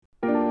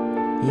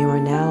You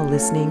are now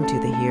listening to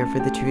the Here for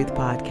the Truth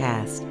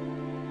podcast,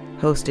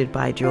 hosted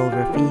by Joel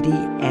Rafidi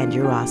and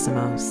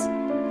Yerasimos.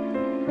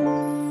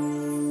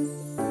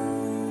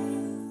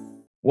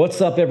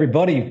 What's up,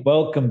 everybody?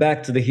 Welcome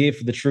back to the Here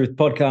for the Truth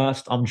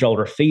podcast. I'm Joel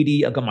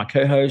Rafidi. I've got my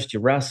co-host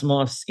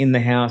Yerasimos in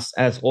the house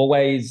as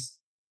always.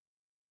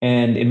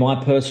 And in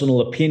my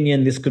personal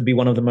opinion, this could be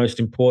one of the most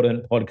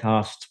important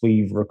podcasts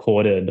we've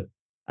recorded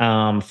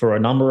for a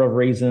number of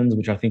reasons,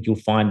 which I think you'll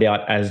find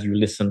out as you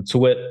listen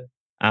to it.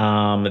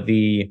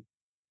 The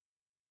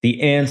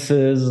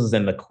answers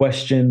and the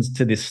questions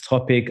to this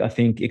topic, I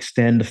think,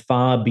 extend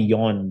far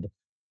beyond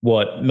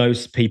what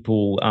most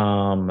people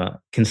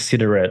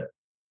consider it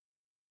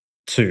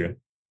to.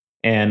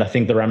 And I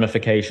think the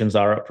ramifications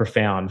are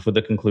profound for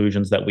the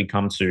conclusions that we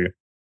come to.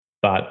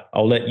 But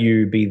I'll let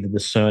you be the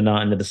discerner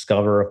and the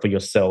discoverer for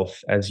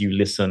yourself as you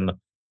listen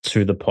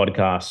to the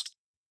podcast.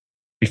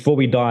 Before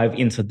we dive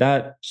into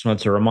that, just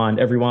wanted to remind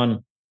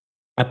everyone,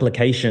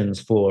 applications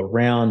for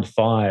round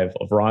 5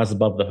 of Rise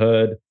Above the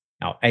Herd,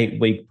 our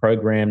 8-week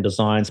program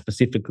designed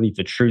specifically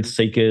for truth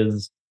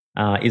seekers,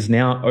 is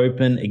now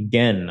open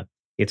again.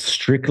 It's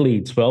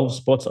strictly 12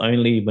 spots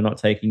only. We're not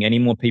taking any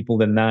more people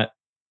than that.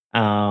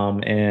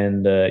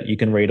 And you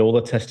can read all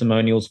the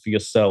testimonials for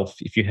yourself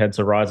if you head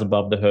to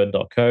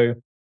riseabovetheherd.co.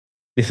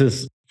 This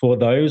is for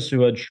those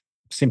who are,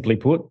 simply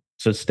put,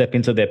 to step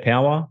into their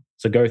power,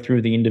 to go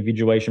through the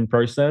individuation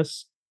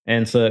process,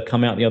 and to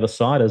come out the other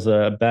side as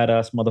a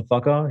badass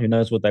motherfucker who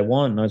knows what they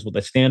want, knows what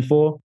they stand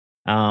for,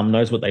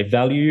 knows what they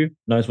value,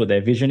 knows what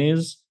their vision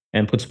is,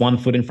 and puts one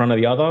foot in front of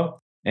the other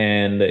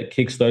and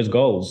kicks those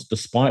goals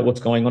despite what's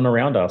going on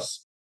around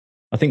us.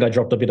 I think I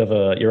dropped a bit of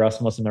a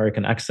Erasmus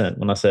American accent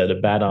when I said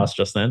a badass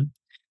just then.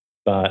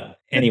 But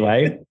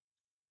anyway,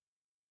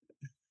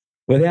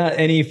 without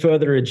any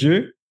further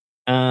ado,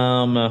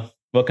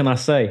 what can I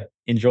say?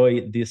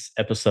 Enjoy this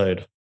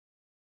episode.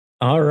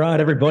 All right,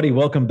 everybody,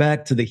 welcome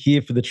back to the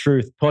Here for the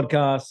Truth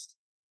podcast.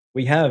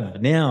 We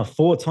have now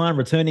 4-time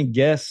returning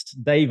guest,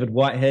 David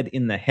Whitehead,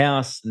 in the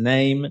house,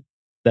 name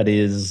that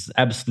is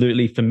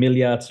absolutely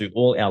familiar to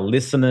all our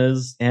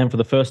listeners. And for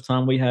the first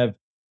time, we have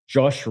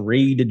Josh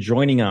Reid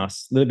joining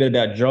us. A little bit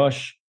about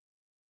Josh.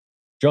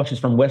 Josh is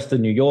from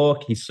Western New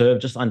York. He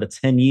served just under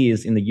 10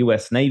 years in the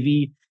US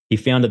Navy. He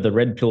founded the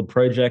Red Pill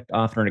Project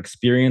after an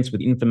experience with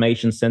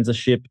information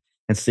censorship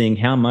and seeing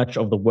how much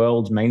of the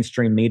world's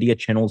mainstream media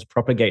channels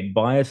propagate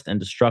biased and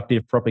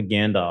destructive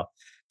propaganda.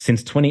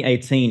 Since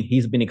 2018,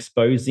 he's been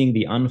exposing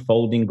the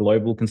unfolding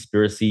global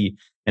conspiracy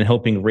and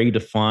helping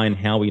redefine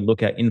how we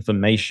look at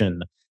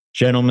information.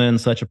 Gentlemen,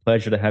 such a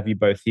pleasure to have you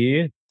both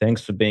here.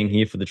 Thanks for being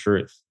here for the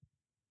truth.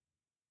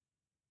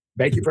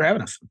 Thank you for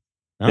having us.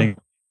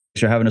 Thanks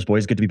for having us,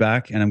 boys. Good to be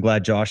back. And I'm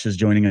glad Josh is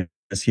joining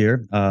us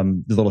here. There's a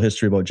little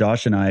history about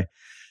Josh and I.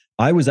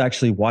 I was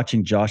actually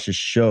watching Josh's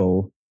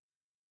show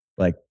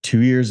like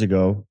 2 years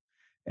ago.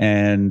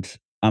 And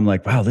I'm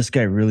like, wow, this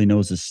guy really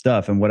knows his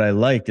stuff. And what I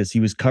liked is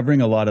he was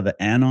covering a lot of the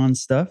Anon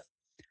stuff,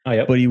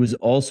 but he was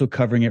also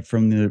covering it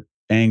from the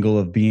angle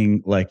of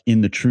being like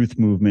in the truth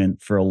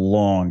movement for a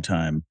long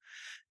time.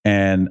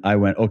 And I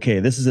went, okay,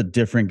 this is a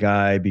different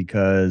guy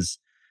because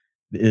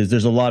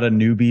there's a lot of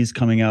newbies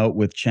coming out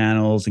with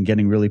channels and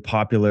getting really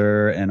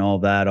popular and all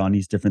that on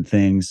these different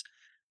things.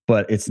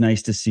 But it's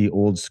nice to see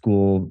old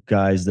school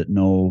guys that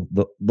know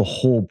the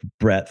whole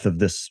breadth of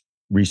this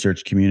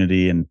research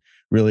community and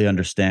really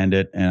understand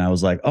it. And I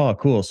was like, oh,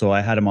 cool. So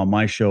I had him on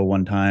my show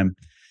one time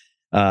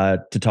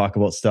to talk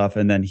about stuff.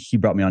 And then he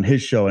brought me on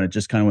his show and it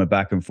just kind of went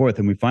back and forth.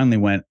 And we finally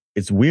went,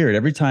 it's weird.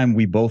 Every time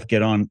we both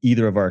get on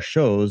either of our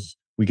shows,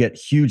 we get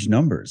huge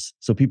numbers.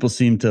 So people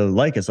seem to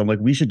like us. I'm like,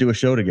 we should do a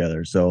show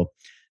together. So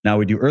now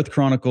we do Earth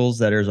Chronicles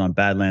that airs on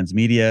Badlands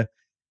Media.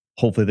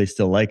 Hopefully they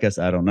still like us.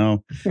 I don't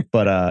know.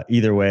 But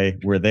either way,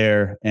 we're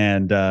there.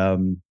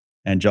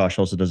 And Josh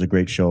also does a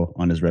great show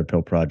on his Red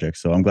Pill project.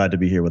 So I'm glad to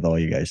be here with all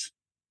you guys.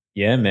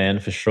 Yeah, man,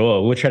 for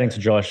sure. We were chatting to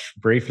Josh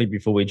briefly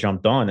before we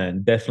jumped on,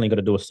 and definitely got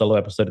to do a solo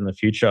episode in the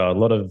future. A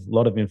lot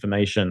of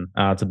information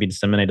to be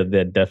disseminated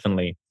there,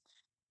 definitely.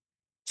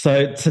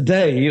 So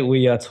today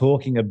we are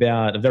talking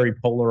about a very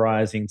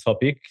polarizing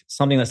topic,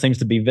 something that seems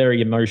to be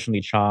very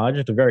emotionally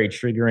charged, very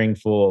triggering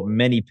for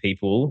many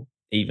people,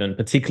 even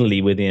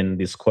particularly within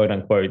this quote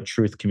unquote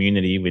truth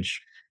community,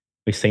 which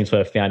we seem to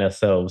have found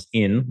ourselves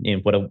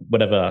in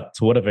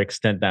whatever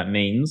extent that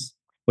means.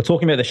 We're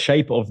talking about the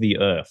shape of the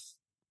earth.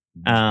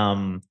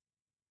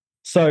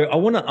 So I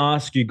want to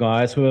ask you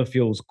guys, whoever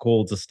feels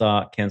called to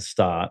start can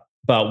start,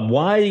 but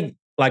why,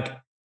 like,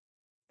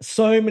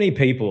 so many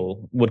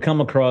people would come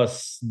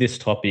across this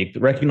topic,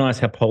 recognize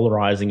how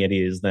polarizing it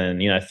is,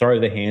 then, throw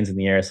their hands in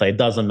the air and say, it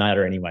doesn't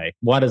matter anyway.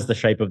 Why does the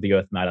shape of the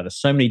earth matter?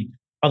 There's so many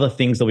other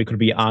things that we could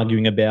be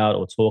arguing about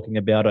or talking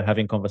about or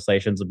having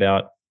conversations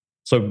about.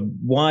 So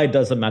why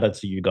does it matter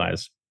to you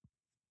guys?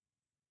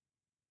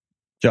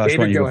 Josh, why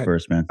don't you go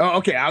first, man? Oh,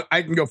 okay.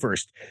 I can go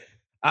first.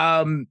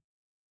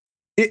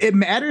 It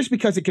matters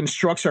because it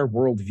constructs our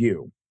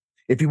worldview.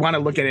 If you want to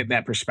look at it in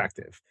that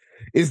perspective,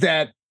 is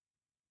that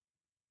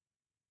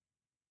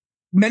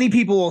many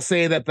people will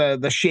say that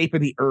the shape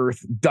of the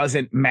earth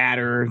doesn't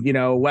matter,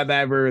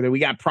 whatever, that we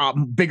got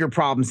bigger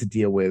problems to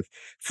deal with.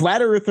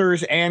 Flat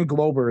earthers and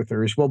globe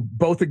earthers will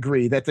both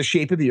agree that the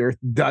shape of the earth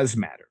does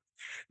matter.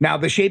 Now,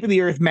 the shape of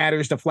the earth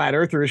matters to flat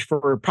earthers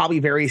for probably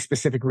very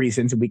specific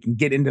reasons, and we can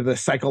get into the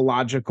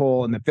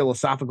psychological and the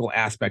philosophical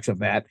aspects of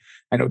that.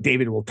 I know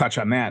David will touch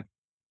on that.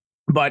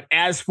 But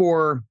as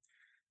for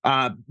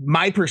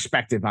my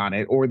perspective on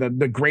it, or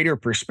the greater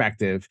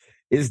perspective,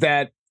 is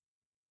that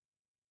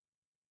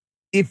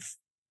if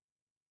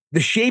the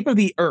shape of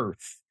the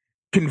earth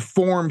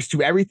conforms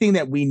to everything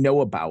that we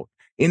know about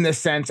in the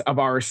sense of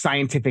our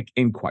scientific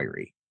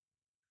inquiry,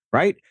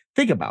 right?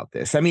 Think about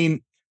this. I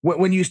mean,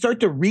 when you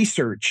start to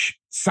research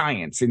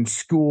science in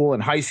school,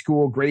 in high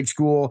school, grade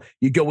school,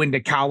 you go into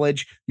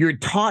college, you're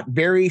taught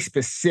very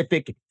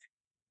specific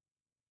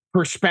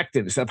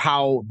perspectives of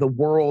how the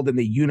world and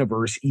the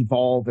universe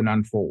evolve and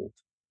unfold.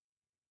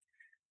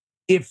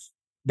 If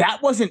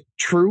that wasn't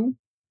true,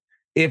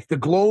 if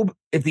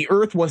the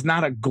earth was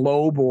not a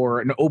globe or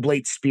an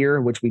oblate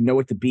sphere, which we know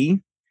it to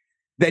be,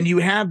 then you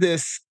have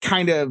this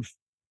kind of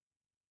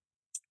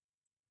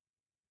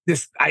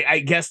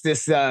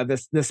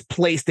this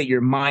place that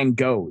your mind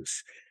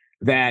goes,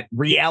 that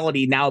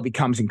reality now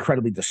becomes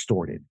incredibly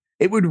distorted.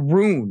 It would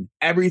ruin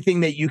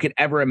everything that you could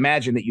ever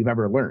imagine that you've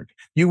ever learned.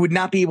 You would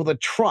not be able to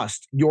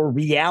trust your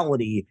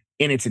reality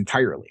in its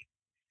entirety.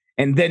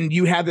 And then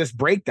you have this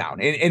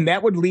breakdown, and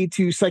that would lead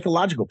to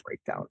psychological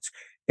breakdowns.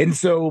 And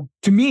so,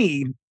 to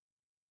me,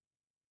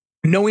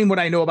 knowing what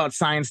I know about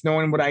science,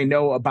 knowing what I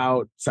know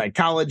about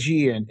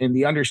psychology, and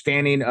the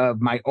understanding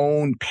of my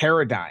own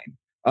paradigm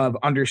of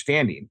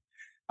understanding,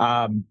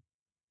 what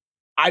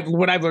I've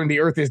learned, the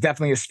Earth is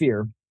definitely a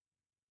sphere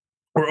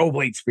or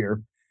oblate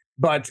sphere.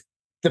 But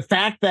the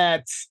fact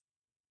that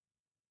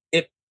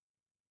it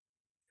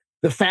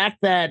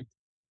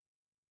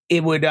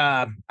would,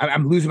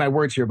 I'm losing my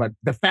words here, but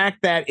the fact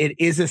that it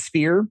is a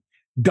sphere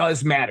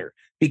does matter,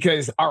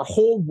 because our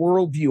whole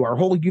worldview, our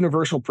whole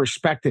universal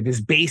perspective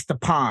is based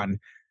upon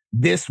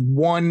this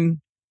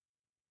one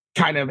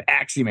kind of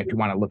axiom, if you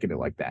want to look at it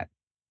like that.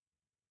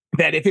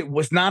 That if it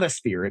was not a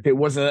sphere, if it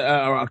was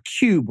a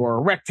cube or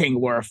a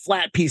rectangle or a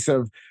flat piece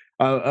of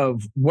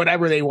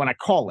whatever they want to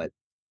call it,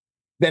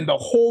 then the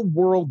whole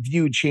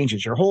worldview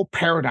changes, your whole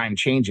paradigm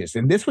changes.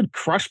 And this would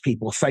crush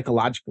people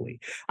psychologically.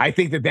 I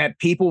think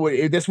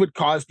this would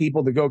cause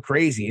people to go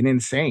crazy and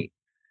insane.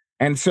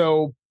 And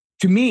so,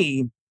 to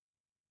me,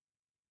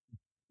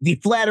 the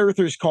flat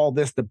earthers call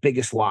this the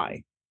biggest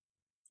lie,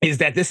 is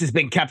that this has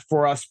been kept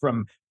for us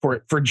for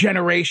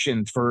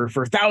generations, for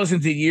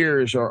thousands of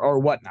years, or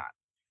whatnot.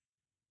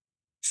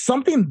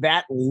 Something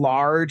that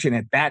large and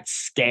at that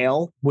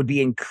scale would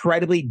be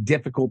incredibly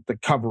difficult to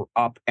cover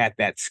up at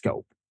that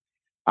scope.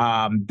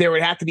 There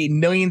would have to be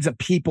millions of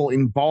people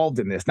involved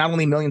in this, not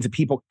only millions of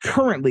people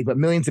currently, but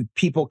millions of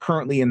people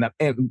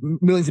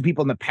millions of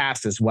people in the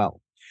past as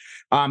well.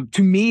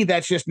 To me,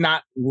 that's just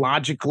not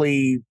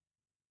logically,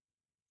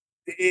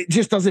 it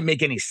just doesn't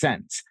make any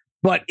sense.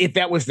 But if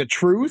that was the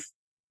truth,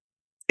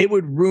 it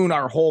would ruin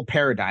our whole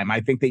paradigm.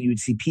 I think that you'd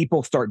see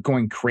people start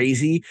going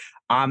crazy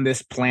on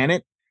this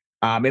planet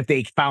if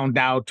they found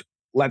out,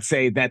 let's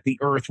say, that the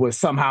earth was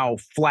somehow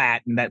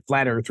flat and that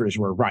flat earthers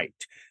were right.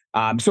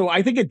 So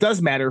I think it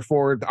does matter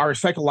for our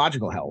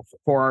psychological health,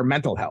 for our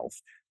mental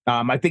health.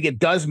 I think it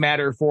does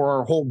matter for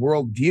our whole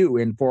worldview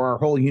and for our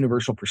whole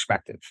universal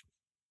perspective.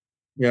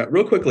 Yeah,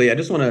 real quickly, I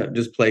just want to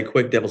just play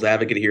quick devil's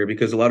advocate here,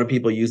 because a lot of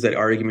people use that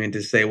argument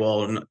to say,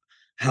 well,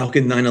 how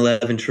can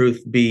 9/11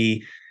 truth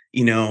be,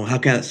 how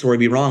can that story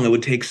be wrong? It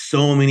would take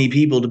so many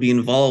people to be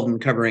involved in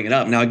covering it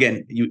up. Now,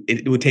 again,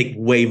 it would take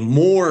way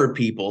more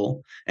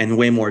people and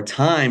way more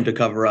time to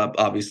cover up,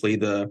 obviously,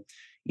 the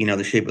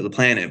shape of the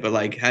planet. But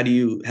like, how do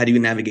you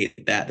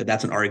navigate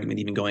that's an argument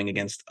even going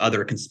against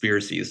other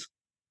conspiracies?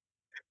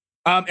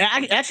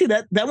 Actually,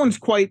 that one's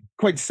quite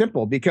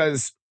simple,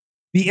 because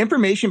the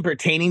information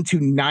pertaining to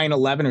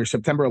 9/11 or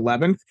September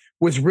 11th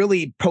was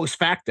really post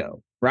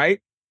facto, right?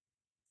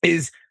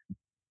 Is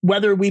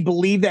whether we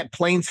believe that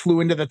planes flew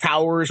into the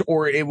towers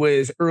or it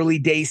was early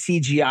day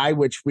CGI,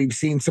 which we've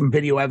seen some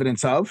video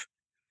evidence of,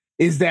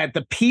 is that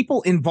the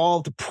people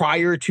involved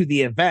prior to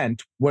the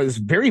event was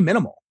very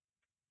minimal.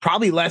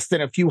 Probably less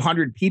than a few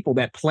hundred people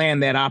that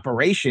planned that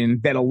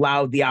operation, that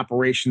allowed the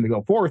operation to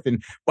go forth.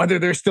 And whether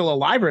they're still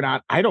alive or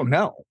not, I don't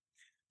know.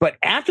 But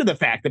after the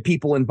fact, the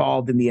people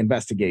involved in the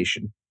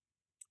investigation,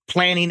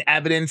 planning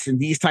evidence and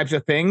these types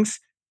of things,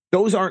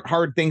 those aren't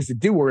hard things to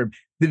do, or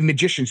the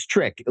magician's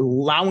trick,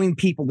 allowing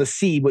people to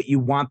see what you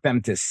want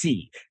them to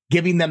see,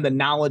 giving them the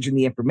knowledge and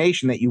the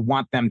information that you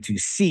want them to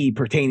see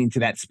pertaining to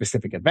that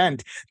specific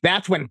event.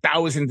 That's when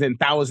thousands and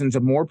thousands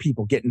of more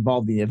people get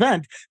involved in the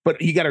event.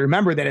 But you got to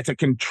remember that it's a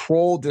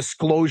controlled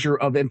disclosure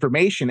of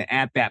information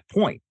at that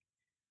point.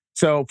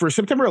 So for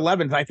September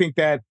 11th, I think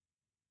that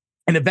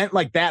an event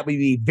like that would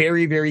be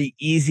very, very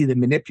easy to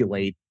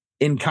manipulate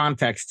in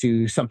context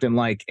to something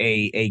like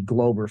a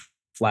globe or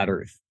flat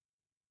earth.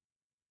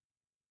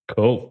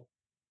 Cool.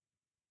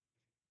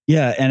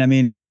 Yeah. And I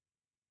mean,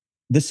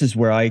 this is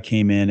where I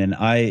came in, and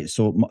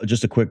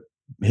just a quick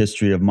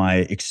history of my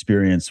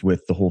experience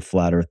with the whole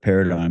flat Earth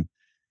paradigm.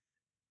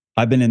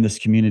 I've been in this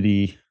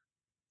community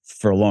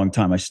for a long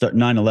time.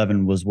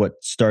 9/11 was what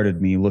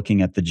started me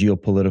looking at the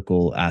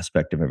geopolitical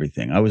aspect of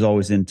everything. I was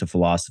always into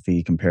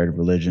philosophy, comparative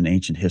religion,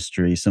 ancient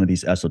history, some of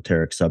these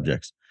esoteric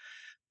subjects.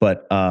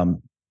 But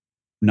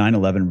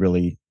 9/11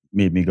 really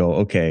made me go,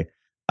 okay,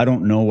 I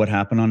don't know what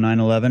happened on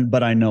 9/11,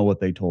 but I know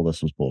what they told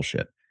us was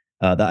bullshit.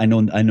 I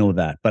know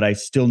that, but I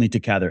still need to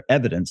gather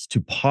evidence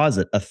to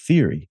posit a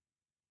theory,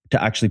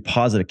 to actually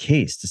posit a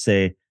case to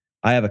say,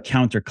 I have a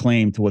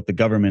counterclaim to what the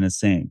government is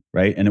saying,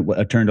 right? And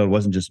it turned out it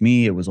wasn't just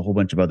me, it was a whole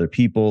bunch of other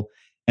people.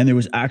 And there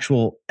was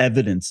actual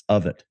evidence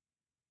of it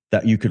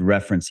that you could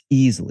reference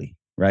easily,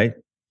 right?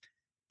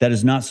 That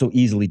is not so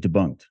easily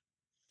debunked.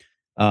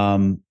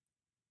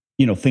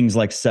 Things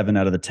like 7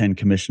 out of the 10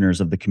 commissioners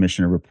of the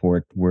commissioner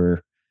report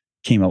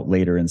came out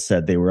later and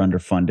said they were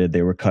underfunded,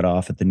 they were cut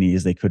off at the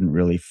knees, they couldn't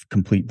really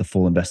complete the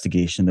full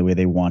investigation the way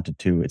they wanted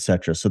to, et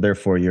cetera. So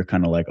therefore, you're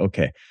kind of like,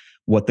 okay,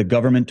 what the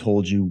government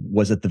told you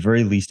was at the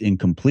very least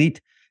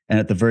incomplete, and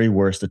at the very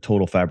worst, a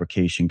total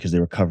fabrication because they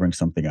were covering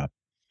something up.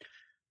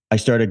 I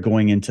started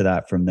going into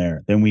that from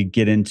there. Then we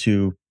get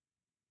into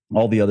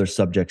all the other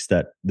subjects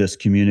that this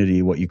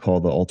community, what you call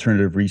the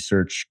alternative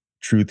research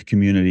truth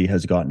community,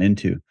 has gotten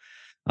into.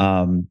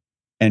 And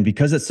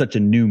because it's such a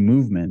new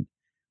movement,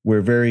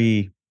 we're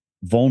very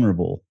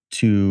vulnerable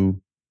to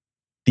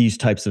these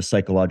types of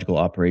psychological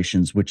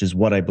operations, which is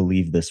what I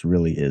believe this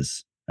really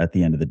is at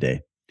the end of the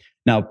day.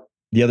 Now,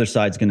 the other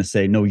side's going to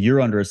say, no,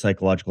 you're under a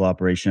psychological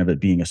operation of it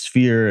being a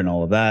sphere and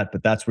all of that,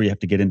 but that's where you have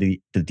to get into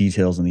the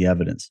details and the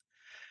evidence.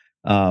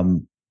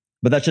 But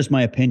that's just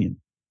my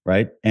opinion,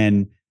 right?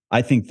 And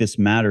I think this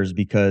matters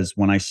because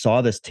when I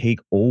saw this take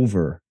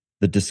over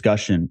the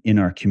discussion in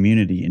our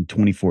community in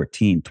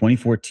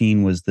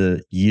 2014 was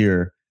the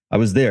year I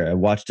was there. I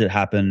watched it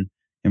happen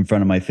in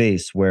front of my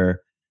face, where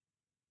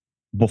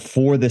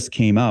before this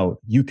came out,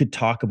 you could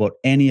talk about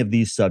any of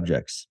these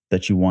subjects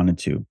that you wanted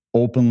to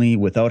openly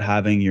without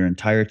having your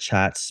entire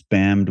chat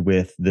spammed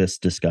with this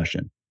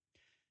discussion.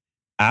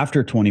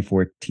 After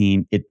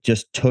 2014, it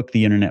just took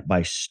the internet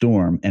by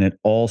storm, and it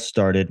all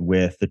started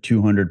with the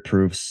 200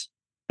 proofs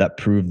that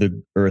prove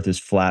the earth is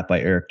flat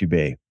by Eric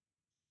Dubay.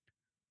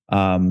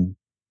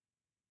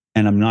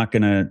 And I'm not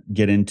going to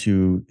get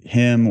into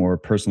him or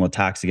personal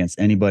attacks against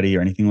anybody or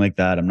anything like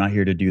that. I'm not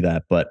here to do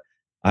that, but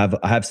I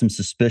have some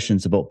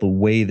suspicions about the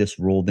way this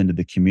rolled into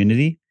the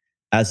community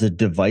as a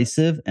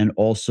divisive and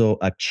also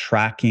a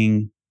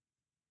tracking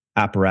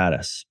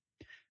apparatus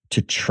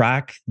to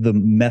track the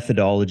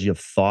methodology of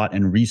thought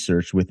and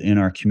research within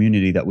our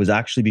community that was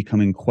actually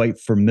becoming quite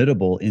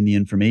formidable in the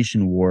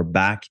information war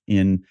back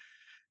in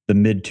the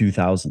mid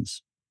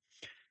 2000s.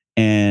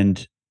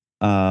 And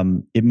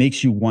it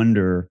makes you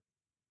wonder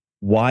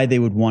why they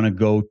would want to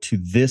go to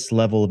this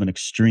level of an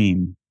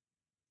extreme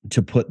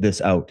to put this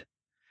out.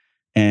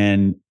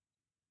 And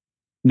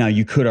now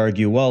you could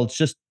argue, well, it's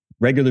just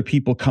regular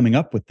people coming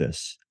up with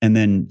this and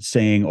then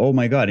saying, oh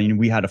my God, and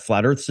we had a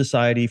flat earth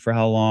society for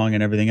how long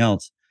and everything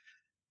else.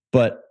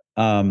 But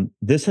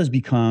this has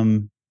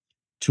become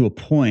to a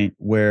point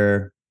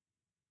where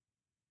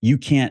you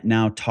can't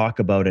now talk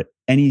about it,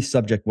 any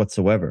subject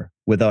whatsoever,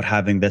 without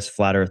having this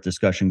flat earth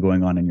discussion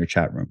going on in your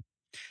chat room,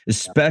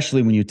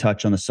 especially when you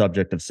touch on the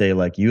subject of, say,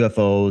 like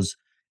UFOs,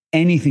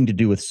 anything to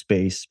do with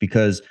space,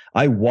 because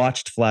I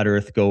watched flat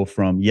earth go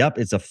from, yep,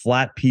 it's a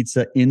flat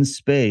pizza in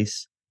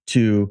space,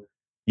 to,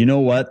 you know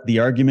what, the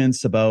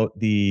arguments about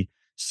the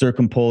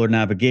circumpolar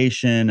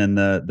navigation and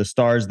the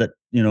stars that,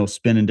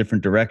 spin in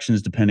different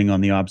directions depending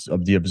on the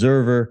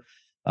observer,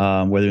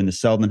 whether in the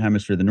southern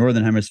hemisphere, the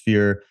northern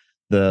hemisphere,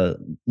 the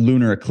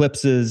lunar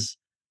eclipses,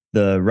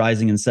 the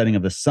rising and setting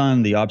of the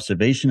sun, the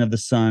observation of the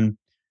sun.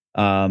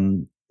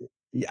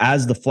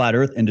 As the flat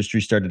earth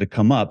industry started to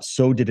come up,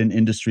 so did an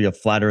industry of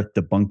flat earth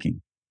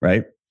debunking,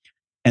 right?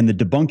 And the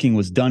debunking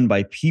was done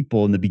by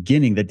people in the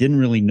beginning that didn't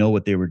really know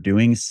what they were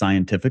doing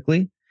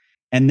scientifically.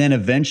 And then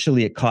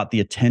eventually it caught the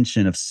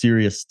attention of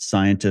serious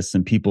scientists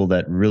and people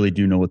that really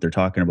do know what they're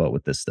talking about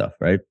with this stuff,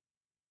 right?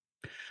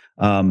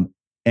 And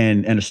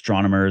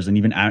astronomers and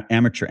even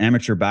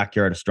amateur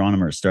backyard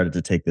astronomers started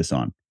to take this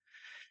on.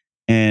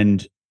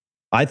 And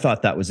I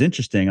thought that was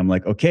interesting. I'm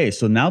like, okay,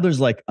 so now there's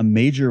like a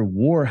major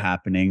war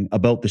happening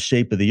about the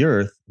shape of the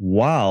earth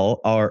while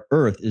our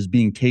earth is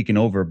being taken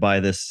over by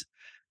this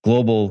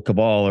global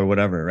cabal or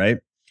whatever, right?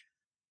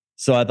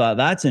 So I thought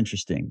that's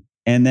interesting.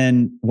 And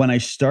then when I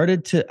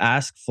started to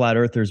ask flat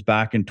earthers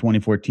back in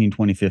 2014,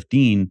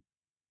 2015,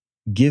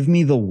 give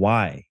me the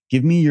why.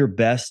 Give me your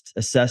best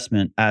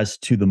assessment as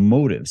to the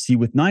motive. See,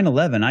 with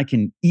 9/11, I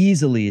can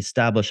easily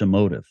establish a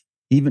motive.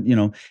 Even,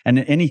 and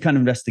in any kind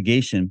of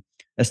investigation,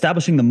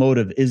 establishing the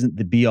motive isn't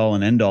the be all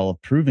and end all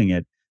of proving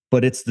it,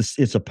 but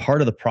it's a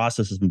part of the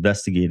process of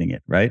investigating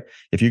it, right?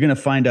 If you're going to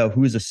find out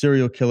who is a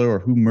serial killer or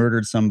who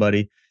murdered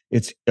somebody,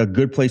 it's a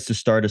good place to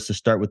start is to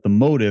start with the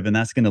motive, and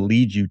that's going to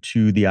lead you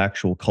to the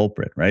actual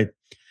culprit, right?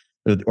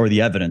 Or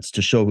the evidence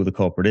to show who the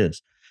culprit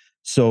is.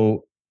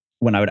 So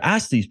when I would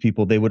ask these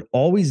people, they would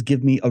always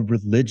give me a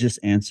religious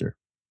answer.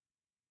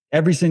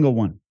 Every single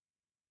one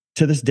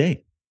to this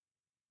day,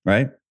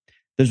 right?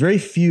 There's very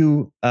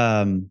few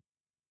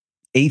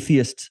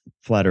atheist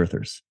flat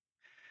earthers.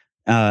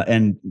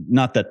 And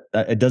not that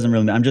it doesn't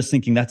really, I'm just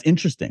thinking that's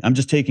interesting. I'm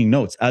just taking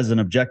notes as an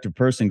objective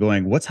person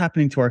going, what's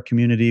happening to our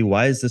community?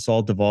 Why is this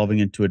all devolving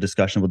into a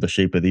discussion about the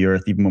shape of the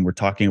earth, even when we're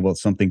talking about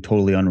something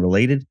totally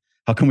unrelated?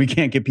 How come we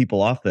can't get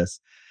people off this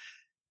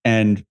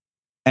and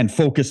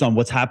focus on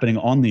what's happening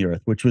on the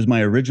earth, which was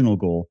my original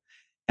goal?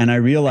 And I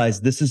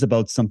realized this is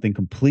about something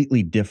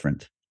completely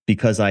different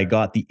because I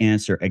got the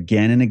answer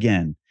again and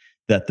again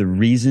that the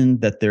reason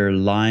that they're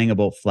lying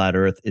about flat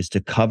earth is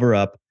to cover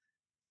up,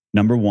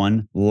 number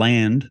one,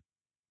 land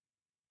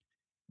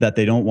that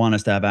they don't want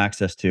us to have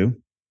access to.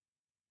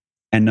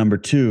 And number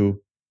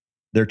two,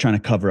 they're trying to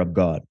cover up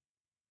God.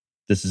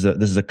 This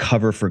is a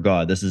cover for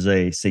God. This is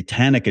a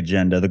satanic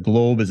agenda. The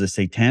globe is a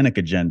satanic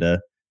agenda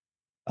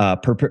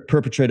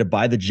perpetrated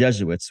by the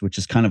Jesuits, which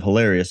is kind of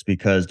hilarious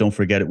because don't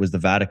forget it was the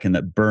Vatican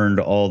that burned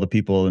all the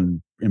people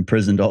and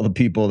imprisoned all the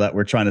people that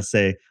were trying to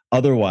say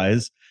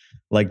otherwise,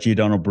 like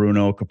Giordano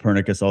Bruno,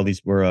 Copernicus, all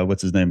these were,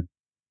 what's his name?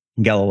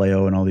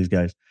 Galileo and all these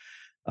guys.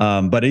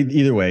 But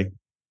either way,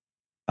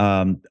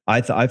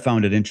 I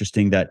found it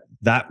interesting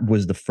that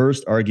was the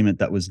first argument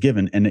that was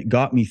given. And it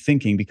got me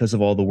thinking because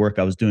of all the work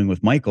I was doing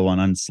with Michael on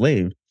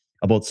Unslaved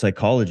about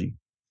psychology.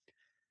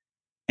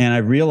 And I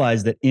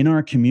realized that in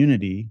our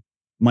community,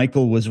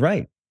 Michael was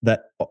right.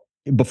 That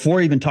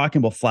before even talking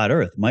about flat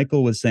earth,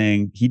 Michael was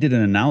saying, he did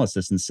an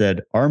analysis and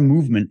said, our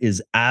movement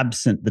is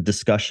absent the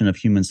discussion of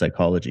human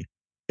psychology.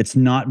 It's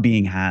not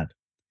being had.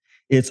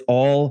 It's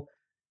all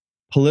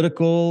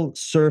political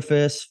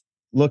surface.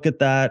 Look at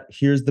that.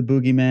 Here's the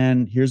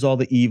boogeyman. Here's all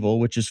the evil,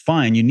 which is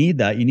fine. You need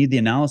that. You need the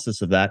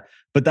analysis of that.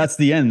 But that's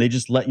the end. They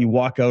just let you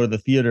walk out of the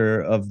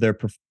theater of their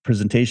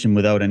presentation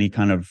without any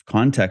kind of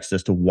context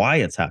as to why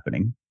it's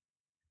happening.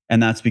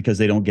 And that's because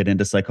they don't get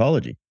into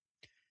psychology.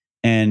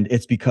 And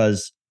it's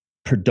because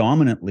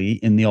predominantly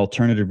in the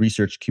alternative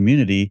research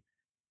community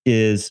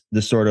is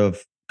the sort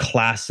of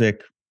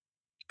classic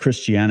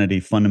Christianity,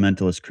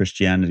 fundamentalist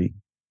Christianity.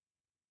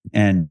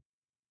 And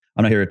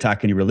I'm not here to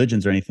attack any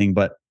religions or anything,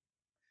 but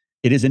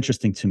it is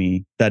interesting to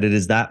me that it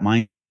is that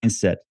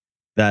mindset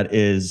that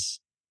is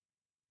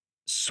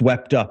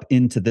swept up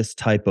into this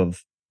type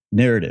of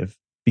narrative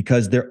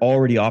because they're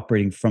already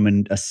operating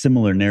from a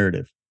similar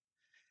narrative.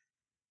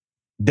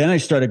 Then I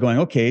started going,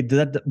 okay,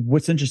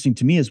 what's interesting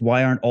to me is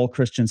why aren't all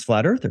Christians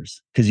flat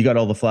earthers? Because you got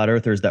all the flat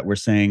earthers that were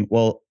saying,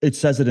 well, it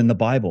says it in the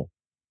Bible.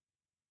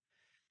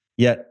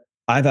 Yet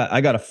I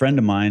got a friend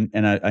of mine,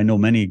 and I know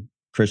many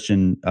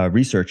Christian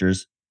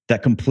researchers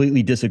that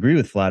completely disagree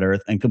with flat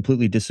earth and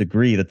completely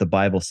disagree that the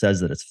Bible says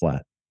that it's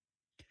flat.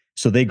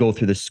 So they go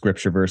through the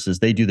scripture verses,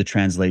 they do the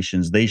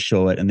translations, they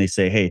show it, and they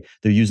say, hey,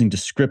 they're using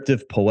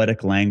descriptive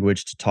poetic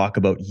language to talk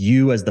about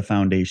you as the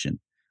foundation.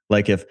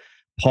 Like if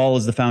Paul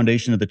is the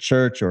foundation of the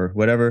church or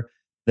whatever,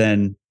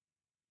 then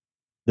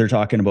they're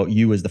talking about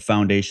you as the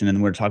foundation.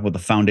 And we're talking about the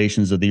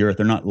foundations of the earth.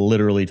 They're not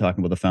literally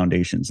talking about the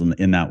foundations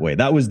in that way.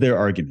 That was their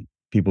argument.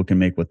 People can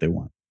make what they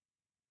want.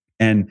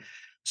 And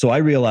so I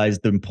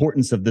realized the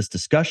importance of this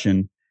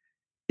discussion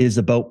is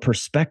about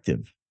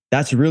perspective.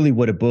 That's really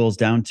what it boils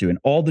down to. And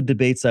all the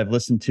debates I've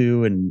listened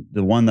to, and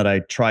the one that I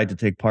tried to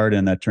take part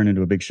in that turned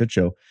into a big shit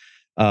show,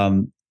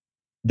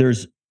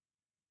 there's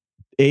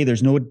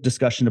no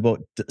discussion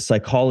about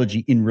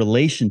psychology in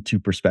relation to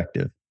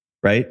perspective,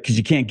 right? Because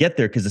you can't get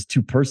there because it's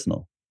too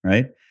personal,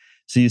 right?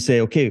 So you say,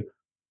 okay,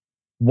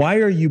 why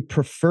are you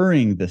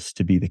preferring this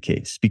to be the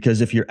case?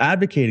 Because if you're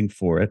advocating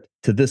for it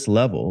to this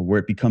level where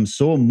it becomes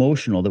so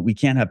emotional that we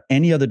can't have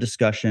any other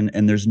discussion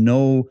and there's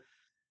no,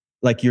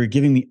 like you're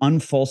giving me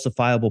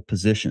unfalsifiable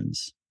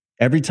positions.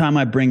 Every time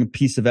I bring a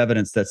piece of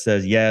evidence that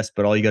says, yes,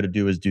 but all you got to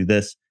do is do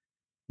this,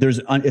 it's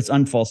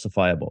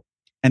unfalsifiable.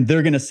 And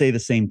they're going to say the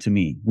same to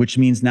me, which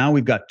means now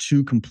we've got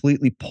two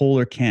completely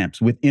polar camps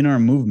within our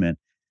movement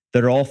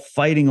that are all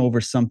fighting over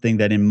something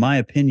that, in my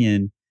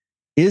opinion,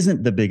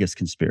 isn't the biggest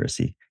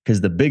conspiracy,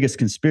 because the biggest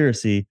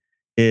conspiracy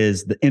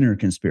is the inner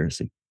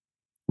conspiracy,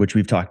 which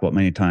we've talked about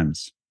many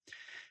times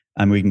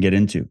and we can get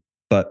into.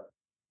 But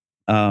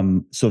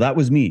so that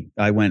was me.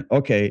 I went,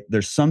 okay,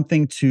 there's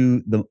something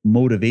to the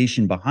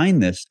motivation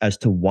behind this as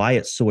to why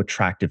it's so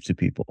attractive to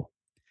people.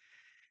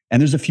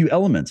 And there's a few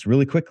elements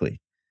really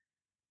quickly.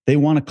 They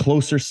want a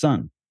closer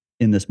sun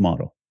in this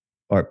model,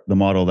 or the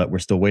model that we're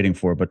still waiting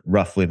for, but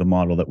roughly the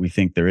model that we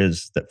think there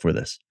is that for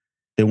this.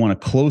 They want a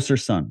closer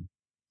sun.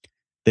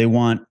 They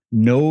want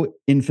no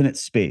infinite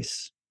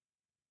space.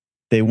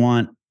 They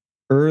want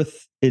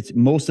Earth.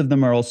 Most of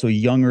them are also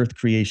young Earth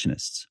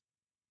creationists.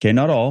 Okay,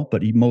 not all,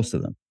 but most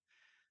of them.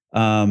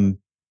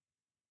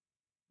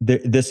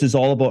 This is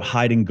all about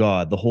hiding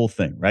God, the whole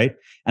thing, right?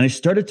 And I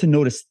started to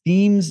notice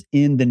themes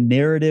in the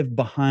narrative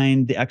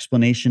behind the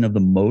explanation of the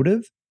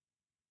motive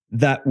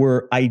that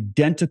were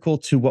identical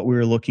to what we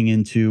were looking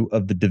into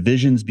of the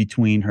divisions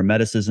between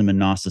Hermeticism and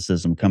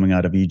Gnosticism coming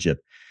out of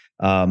Egypt.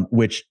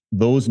 which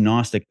those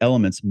Gnostic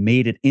elements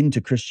made it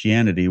into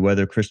Christianity,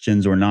 whether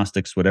Christians or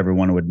Gnostics would ever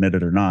want to admit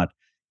it or not.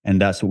 And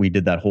that's what we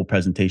did that whole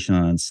presentation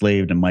on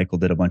Enslaved, and Michael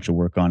did a bunch of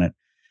work on it.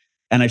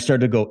 And I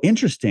started to go,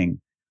 interesting.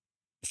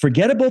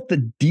 Forget about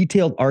the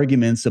detailed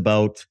arguments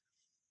about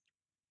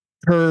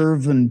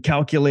curve and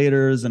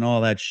calculators and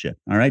all that shit.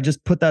 All right,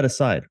 just put that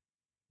aside.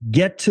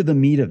 Get to the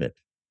meat of it.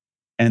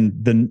 And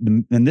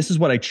this is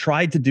what I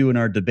tried to do in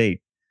our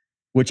debate,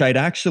 which I'd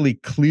actually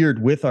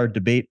cleared with our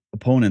debate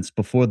opponents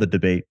before the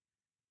debate.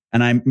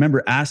 And I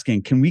remember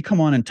asking, can we come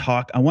on and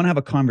talk? I want to have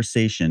a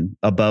conversation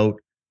about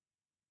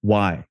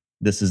why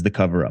this is the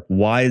cover up,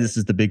 why this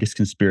is the biggest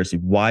conspiracy.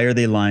 Why are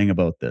they lying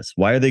about this?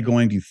 Why are they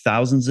going through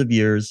thousands of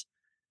years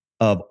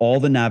of all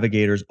the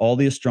navigators, all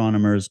the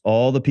astronomers,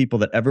 all the people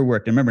that ever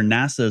worked? And remember,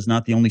 NASA is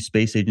not the only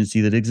space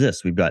agency that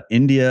exists. We've got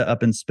India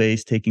up in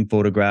space taking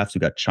photographs.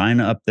 We've got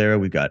China up there.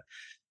 We've got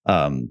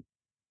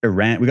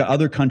Iran. We got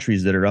other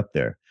countries that are up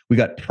there. We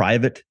got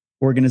private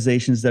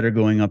organizations that are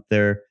going up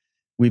there.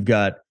 We've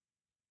got,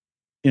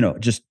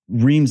 just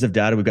reams of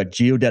data. We've got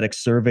geodetic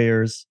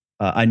surveyors.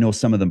 I know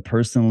some of them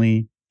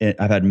personally.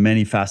 I've had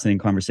many fascinating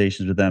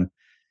conversations with them.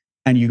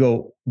 And you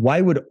go, why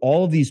would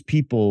all of these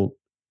people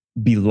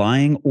be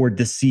lying or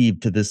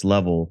deceived to this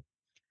level?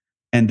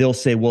 And they'll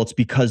say, well, it's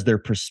because their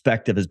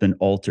perspective has been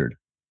altered.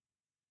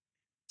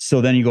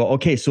 So then you go,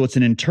 okay, so it's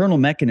an internal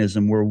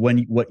mechanism where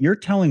what you're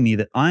telling me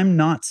that I'm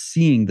not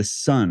seeing the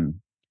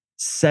sun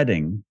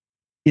setting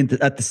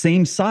at the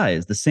same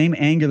size, the same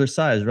angular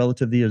size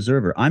relative to the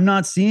observer. I'm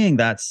not seeing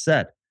that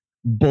set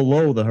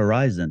below the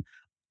horizon.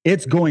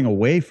 It's going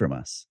away from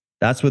us.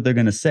 That's what they're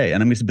going to say.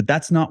 And I'm going to say, but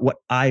that's not what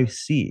I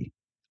see.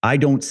 I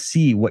don't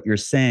see what you're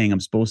saying I'm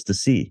supposed to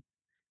see.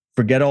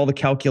 Forget all the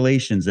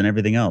calculations and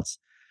everything else.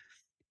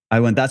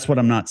 I went, that's what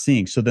I'm not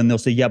seeing. So then they'll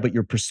say, yeah, but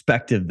your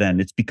perspective then,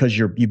 it's because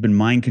you've been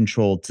mind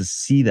controlled to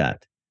see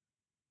that.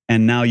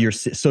 And now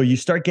so you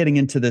start getting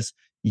into this,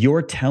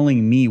 you're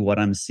telling me what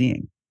I'm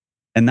seeing.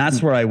 And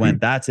that's where I went,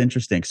 that's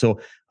interesting. So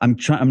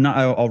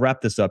I'll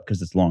wrap this up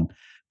because it's long,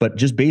 but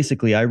just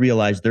basically I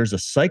realized there's a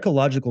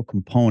psychological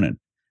component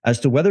as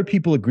to whether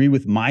people agree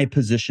with my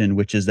position,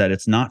 which is that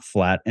it's not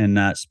flat and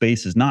that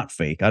space is not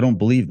fake. I don't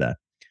believe that.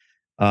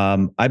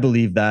 I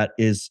believe that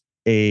is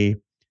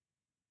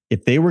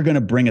if they were going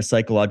to bring a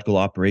psychological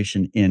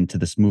operation into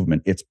this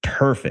movement, it's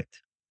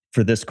perfect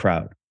for this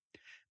crowd,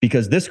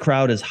 because this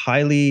crowd is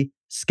highly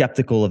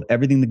skeptical of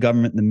everything the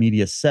government and the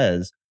media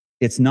says.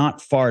 It's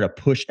not far to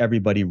push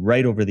everybody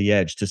right over the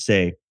edge to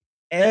say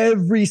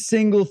every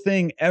single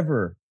thing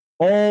ever,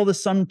 all the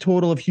sum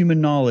total of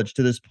human knowledge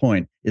to this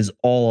point is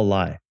all a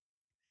lie.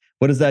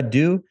 What does that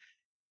do?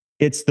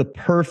 It's the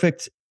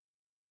perfect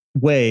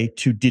way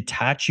to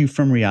detach you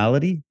from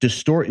reality,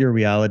 distort your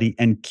reality,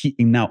 and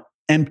now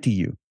empty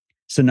you.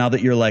 So now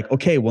that you're like,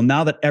 okay, well,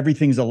 now that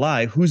everything's a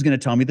lie, who's going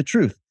to tell me the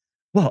truth?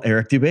 Well,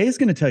 Eric Dubé is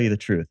going to tell you the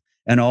truth.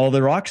 And all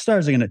the rock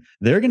stars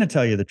they're going to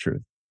tell you the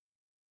truth.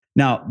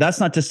 Now, that's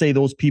not to say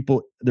there's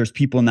people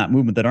in that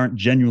movement that aren't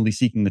genuinely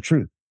seeking the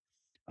truth.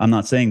 I'm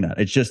not saying that.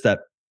 It's just that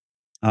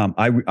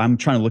I'm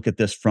trying to look at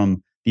this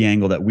from the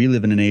angle that we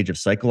live in an age of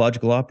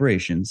psychological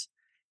operations.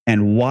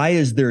 And why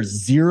is there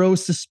zero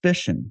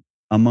suspicion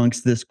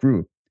amongst this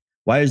group?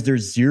 Why is there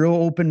zero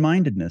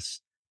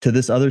open-mindedness to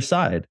this other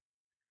side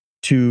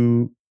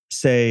to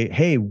say,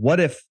 hey, what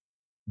if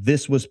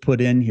this was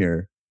put in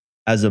here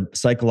as a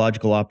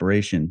psychological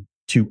operation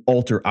to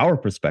alter our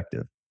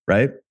perspective,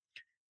 right?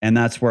 And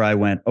that's where I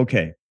went,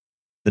 okay,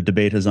 the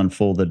debate has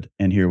unfolded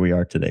and here we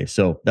are today.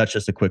 So that's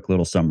just a quick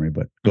little summary,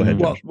 but go ahead,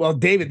 Josh. Well,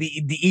 David,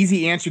 the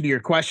easy answer to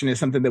your question is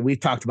something that we've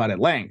talked about at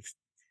length,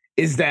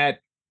 is that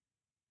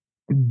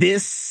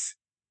this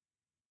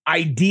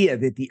idea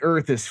that the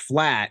earth is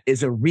flat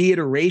is a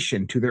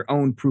reiteration to their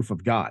own proof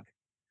of God.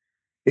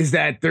 Is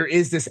that there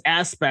is this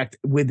aspect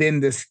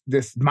within this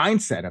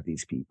mindset of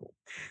these people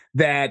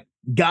that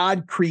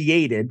God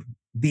created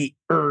the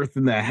earth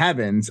and the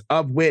heavens,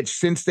 of which,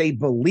 since they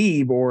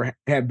believe or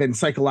have been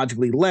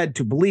psychologically led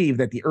to believe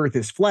that the earth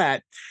is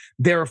flat,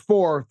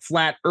 therefore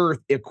flat earth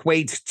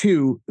equates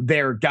to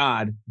their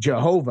God,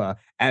 Jehovah,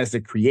 as the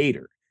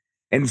creator.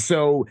 And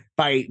so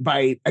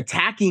by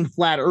attacking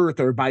flat earth,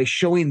 or by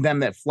showing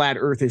them that flat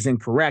earth is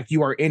incorrect,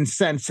 you are in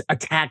sense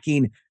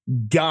attacking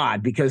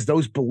God, because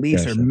those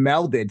beliefs are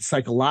melded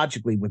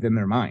psychologically within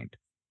their mind.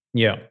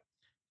 Yeah.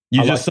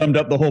 You just summed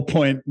up the whole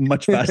point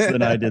much faster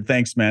than I did.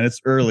 Thanks, man.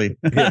 It's early.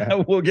 Yeah.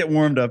 We'll get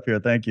warmed up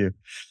here. Thank you.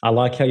 I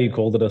like how you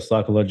called it a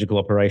psychological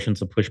operation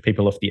to push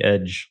people off the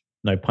edge.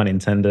 No pun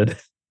intended.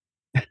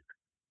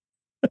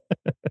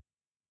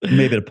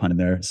 Maybe a pun in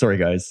there. Sorry,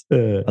 guys.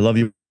 I love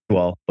you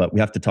all, but we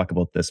have to talk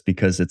about this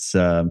because it's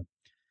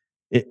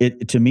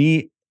to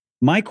me,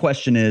 my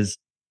question is,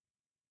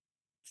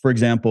 for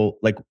example,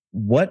 like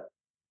what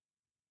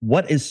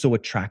is so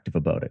attractive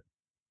about it?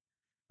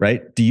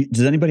 right?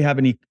 Does anybody have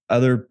any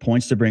other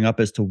points to bring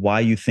up as to why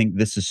you think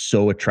this is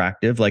so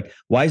attractive? Like,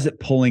 why is it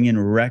pulling in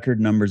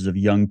record numbers of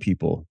young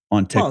people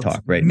on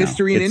TikTok right now?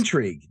 Mystery and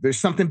intrigue. There's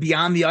something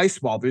beyond the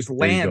ice wall. There's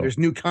land. There's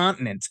new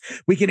continents.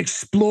 We can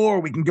explore.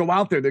 We can go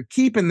out there. They're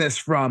keeping this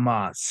from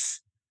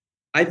us.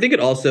 I think it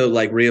also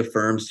like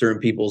reaffirms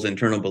certain people's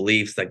internal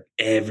beliefs, like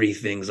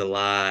everything's a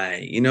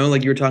lie,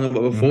 like you were talking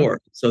about before.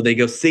 So they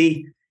go,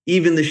 see,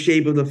 even the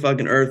shape of the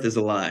fucking earth is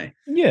a lie.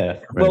 Yeah.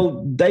 Right.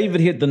 Well, David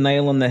hit the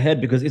nail on the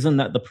head, because isn't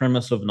that the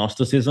premise of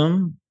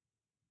Gnosticism,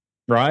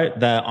 right?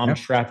 That I'm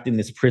trapped in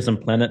this prison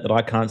planet that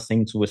I can't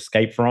seem to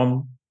escape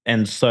from.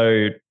 And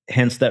so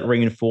hence that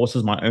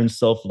reinforces my own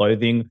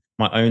self-loathing,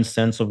 my own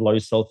sense of low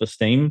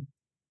self-esteem.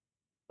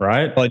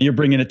 Right. Well, you're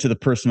bringing it to the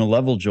personal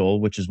level, Joel,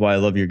 which is why I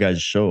love your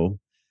guys' show.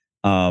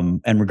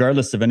 And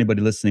regardless of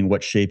anybody listening,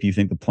 what shape you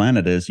think the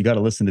planet is, you got to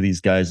listen to these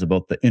guys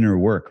about the inner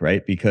work,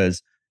 right?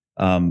 Because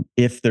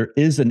if there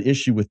is an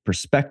issue with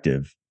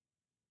perspective,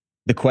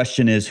 the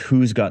question is,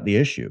 who's got the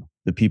issue?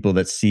 The people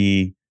that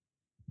see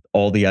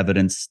all the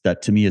evidence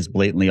that to me is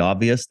blatantly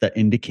obvious that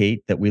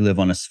indicate that we live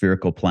on a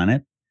spherical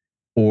planet,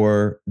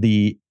 or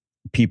the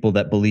people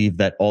that believe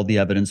that all the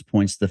evidence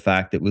points to the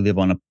fact that we live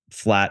on a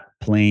flat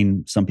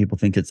plane. Some people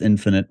think it's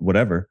infinite,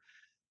 whatever.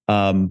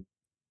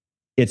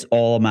 It's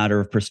all a matter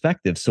of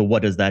perspective. So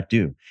what does that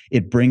do?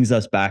 It brings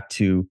us back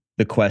to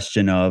the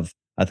question of,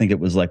 I think it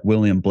was like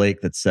William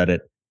Blake that said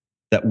it,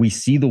 that we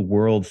see the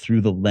world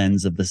through the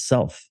lens of the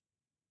self.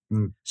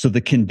 So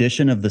the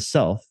condition of the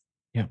self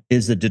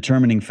is a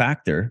determining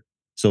factor.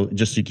 So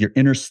just like your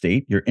inner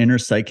state, your inner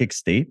psychic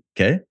state,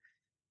 okay,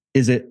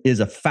 is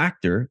a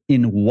factor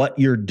in what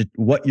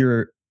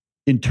you're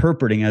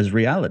interpreting as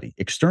reality,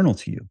 external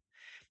to you.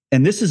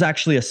 And this is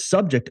actually a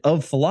subject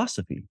of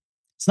philosophy.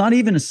 It's not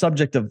even a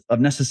subject of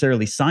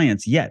necessarily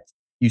science yet.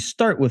 You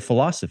start with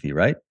philosophy,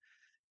 right?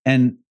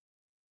 And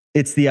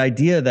it's the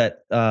idea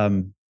that,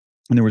 and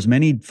there was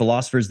many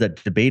philosophers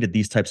that debated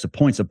these types of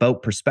points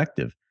about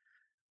perspective.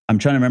 I'm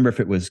trying to remember if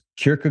it was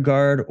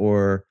Kierkegaard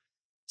or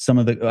some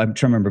of the, I'm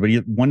trying to remember,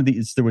 but one of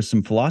these, there was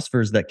some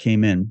philosophers that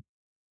came in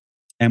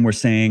and were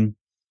saying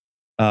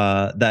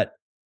that,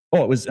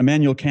 it was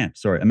Immanuel Kant.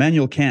 Sorry,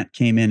 Immanuel Kant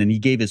came in and he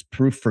gave his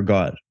proof for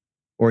God,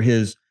 or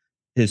his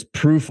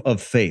proof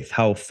of faith,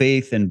 how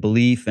faith and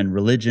belief and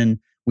religion,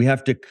 we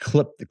have to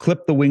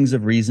clip the wings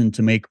of reason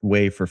to make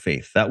way for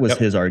faith. That was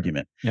his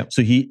argument.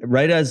 So he,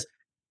 right as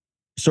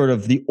sort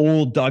of the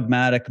old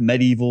dogmatic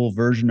medieval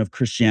version of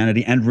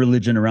Christianity and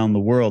religion around the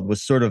world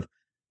was sort of,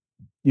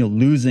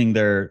 losing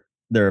their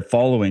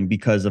following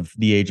because of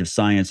the age of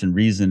science and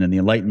reason and the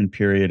Enlightenment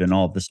period, and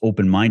all of this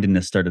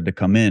open-mindedness started to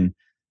come in.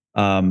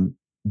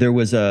 There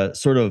was a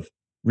sort of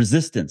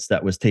resistance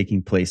that was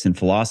taking place in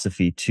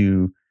philosophy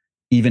to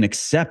even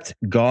accept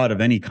God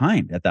of any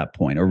kind at that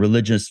point, or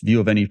religious view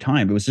of any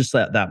time. It was just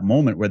that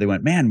moment where they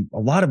went, man, a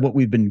lot of what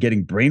we've been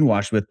getting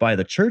brainwashed with by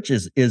the church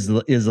is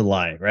a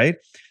lie, right?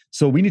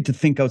 So we need to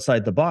think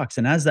outside the box.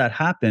 And as that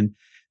happened,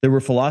 there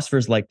were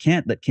philosophers like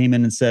Kant that came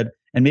in and said,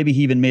 and maybe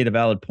he even made a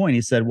valid point.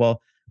 He said,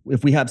 well,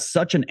 if we have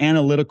such an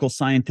analytical,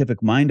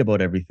 scientific mind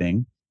about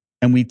everything,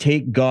 and we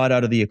take God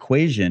out of the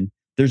equation,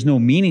 there's no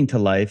meaning to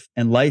life,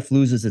 and life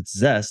loses its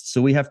zest.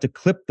 So we have to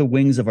clip the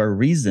wings of our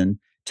reason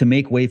to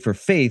make way for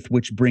faith,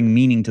 which bring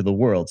meaning to the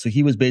world. So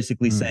he was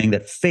basically saying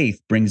that faith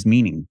brings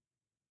meaning,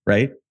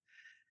 right?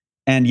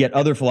 And yet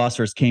other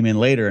philosophers came in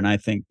later and I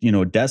think,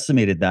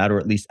 decimated that, or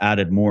at least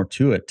added more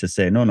to it to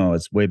say, no,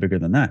 it's way bigger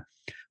than that.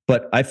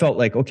 But I felt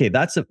like, okay,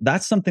 that's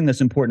something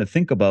that's important to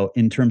think about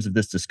in terms of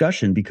this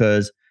discussion,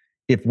 because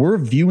if we're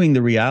viewing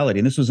the reality,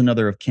 and this was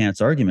another of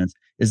Kant's arguments,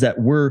 is that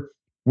we're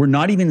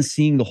not even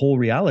seeing the whole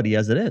reality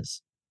as it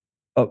is.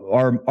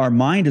 Our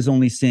mind is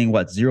only seeing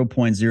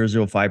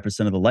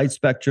 0.005% of the light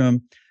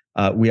spectrum.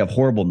 We have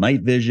horrible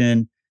night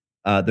vision.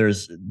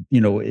 There's,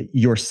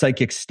 your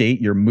psychic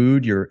state, your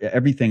mood, your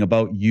everything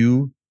about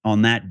you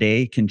on that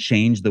day can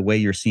change the way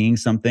you're seeing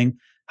something.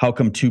 How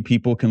come two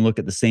people can look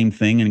at the same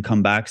thing and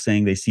come back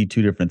saying they see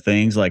two different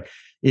things? Like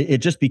it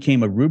just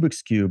became a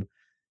Rubik's Cube.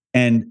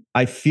 And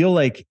I feel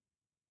like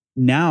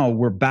now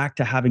we're back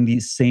to having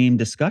these same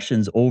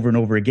discussions over and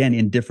over again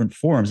in different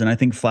forms. And I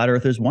think Flat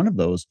Earth is one of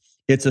those.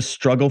 It's a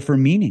struggle for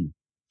meaning.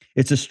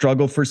 It's a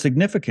struggle for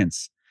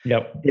significance.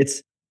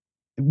 It's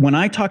when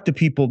I talk to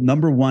people,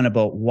 number one,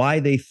 about why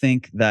they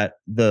think that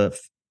the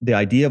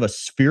idea of a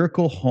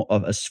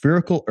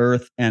spherical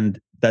Earth, and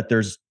that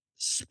there's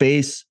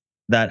space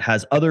that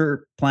has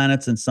other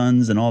planets and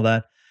suns and all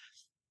that,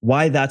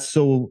 why that's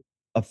so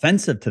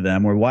offensive to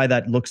them, or why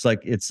that looks like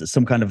it's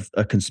some kind of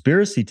a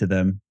conspiracy to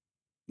them,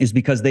 is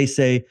because they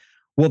say,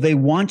 well, they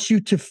want you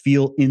to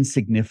feel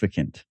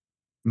insignificant.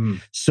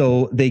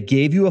 So they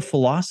gave you a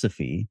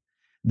philosophy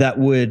that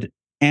would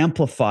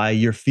amplify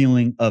your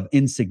feeling of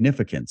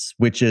insignificance,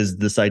 which is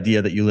this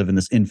idea that you live in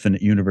this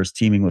infinite universe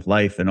teeming with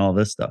life and all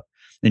this stuff.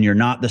 And you're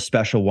not the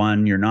special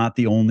one. You're not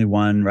the only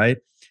one, right?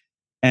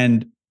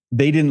 And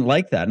they didn't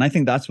like that. And I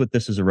think that's what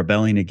this is a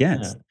rebellion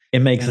against. It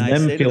makes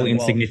them feel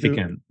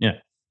insignificant.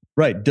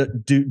 Right.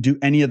 Do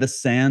any of the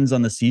sands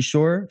on the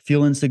seashore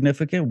feel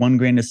insignificant? 1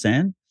 grain of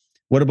sand?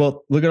 What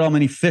about, look at how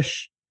many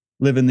fish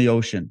live in the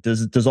ocean.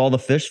 Does all the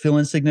fish feel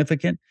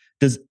insignificant?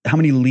 How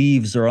many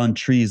leaves are on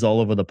trees all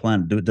over the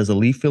planet? Does a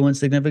leaf feel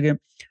insignificant?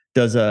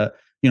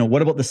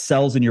 What about the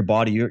cells in your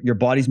body? Your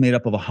body's made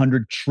up of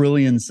 100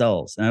 trillion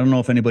cells. And I don't know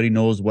if anybody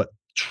knows what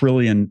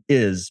trillion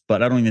is,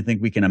 but I don't even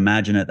think we can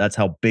imagine it. That's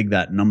how big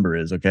that number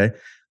is, okay?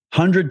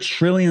 100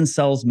 trillion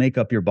cells make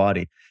up your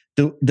body.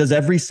 Does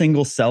every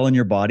single cell in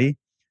your body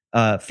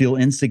feel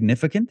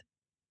insignificant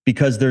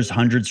because there's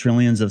hundreds,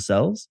 trillions of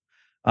cells?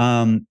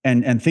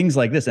 And things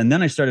like this. And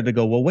then I started to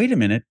go, well, wait a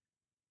minute.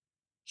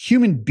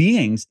 Human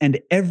beings and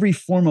every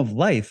form of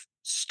life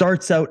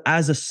starts out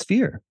as a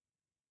sphere,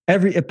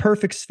 a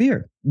perfect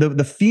sphere.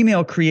 The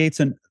female creates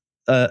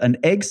an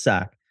egg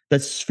sac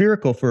that's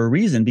spherical for a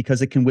reason,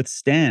 because it can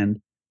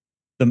withstand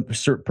the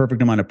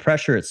perfect amount of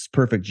pressure. It's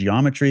perfect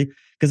geometry.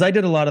 Because I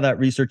did a lot of that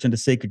research into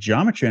sacred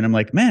geometry, and I'm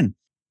like, man,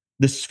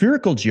 the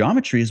spherical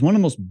geometry is one of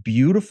the most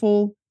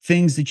beautiful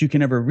things that you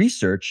can ever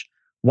research.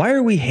 Why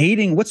are we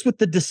hating? What's with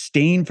the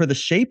disdain for the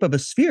shape of a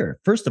sphere?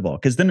 First of all,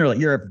 because then they're like,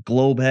 you're a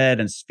globe head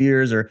and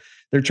spheres, or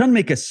they're trying to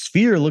make a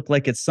sphere look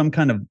like it's some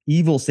kind of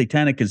evil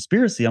satanic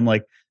conspiracy. I'm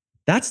like,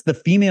 that's the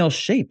female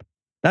shape.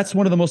 That's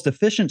one of the most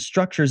efficient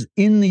structures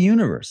in the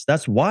universe.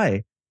 That's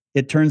why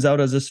it turns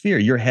out as a sphere.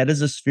 Your head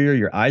is a sphere.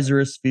 Your eyes are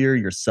a sphere.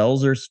 Your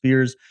cells are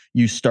spheres.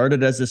 You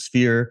started as a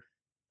sphere.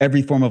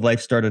 Every form of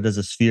life started as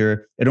a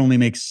sphere. It only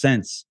makes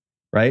sense,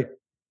 right,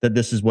 that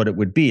this is what it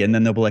would be. And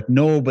then they'll be like,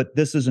 no, but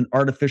this is an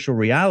artificial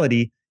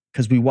reality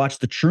because we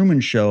watched the Truman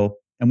Show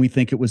and we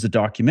think it was a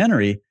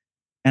documentary.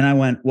 And I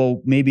went,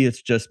 well, maybe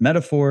it's just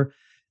metaphor.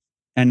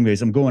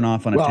 Anyways, I'm going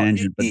off on a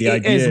tangent, but the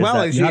idea is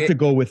that you have to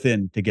go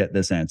within to get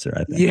this answer,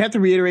 I think. You have to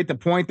reiterate the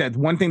point that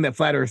one thing that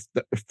flat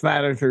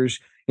earthers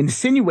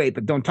insinuate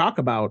but don't talk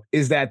about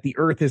is that the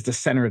earth is the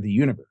center of the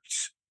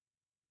universe.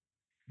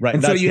 Right.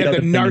 And so you have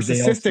the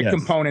narcissistic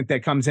component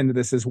that comes into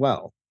this as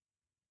well.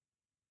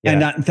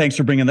 Yeah. And thanks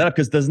for bringing that up,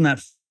 because doesn't that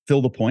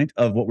fill the point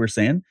of what we're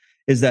saying?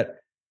 Is that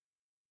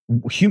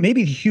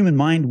maybe the human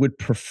mind would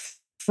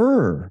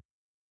prefer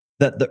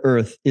that the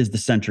earth is the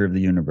center of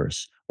the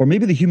universe. Or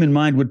maybe the human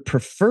mind would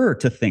prefer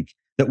to think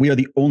that we are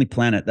the only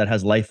planet that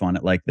has life on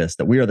it like this,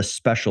 that we are the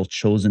special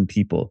chosen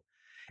people.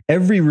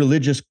 Every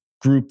religious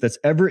group that's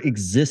ever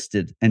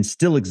existed and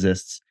still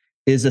exists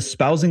is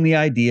espousing the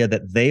idea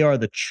that they are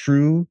the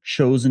true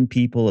chosen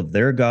people of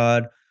their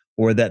God,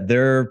 or that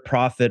their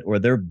prophet or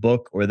their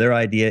book or their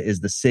idea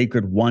is the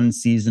sacred one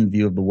season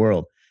view of the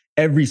world.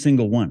 Every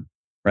single one,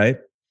 right?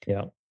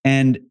 Yeah.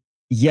 And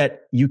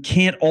yet you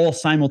can't all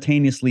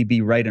simultaneously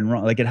be right and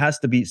wrong. Like, it has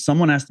to be,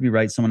 someone has to be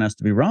right, someone has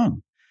to be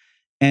wrong.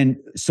 And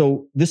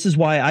so this is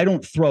why I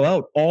don't throw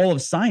out all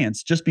of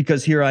science just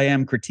because here I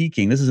am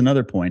critiquing. This is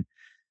another point.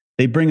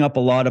 They bring up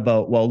a lot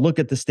about, well, look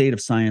at the state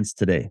of science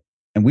today.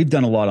 And we've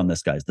done a lot on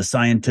this, guys. The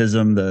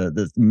scientism,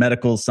 the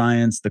medical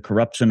science, the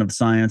corruption of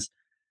science.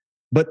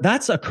 But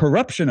that's a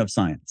corruption of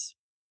science.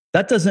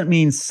 That doesn't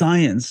mean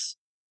science,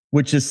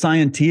 which is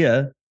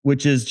scientia,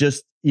 which is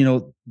just,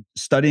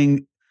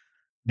 studying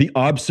the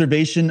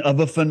observation of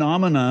a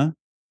phenomena.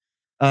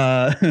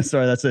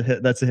 Sorry, that's a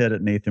hit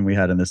at Nathan we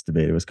had in this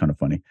debate. It was kind of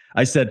funny.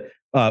 I said,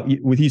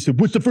 he said,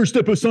 what's the first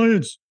step of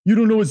science? You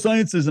don't know what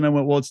science is. And I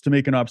went, well, it's to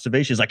make an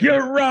observation. He's like,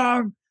 you're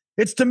wrong.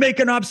 It's to make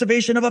an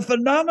observation of a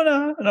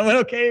phenomena. And I went,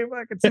 okay,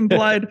 it's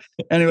implied.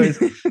 Anyways,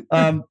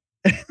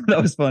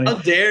 that was funny. How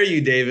dare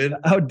you, David?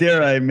 How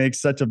dare I make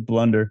such a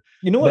blunder?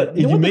 You know what?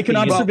 You make an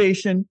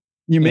observation.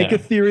 You make a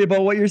theory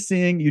about what you're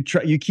seeing.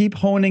 You keep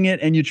honing it,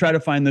 and you try to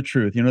find the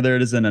truth. There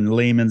it is in a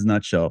layman's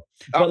nutshell.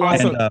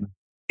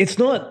 It's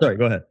not. Sorry,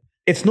 go ahead.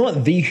 It's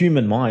not the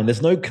human mind.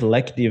 There's no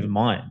collective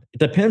mind. It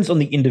depends on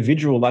the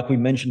individual, like we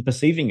mentioned,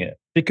 perceiving it.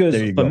 Because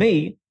for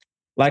me,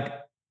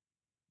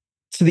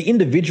 to the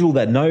individual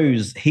that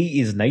knows he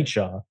is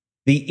nature,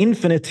 the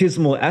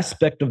infinitesimal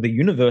aspect of the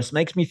universe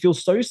makes me feel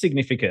so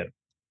significant,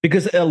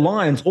 because it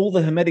aligns all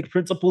the Hermetic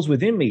principles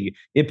within me.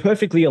 It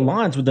perfectly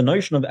aligns with the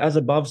notion of as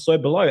above, so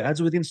below,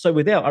 as within, so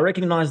without. I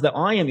recognize that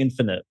I am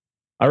infinite.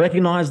 I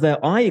recognize that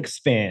I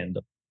expand,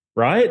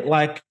 right?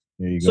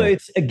 So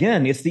it's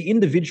the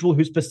individual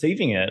who's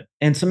perceiving it.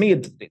 And to me,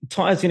 it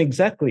ties in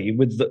exactly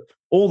with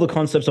all the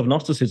concepts of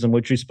Gnosticism,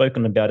 which we've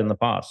spoken about in the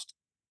past.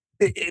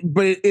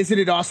 But isn't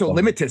it also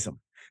limitism?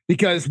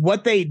 Because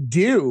what they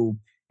do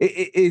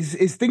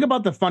is think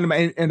about the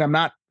fundamental, and I'm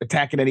not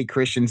attacking any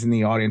Christians in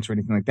the audience or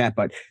anything like that,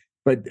 but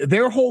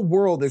their whole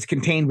world is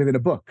contained within a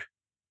book.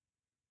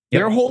 Yep.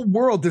 Their whole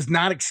world does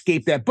not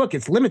escape that book.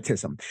 It's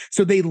limitism.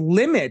 So they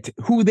limit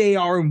who they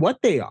are and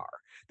what they are.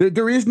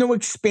 There is no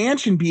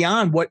expansion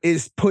beyond what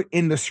is put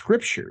in the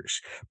scriptures.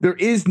 There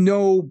is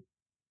no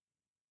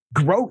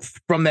growth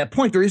from that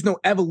point. There is no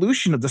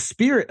evolution of the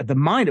spirit, of the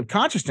mind, of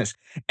consciousness.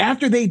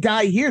 After they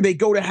die here, they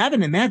go to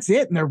heaven, and that's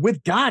it. And they're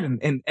with God,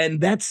 and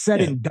that's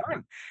said and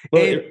done.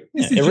 Well,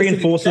 it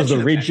reinforces the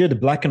rigid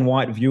black and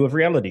white view of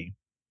reality.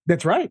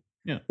 That's right.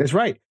 Yeah. That's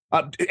right.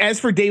 As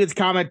for David's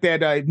comment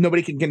that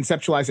nobody can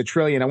conceptualize a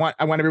trillion, I want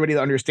everybody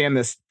to understand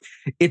this.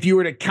 If you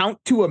were to count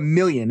to 1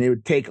 million, it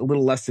would take a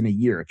little less than a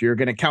year. If you're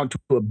going to count to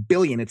 1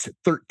 billion, it's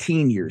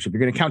 13 years. If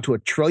you're going to count to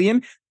 1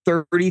 trillion,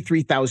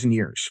 33,000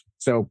 years.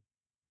 So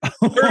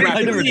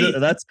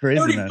that's crazy.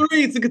 33, man.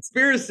 It's a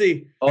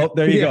conspiracy. Oh,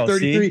 there you go.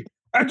 33. See?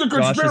 That's a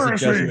Josh is a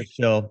conspiracy. Jesuit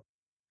shill.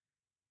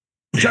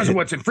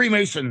 Jesuits and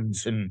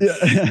Freemasons and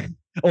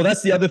Oh,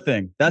 that's the other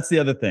thing.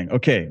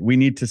 Okay, we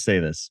need to say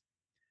this.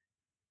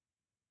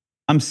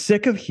 I'm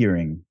sick of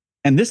hearing,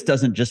 and this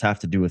doesn't just have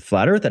to do with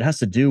flat Earth. It has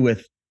to do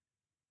with,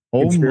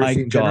 oh my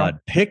God,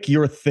 pick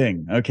your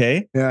thing.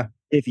 Okay. Yeah.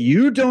 If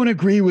you don't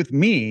agree with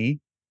me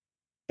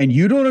and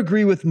you don't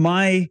agree with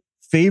my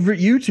favorite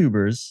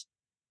YouTubers,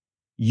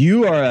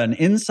 you are an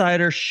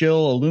insider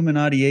shill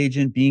Illuminati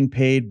agent being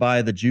paid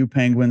by the Jew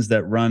penguins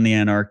that run the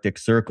Antarctic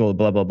Circle,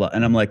 blah, blah, blah.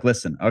 And I'm like,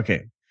 listen,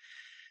 okay,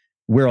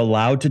 we're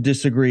allowed to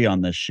disagree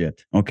on this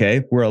shit.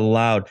 Okay. We're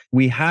allowed.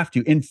 We have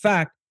to. In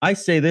fact, I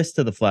say this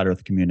to the flat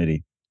Earth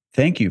community.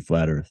 Thank you,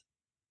 flat Earth.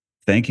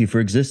 Thank you for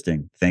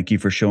existing. Thank you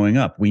for showing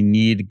up. We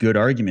need good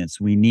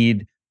arguments. We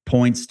need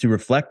points to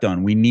reflect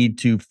on. We need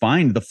to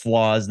find the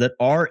flaws that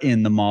are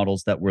in the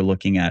models that we're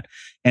looking at.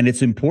 And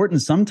it's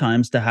important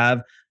sometimes to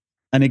have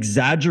an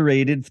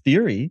exaggerated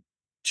theory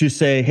to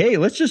say, hey,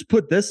 let's just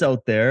put this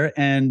out there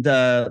and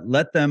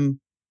let them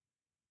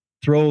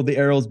throw the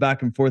arrows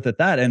back and forth at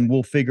that, and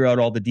we'll figure out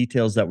all the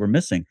details that we're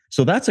missing.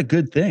 So that's a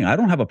good thing. I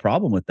don't have a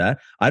problem with that.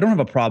 I don't have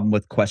a problem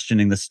with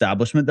questioning the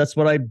establishment. That's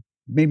what I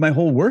made my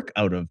whole work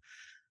out of.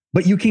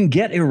 But you can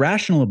get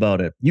irrational about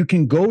it. You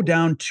can go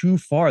down too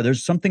far.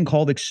 There's something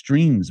called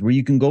extremes where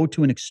you can go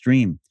to an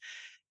extreme.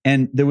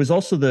 And there was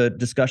also the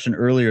discussion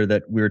earlier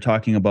that we were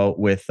talking about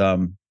with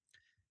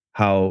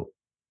how,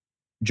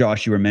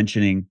 Josh, you were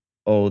mentioning,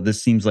 oh,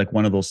 this seems like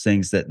one of those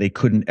things that they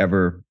couldn't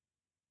ever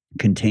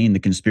contain the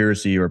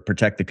conspiracy or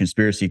protect the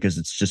conspiracy because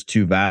it's just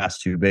too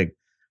vast, too big.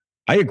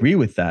 I agree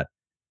with that.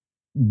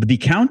 The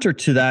counter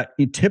to that,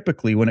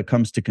 typically when it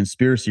comes to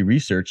conspiracy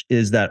research,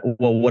 is that,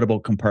 well, what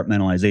about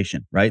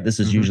compartmentalization, right? This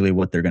is usually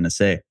what they're going to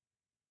say.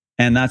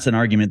 And that's an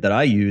argument that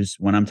I use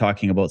when I'm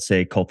talking about,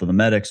 say, cult of the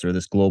medics or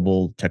this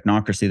global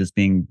technocracy that's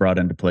being brought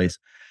into place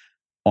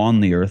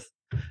on the earth,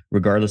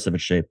 regardless of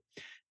its shape.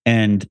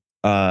 And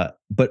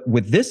but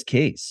with this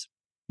case,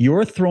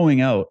 you're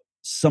throwing out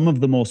some of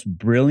the most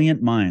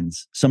brilliant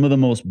minds, some of the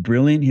most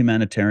brilliant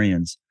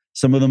humanitarians,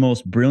 some of the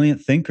most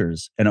brilliant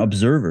thinkers and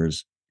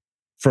observers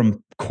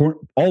from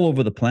all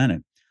over the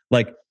planet.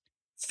 Like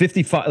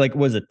 55, like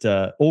was it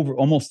over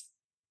almost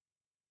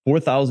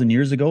 4,000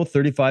 years ago,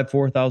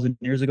 4,000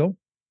 years ago,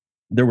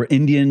 there were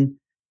Indian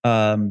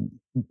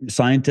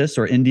scientists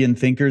or Indian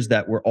thinkers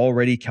that were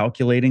already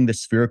calculating the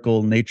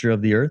spherical nature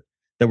of the earth,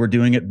 that were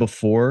doing it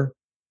before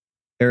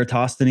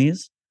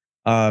Eratosthenes.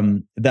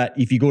 That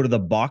if you go to the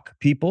Bach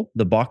people,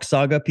 the Bach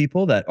saga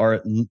people, they're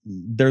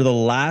the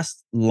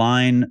last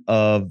line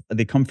of,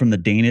 they come from the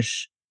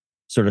Danish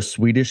sort of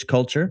Swedish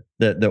culture,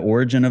 the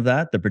origin of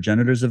that, the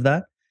progenitors of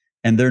that.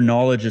 And their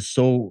knowledge is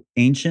so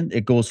ancient.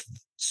 It goes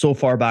so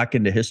far back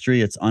into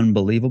history. It's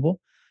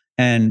unbelievable.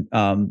 And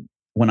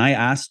when I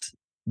asked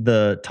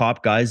the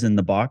top guys in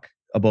the Bach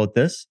about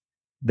this,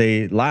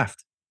 they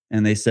laughed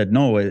and they said,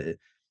 no,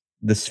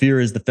 the sphere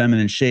is the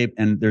feminine shape,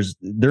 and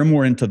they're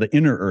more into the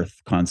inner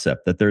earth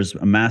concept, that there's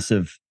a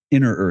massive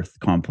inner earth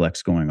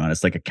complex going on.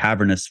 It's like a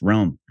cavernous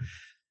realm.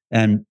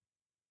 And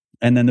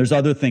then there's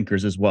other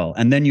thinkers as well.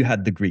 And then you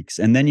had the Greeks,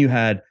 and then you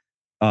had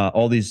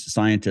all these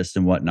scientists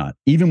and whatnot.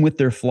 Even with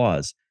their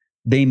flaws,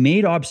 they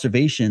made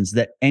observations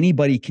that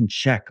anybody can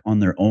check on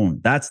their own.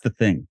 That's the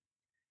thing.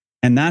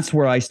 And that's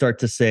where I start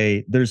to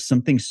say there's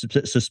something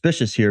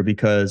suspicious here,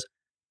 because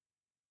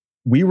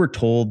we were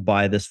told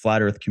by this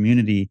flat earth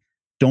community,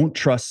 don't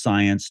trust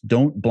science,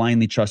 don't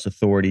blindly trust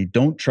authority,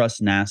 don't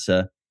trust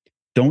NASA,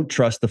 don't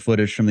trust the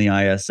footage from the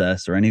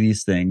ISS or any of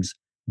these things.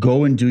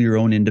 Go and do your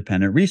own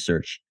independent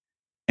research.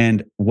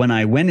 And when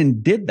I went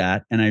and did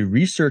that, and I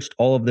researched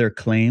all of their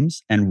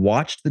claims and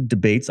watched the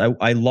debates,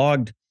 I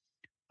logged,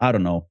 I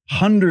don't know,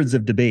 hundreds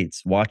of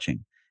debates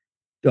watching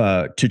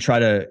to try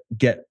to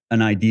get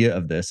an idea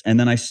of this. And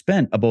then I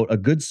spent about a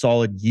good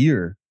solid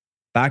year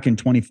back in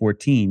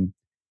 2014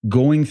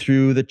 going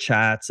through the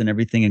chats and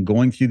everything and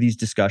going through these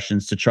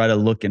discussions to try to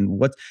look and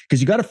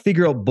because you got to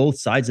figure out both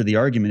sides of the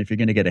argument if you're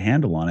going to get a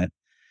handle on it.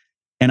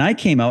 And I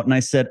came out and I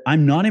said,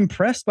 I'm not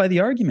impressed by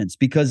the arguments,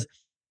 because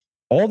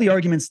all the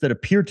arguments that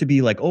appear to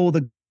be like, oh,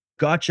 the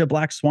gotcha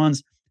black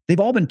swans, they've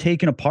all been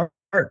taken apart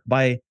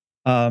by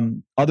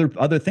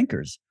other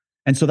thinkers.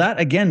 And so that,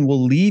 again,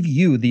 will leave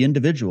you, the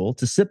individual,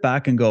 to sit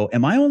back and go,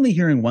 am I only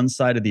hearing one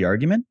side of the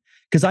argument?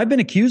 Because I've been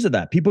accused of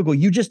that. People go,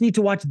 you just need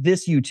to watch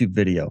this YouTube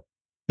video.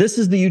 This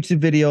is the YouTube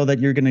video that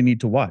you're going to need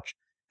to watch.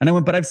 And I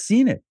went, but I've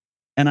seen it.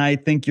 And I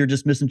think you're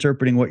just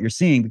misinterpreting what you're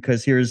seeing,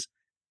 because here's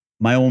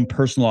my own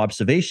personal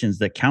observations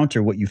that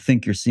counter what you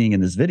think you're seeing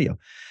in this video.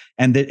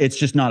 And that it's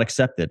just not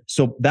accepted.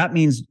 So that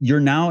means you're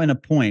now in a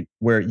point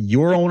where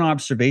your own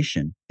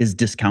observation is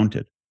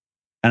discounted.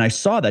 And I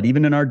saw that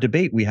even in our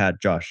debate we had,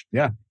 Josh.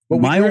 Yeah. Well,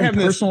 my own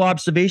personal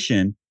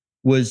observation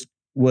was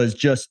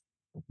just,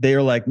 they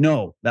are like,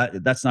 no,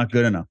 that's not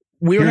good enough.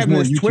 We were Here's having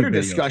more this YouTube Twitter videos.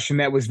 discussion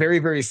that was very,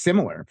 very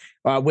similar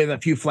with a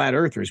few flat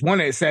earthers. One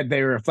that said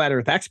they were a flat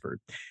earth expert.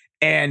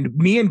 And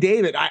me and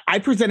David, I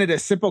presented a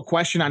simple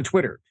question on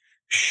Twitter.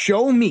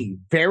 Show me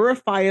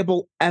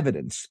verifiable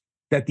evidence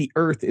that the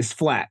earth is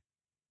flat.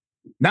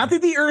 Not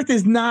that the earth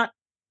is not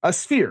a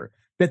sphere,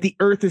 that the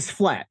earth is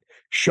flat.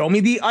 Show me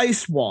the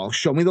ice wall.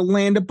 Show me the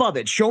land above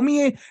it. Show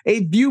me a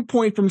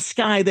viewpoint from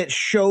sky that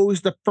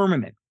shows the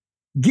firmament.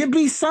 Give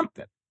me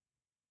something.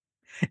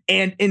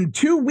 And in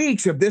 2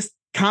 weeks of this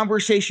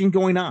conversation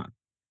going on,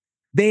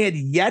 they had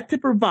yet to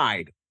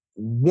provide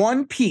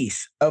one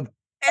piece of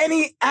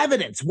any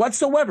evidence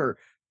whatsoever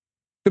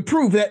to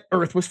prove that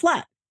Earth was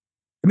flat.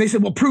 And they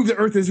said, well, prove the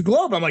Earth is a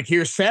globe. I'm like,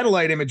 here's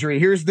satellite imagery.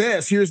 Here's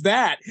this, here's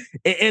that.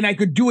 And I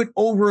could do it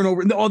over and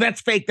over. Oh,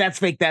 that's fake. That's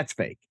fake. That's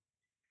fake.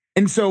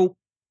 And so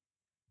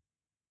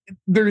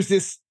there's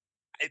this,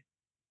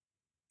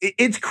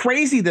 it's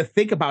crazy to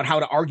think about how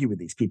to argue with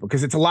these people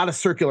because it's a lot of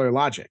circular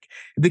logic.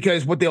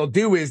 Because what they'll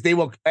do is they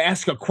will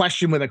ask a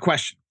question with a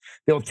question.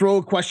 They'll throw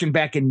a question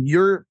back in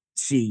your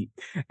seat.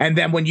 And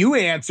then when you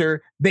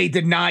answer, they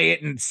deny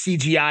it and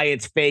CGI,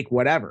 it's fake,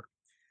 whatever.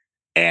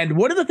 And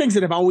one of the things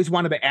that I've always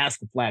wanted to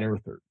ask a flat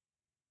earther,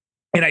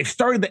 and I've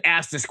started to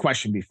ask this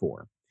question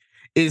before,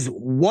 is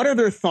what are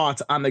their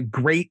thoughts on the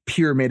Great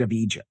Pyramid of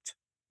Egypt?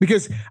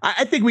 Because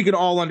I think we could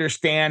all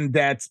understand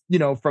that,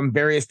 from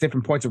various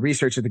different points of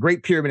research, that the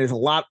Great Pyramid is a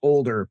lot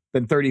older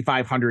than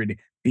 3500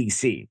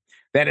 BC.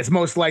 That it's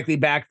most likely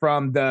back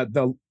from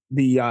the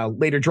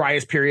later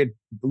Dryas period,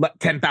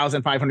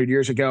 10,500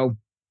 years ago.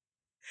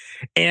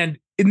 And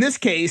in this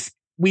case,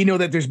 we know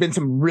that there's been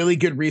some really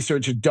good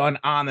research done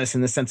on this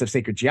in the sense of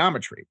sacred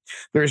geometry.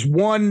 There's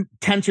one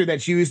tensor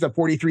that's used, the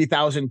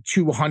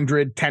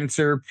 43,200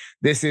 tensor.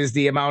 This is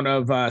the amount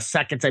of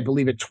seconds, I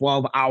believe, at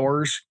 12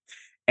 hours.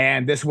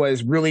 And this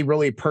was really,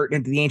 really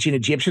pertinent to the ancient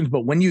Egyptians.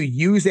 But when you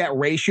use that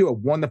ratio of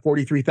 1 to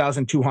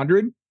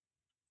 43,200,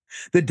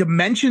 the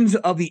dimensions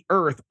of the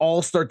Earth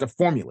all start to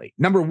formulate.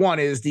 Number one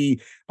is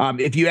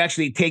if you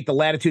actually take the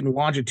latitude and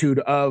longitude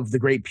of the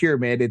Great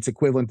Pyramid, it's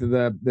equivalent to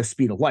the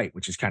speed of light,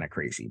 which is kind of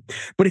crazy.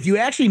 But if you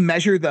actually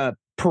measure the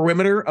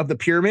perimeter of the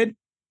pyramid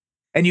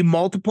and you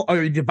multiply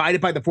or you divide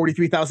it by the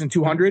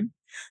 43,200,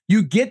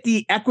 you get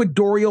the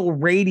equatorial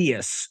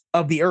radius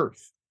of the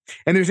Earth.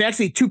 And there's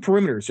actually two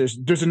perimeters.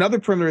 There's another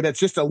perimeter that's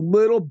just a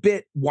little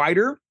bit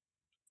wider.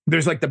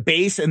 There's like the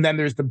base, and then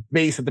there's the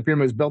base that the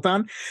pyramid is built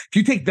on. If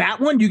you take that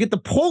one, you get the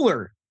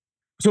polar.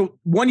 So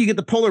one, you get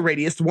the polar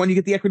radius. One, you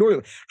get the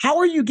equatorial. How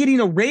are you getting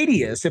a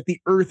radius if the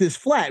Earth is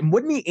flat? And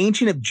wouldn't the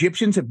ancient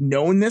Egyptians have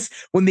known this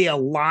when they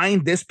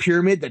aligned this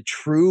pyramid to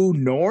true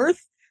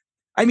north?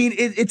 I mean,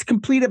 it's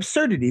complete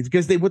absurdity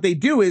because what they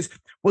do is,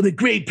 well, the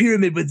Great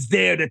Pyramid was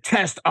there to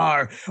test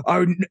our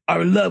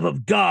love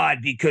of God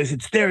because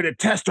it's there to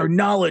test our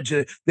knowledge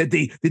that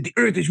the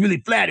Earth is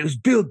really flat. It was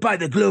built by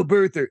the globe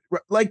earther.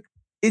 Like,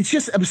 it's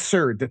just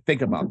absurd to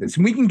think about this.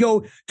 And we can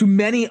go to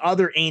many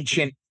other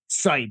ancient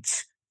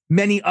sites,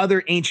 many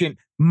other ancient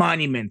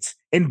monuments,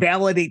 and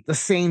validate the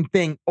same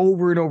thing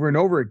over and over and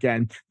over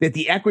again, that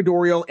the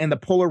equatorial and the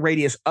polar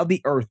radius of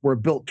the Earth were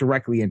built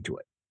directly into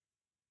it.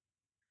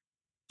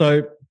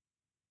 So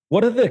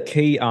what are the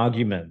key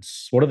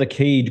arguments? What are the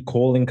key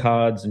calling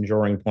cards and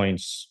drawing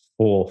points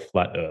for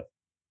flat Earth?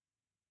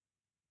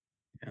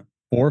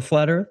 For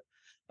flat Earth?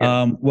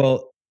 Yeah.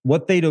 Well,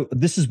 what they do,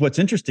 this is what's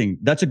interesting.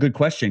 That's a good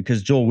question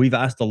because, Joel, we've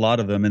asked a lot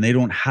of them and they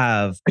don't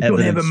have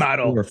evidence. Don't have a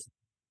model.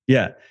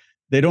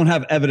 They don't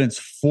have evidence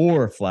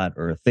for flat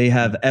Earth. They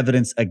have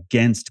evidence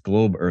against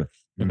globe Earth.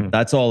 Mm-hmm.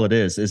 That's all it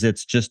is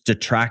it's just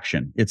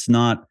detraction. It's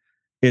not,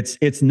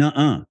 it's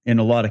nuh-uh in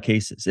a lot of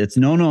cases. It's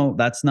no,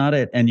 that's not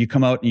it. And you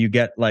come out and you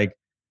get like,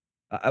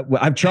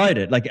 I've tried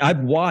it. Like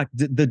I've watched,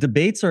 the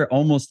debates are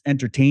almost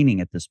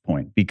entertaining at this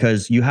point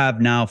because you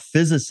have now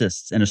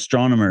physicists and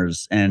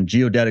astronomers and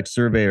geodetic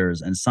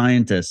surveyors and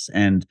scientists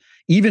and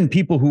even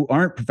people who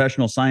aren't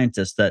professional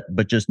scientists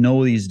but just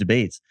know these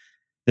debates.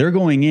 They're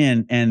going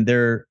in and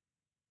they're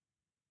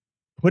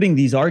putting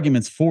these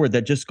arguments forward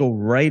that just go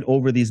right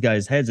over these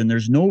guys' heads and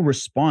there's no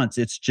response.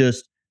 It's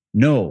just,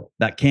 no,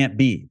 that can't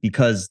be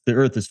because the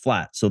Earth is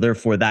flat. So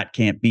therefore that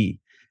can't be.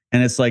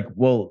 And it's like,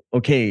 well,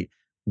 okay,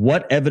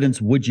 what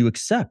evidence would you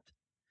accept?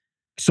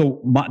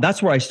 So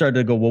that's where I started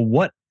to go,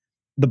 well,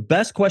 the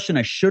best question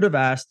I should have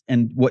asked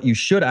and what you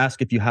should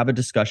ask if you have a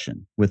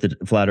discussion with a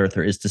flat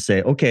earther is to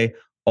say, okay,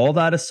 all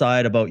that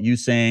aside about you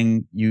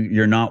saying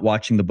you're not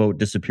watching the boat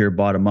disappear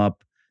bottom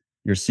up,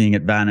 you're seeing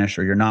it vanish,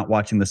 or you're not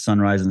watching the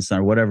sunrise and the sun,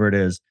 or whatever it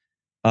is.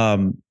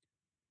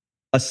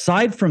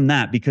 Aside from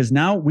that, because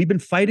now we've been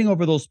fighting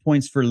over those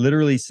points for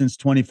literally since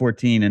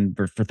 2014 and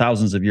for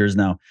thousands of years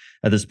now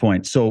at this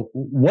point. So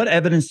what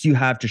evidence do you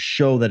have to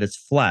show that it's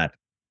flat?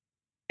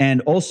 And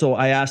also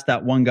I asked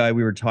that one guy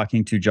we were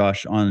talking to,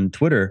 Josh, on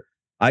Twitter,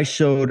 I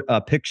showed a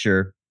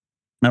picture.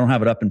 I don't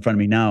have it up in front of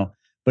me now,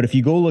 but if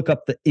you go look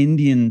up the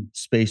Indian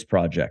space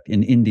project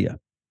in India,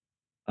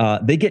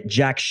 they get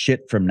jack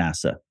shit from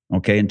NASA.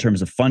 Okay. In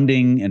terms of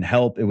funding and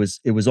help, it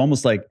was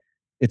almost like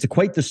It's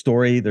quite the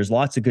story. There's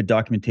lots of good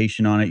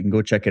documentation on it. You can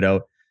go check it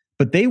out.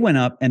 But they went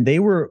up, and they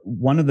were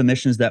one of the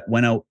missions that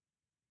went out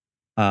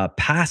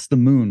past the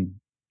moon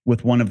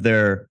with one of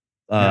their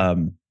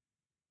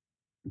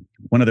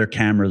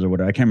cameras or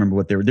whatever. I can't remember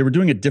what they were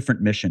doing a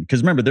different mission.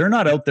 Because remember, they're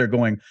not out there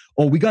going,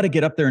 oh, we got to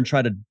get up there and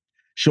try to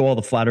show all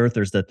the flat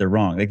earthers that they're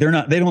wrong. Like they're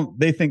not there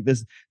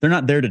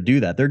to do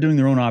that. They're doing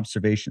their own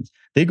observations.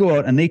 They go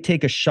out and they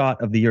take a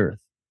shot of the Earth.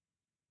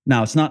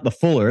 Now it's not the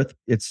full Earth.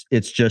 It's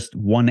just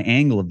one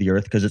angle of the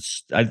Earth,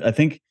 because I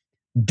think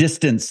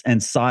distance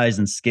and size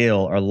and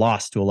scale are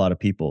lost to a lot of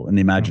people in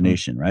the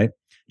imagination, right?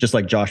 Just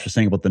like Josh was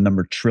saying about the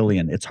number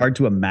trillion. It's hard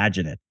to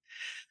imagine it.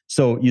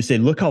 So you say,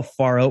 look how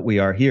far out we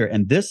are here.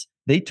 And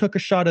they took a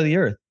shot of the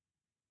Earth,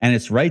 and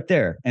it's right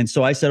there. And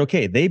so I said,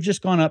 okay, they've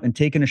just gone up and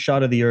taken a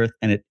shot of the Earth,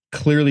 and it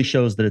clearly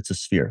shows that it's a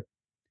sphere,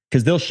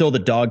 because they'll show the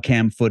dog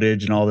cam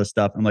footage and all this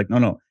stuff. I'm like,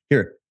 no,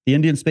 here, the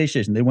Indian Space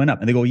Station, they went up,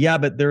 and they go, yeah,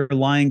 but they're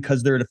lying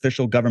because they're an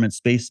official government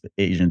space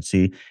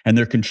agency and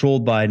they're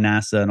controlled by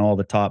NASA and all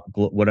the top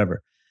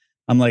whatever.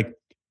 I'm like,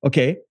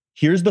 okay,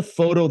 here's the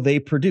photo they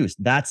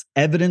produced. That's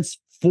evidence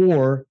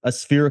for a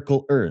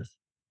spherical Earth.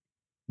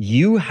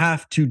 You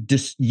have to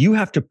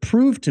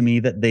prove to me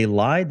that they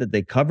lied, that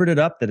they covered it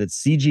up, that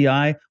it's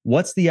CGI.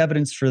 What's the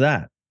evidence for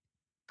that?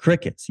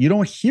 Crickets. You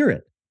don't hear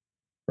it,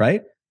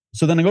 right?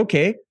 So then I go,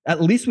 okay,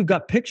 at least we've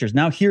got pictures.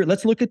 Now here,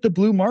 let's look at the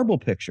blue marble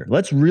picture.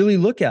 Let's really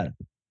look at it.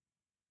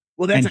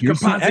 Well, that's a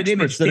composite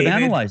image that have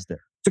analyzed it.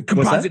 It's a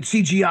composite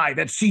CGI.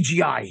 That's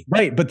CGI.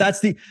 Right, but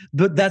that's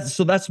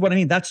what I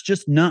mean. That's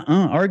just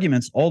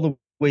arguments all the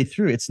way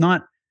through. It's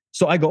not.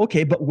 So I go,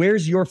 okay, but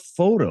where's your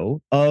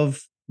photo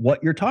of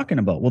what you're talking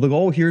about? Well, they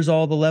go, oh, here's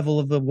all the level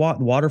of the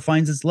water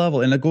finds its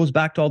level. And it goes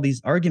back to all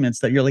these arguments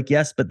that you're like,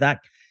 yes, but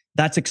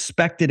that's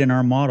expected in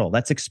our model.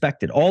 That's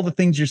expected. All the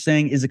things you're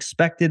saying is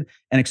expected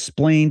and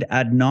explained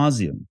ad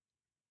nauseum.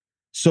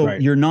 So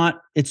You're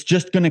not, it's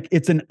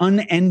an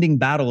unending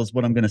battle is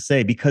what I'm going to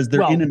say, because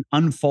they're in an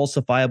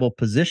unfalsifiable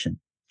position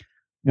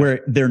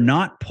where they're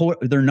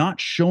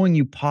not showing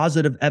you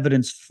positive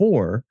evidence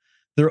for,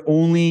 they're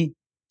only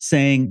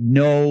saying,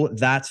 no,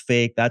 that's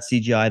fake, that's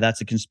CGI,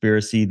 that's a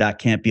conspiracy, that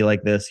can't be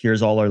like this.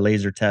 Here's all our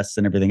laser tests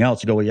and everything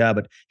else. You go, well, yeah,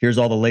 but here's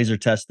all the laser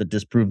tests that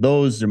disprove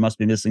those. There must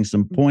be missing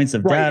some points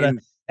of data.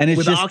 And it's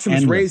with just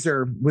Occam's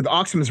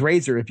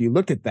razor, if you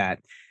looked at that,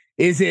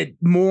 is it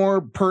more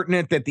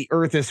pertinent that the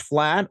Earth is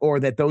flat, or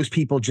that those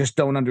people just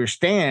don't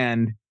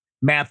understand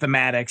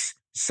mathematics,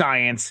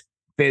 science,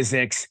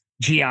 physics,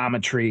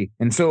 geometry,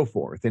 and so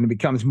forth? And it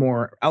becomes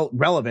more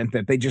relevant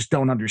that they just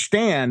don't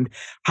understand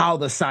how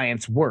the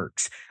science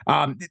works.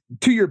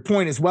 To your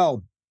point as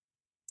well,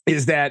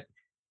 is that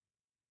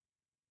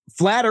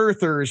flat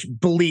earthers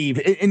believe,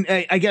 and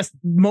I guess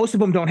most of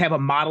them don't have a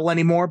model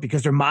anymore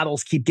because their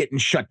models keep getting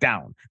shut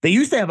down. They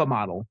used to have a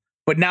model,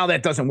 but now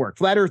that doesn't work.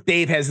 Flat Earth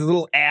Dave has a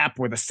little app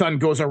where the sun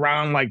goes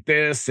around like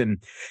this.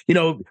 And,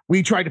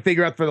 we tried to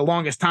figure out for the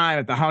longest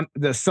time if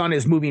the sun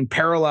is moving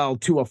parallel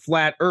to a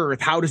flat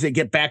Earth, how does it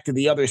get back to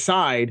the other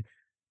side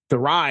to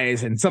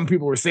rise? And some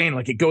people were saying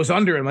like it goes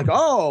under. I'm like,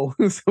 oh,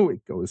 so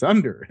it goes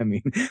under. I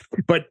mean,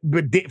 but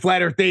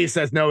Flat Earth Dave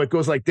says, no, it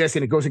goes like this,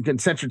 and it goes in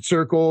concentric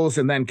circles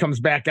and then comes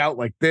back out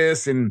like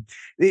this. And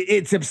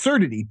it's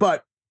absurdity.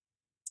 But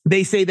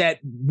they say that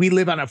we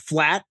live on a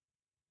flat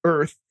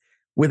Earth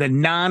with a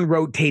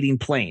non-rotating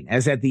plane,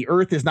 as that the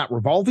Earth is not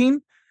revolving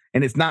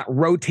and it's not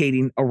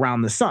rotating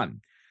around the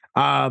sun.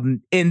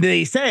 And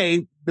they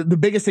say the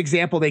biggest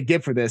example they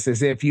give for this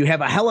is if you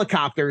have a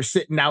helicopter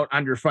sitting out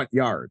on your front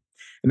yard,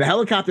 and the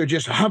helicopter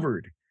just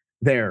hovered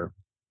there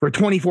for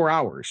 24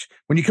 hours.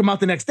 When you come out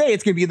the next day,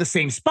 it's going to be in the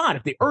same spot.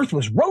 If the Earth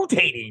was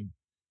rotating,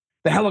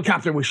 the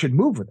helicopter should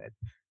move with it.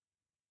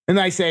 And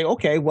I say,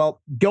 okay,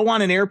 well, go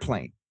on an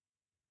airplane.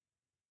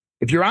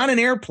 If you're on an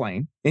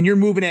airplane and you're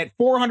moving at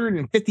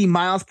 450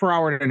 miles per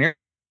hour in an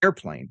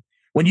airplane,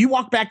 when you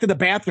walk back to the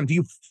bathroom, do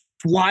you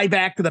fly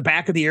back to the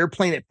back of the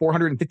airplane at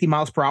 450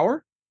 miles per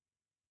hour?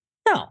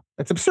 No,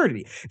 that's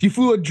absurdity. If you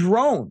flew a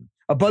drone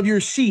above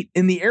your seat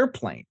in the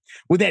airplane,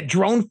 would that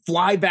drone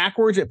fly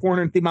backwards at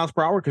 450 miles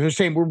per hour? Because they're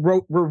saying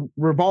we're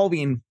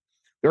revolving,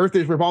 the Earth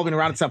is revolving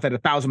around itself at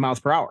 1,000 miles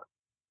per hour.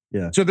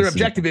 Yeah. So their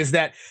objective is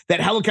that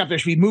helicopter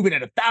should be moving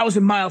at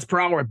 1,000 miles per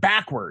hour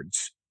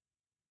backwards.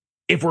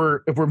 If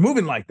we're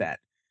moving like that,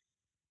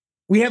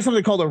 we have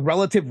something called a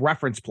relative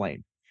reference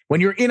plane. When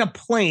you're in a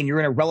plane,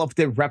 you're in a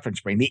relative reference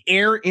plane. The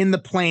air in the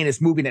plane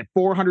is moving at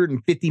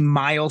 450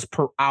 miles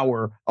per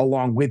hour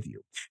along with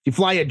you. If you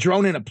fly a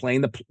drone in a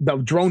plane, the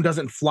drone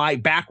doesn't fly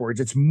backwards.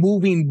 It's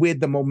moving with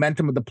the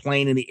momentum of the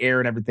plane and the air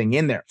and everything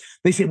in there.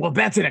 They say, well,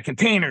 that's in a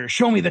container.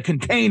 Show me the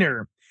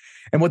container.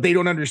 And what they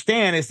don't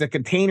understand is the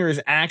container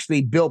is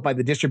actually built by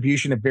the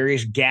distribution of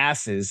various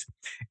gases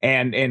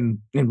and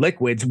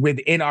liquids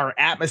within our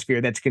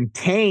atmosphere that's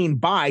contained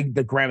by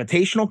the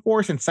gravitational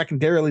force and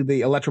secondarily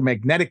the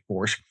electromagnetic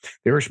force,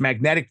 the Earth's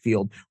magnetic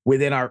field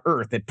within our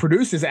Earth. That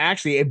produces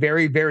actually a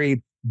very,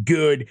 very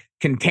good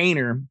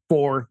container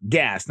for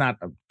gas, not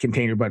a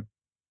container, but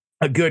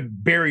a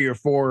good barrier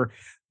for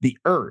the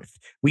earth.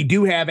 We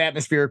do have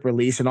atmospheric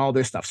release and all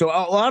this stuff. So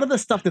a lot of the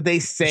stuff that they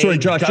say. Sorry,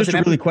 Josh, just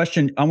a really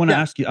question. I want to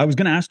ask you, I was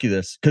going to ask you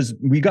this because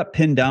we got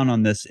pinned down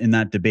on this in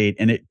that debate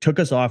and it took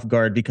us off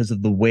guard because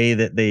of the way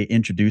that they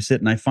introduce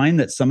it. And I find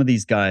that some of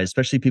these guys,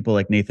 especially people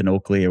like Nathan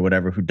Oakley or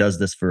whatever, who does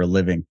this for a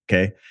living,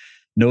 okay,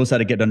 knows how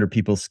to get under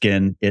people's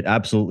skin. It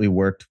absolutely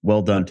worked.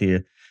 Well done to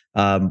you.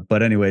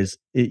 But anyways,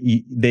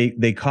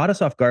 they caught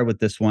us off guard with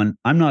this one.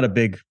 I'm not a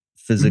big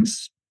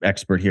physics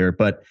expert here,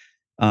 but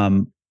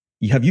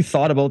have you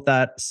thought about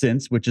that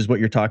since, which is what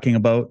you're talking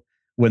about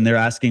when they're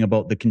asking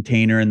about the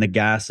container and the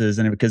gases,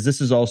 and because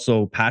this is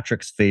also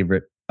Patrick's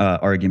favorite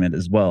argument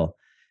as well,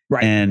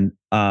 right? And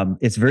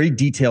it's very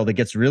detailed. It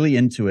gets really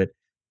into it.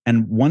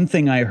 And one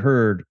thing I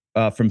heard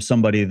from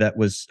somebody that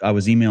I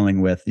was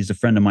emailing with, he's a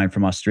friend of mine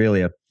from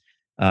Australia.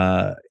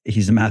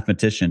 He's a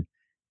mathematician,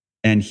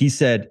 and he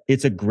said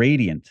it's a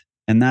gradient.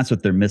 And that's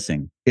what they're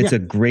missing. It's a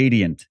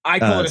gradient. I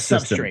call it a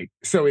system. Substrate.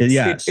 So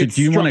it's so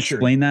do you want to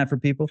explain that for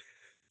people?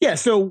 Yeah.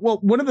 So,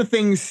 one of the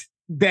things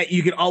that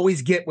you can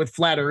always get with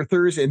flat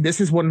earthers, and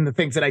this is one of the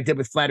things that I did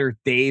with Flat Earth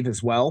Dave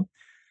as well,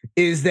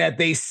 is that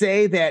they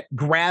say that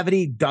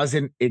gravity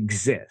doesn't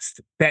exist,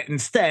 that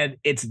instead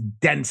it's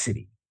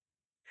density.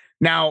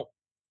 Now,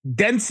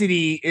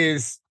 density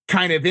is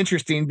kind of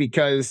interesting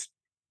because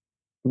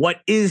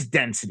what is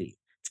density?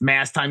 It's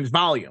mass times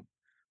volume.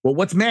 Well,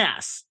 what's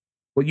mass?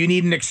 Well, you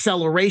need an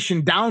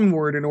acceleration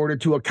downward in order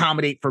to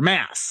accommodate for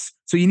mass.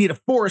 So you need a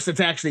force that's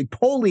actually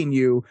pulling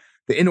you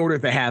in order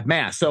to have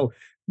mass. So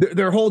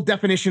their whole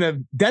definition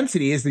of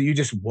density is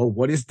that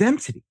what is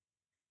density?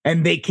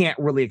 And they can't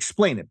really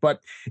explain it.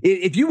 But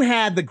if you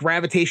had the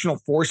gravitational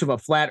force of a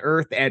flat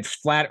earth as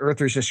flat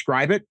earthers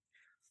describe it,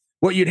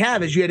 what you'd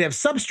have is you'd have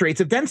substrates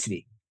of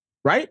density,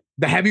 right?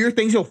 The heavier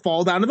things will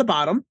fall down to the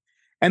bottom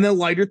and the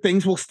lighter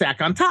things will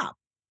stack on top.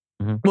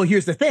 Mm-hmm. Well,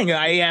 here's the thing.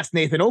 I asked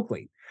Nathan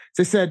Oakley.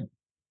 So I said,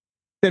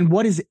 then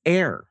what is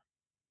air?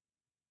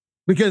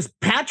 Because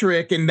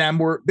Patrick and them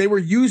were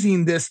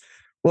using this,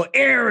 well,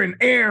 air and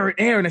air and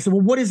air. And I said,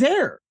 well, what is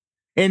air?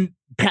 And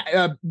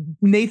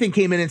Nathan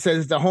came in and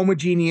says the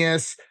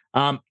homogeneous,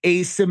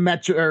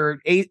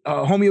 asymmetric,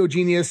 or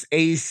homogeneous,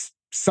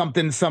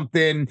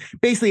 something.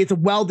 Basically, it's a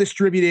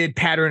well-distributed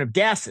pattern of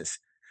gases.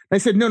 And I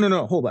said,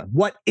 no, hold on.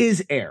 What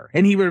is air?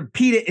 And he would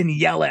repeat it and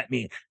yell at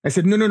me. I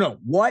said, no.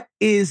 What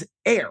is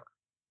air?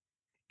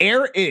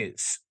 Air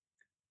is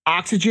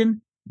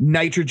oxygen,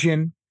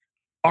 nitrogen,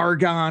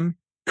 argon,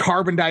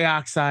 carbon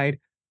dioxide,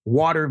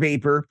 water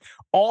vapor,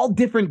 all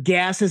different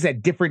gases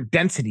at different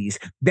densities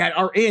that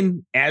are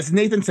in, as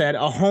Nathan said,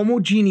 a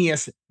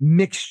homogeneous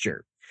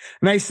mixture.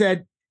 And I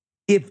said,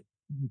 if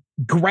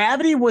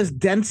gravity was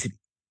density,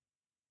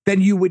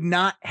 then you would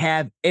not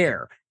have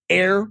air.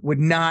 Air would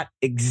not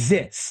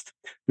exist.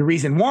 The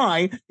reason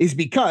why is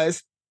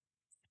because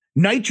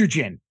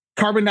nitrogen,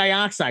 carbon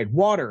dioxide,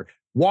 water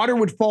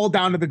would fall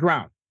down to the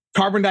ground.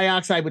 Carbon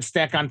dioxide would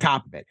stack on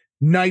top of it.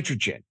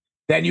 Nitrogen.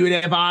 Then you would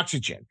have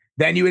oxygen.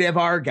 Then you would have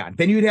argon.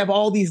 Then you would have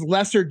all these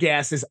lesser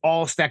gases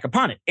all stack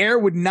upon it. Air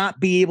would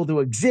not be able to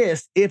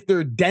exist if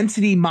their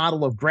density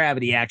model of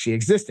gravity actually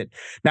existed.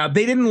 Now,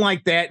 they didn't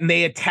like that, and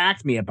they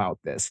attacked me about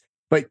this.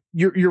 But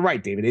you're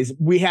right, David.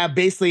 We have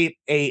basically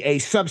a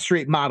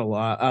substrate model,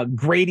 a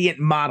gradient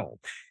model,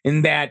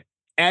 in that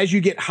as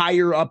you get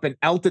higher up in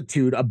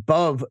altitude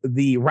above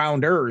the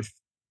round Earth,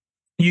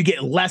 you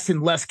get less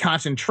and less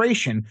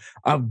concentration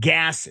of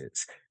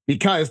gases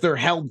because they're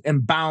held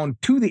and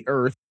bound to the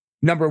Earth,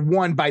 number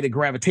one, by the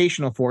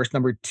gravitational force,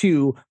 number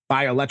two,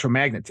 by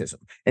electromagnetism.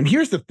 And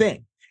here's the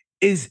thing,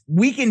 is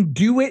we can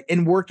do it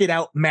and work it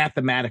out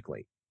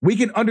mathematically. We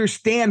can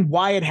understand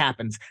why it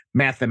happens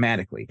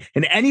mathematically.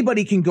 And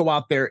anybody can go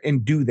out there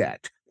and do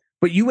that.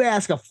 But you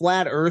ask a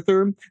flat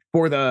earther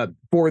for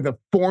the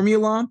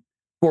formula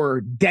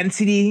for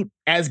density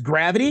as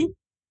gravity,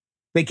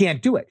 they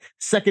can't do it.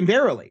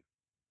 Secondarily,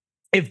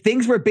 if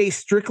things were based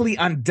strictly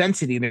on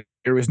density and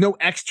there was no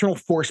external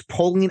force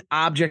pulling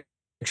objects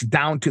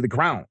down to the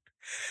ground,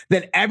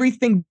 then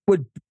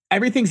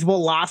everything's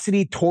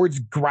velocity towards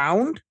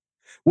ground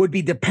would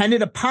be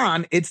dependent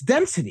upon its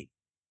density.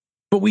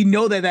 But we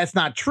know that that's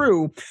not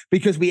true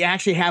because we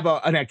actually have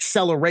an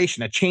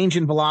acceleration, a change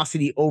in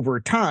velocity over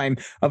time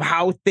of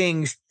how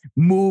things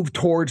move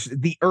towards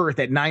the Earth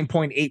at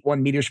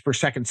 9.81 meters per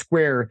second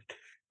squared,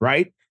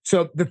 right?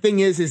 So the thing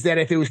is that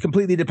if it was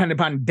completely dependent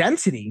upon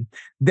density,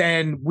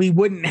 then we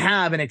wouldn't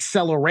have an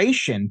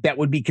acceleration that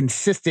would be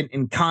consistent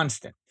and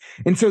constant.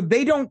 And so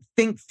they don't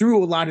think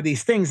through a lot of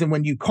these things. And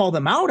when you call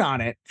them out on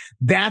it,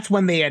 that's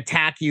when they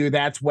attack you.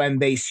 That's when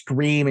they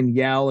scream and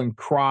yell and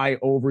cry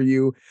over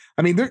you.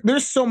 I mean,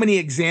 there's so many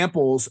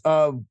examples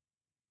of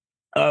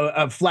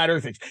flat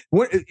earthers.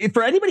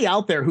 For anybody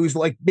out there who's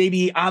like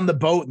maybe on the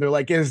boat and they're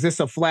like, is this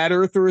a flat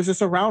earth or is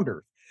this a round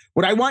earth?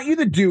 What I want you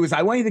to do is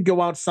I want you to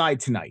go outside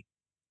tonight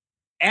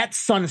at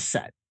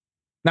sunset.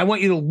 And I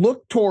want you to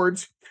look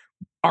towards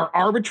our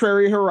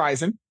arbitrary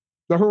horizon,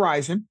 the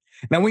horizon,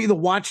 and I want you to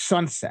watch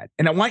sunset.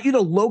 And I want you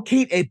to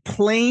locate a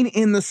plane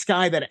in the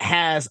sky that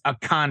has a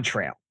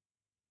contrail.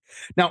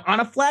 Now, on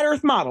a flat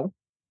earth model,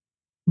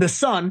 the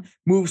sun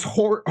moves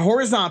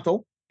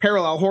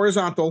parallel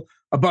horizontal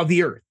above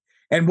the earth.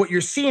 And what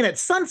you're seeing at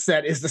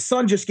sunset is the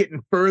sun just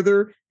getting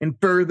further and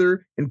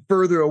further and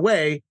further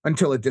away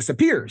until it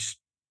disappears.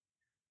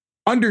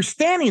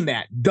 Understanding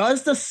that,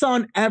 does the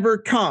sun ever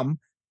come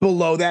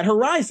below that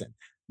horizon?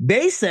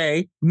 They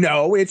say,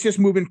 no, it's just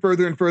moving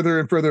further and further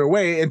and further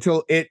away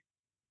until it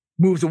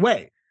moves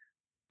away.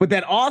 But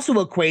that also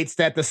equates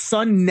that the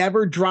sun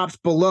never drops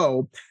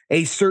below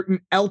a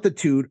certain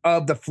altitude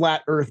of the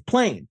flat earth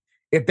plane.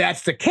 If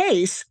that's the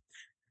case,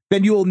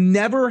 then you'll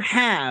never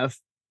have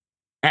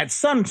at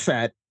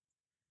sunset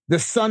the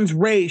sun's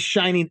rays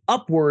shining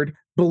upward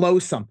below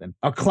something,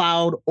 a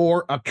cloud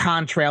or a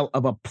contrail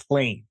of a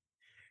plane.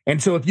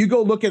 And so if you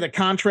go look at a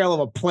contrail of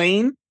a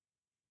plane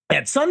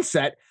at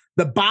sunset,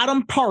 the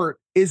bottom part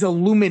is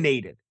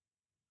illuminated.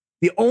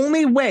 The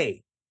only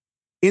way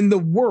in the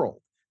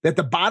world that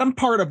the bottom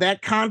part of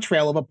that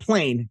contrail of a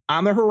plane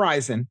on the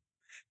horizon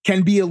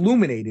can be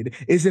illuminated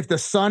is if the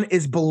sun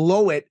is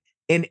below it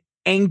in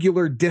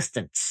angular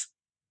distance.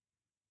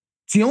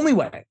 It's the only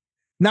way.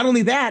 Not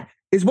only that,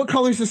 is what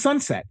color is the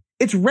sunset?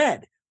 It's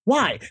red.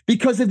 Why?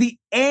 Because of the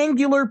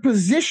angular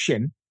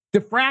position,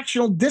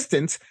 diffractional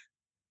distance,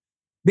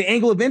 the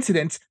angle of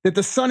incidence that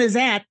the sun is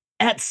at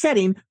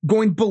setting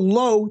going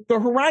below the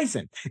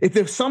horizon. If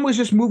the sun was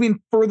just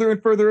moving further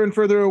and further and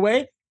further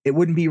away, it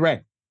wouldn't be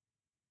red.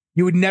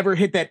 You would never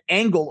hit that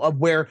angle of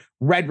where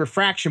red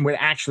refraction would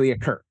actually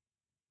occur.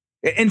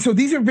 And so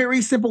these are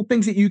very simple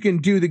things that you can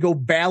do to go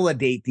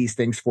validate these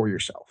things for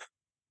yourself.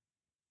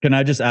 Can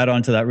I just add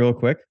on to that real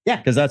quick? Yeah.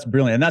 Because that's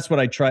brilliant. And that's what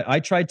I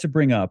tried to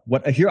bring up.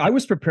 I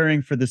was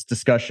preparing for this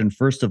discussion,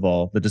 first of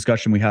all, the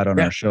discussion we had on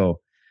our show.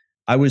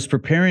 I was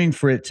preparing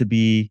for it to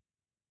be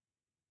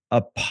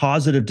a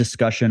positive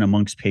discussion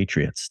amongst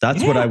patriots.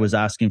 That's what I was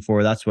asking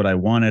for. That's what I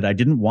wanted. I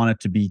didn't want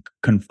it to be,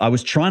 I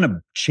was trying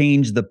to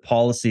change the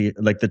policy,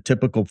 like the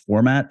typical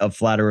format of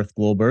flat earth,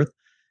 globe earth,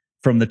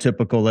 from the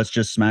typical, let's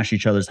just smash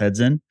each other's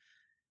heads in.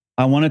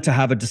 I wanted to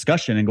have a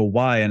discussion and go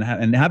why and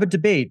have a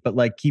debate, but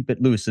like keep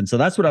it loose. And so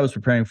that's what I was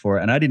preparing for.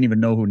 And I didn't even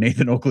know who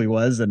Nathan Oakley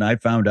was. And I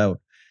found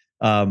out.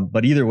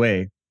 But either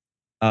way,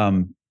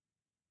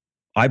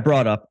 I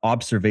brought up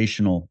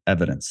observational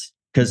evidence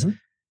because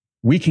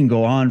we can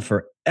go on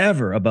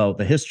forever about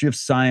the history of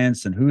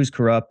science and who's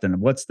corrupt and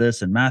what's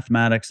this and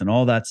mathematics and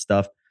all that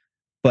stuff.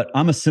 But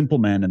I'm a simple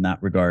man in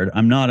that regard.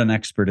 I'm not an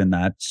expert in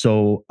that.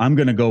 So I'm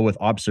going to go with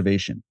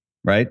observation,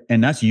 right?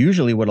 And that's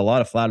usually what a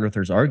lot of flat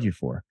earthers argue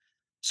for.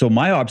 So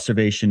my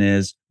observation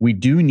is we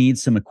do need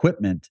some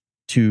equipment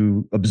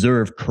to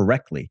observe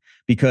correctly,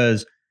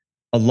 because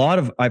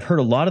I've heard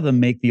a lot of them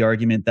make the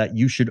argument that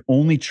you should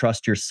only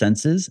trust your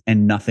senses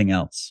and nothing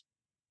else,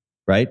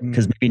 right?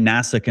 Because maybe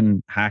NASA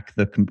can hack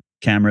the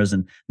cameras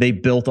and they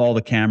built all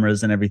the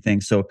cameras and everything.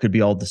 So it could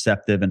be all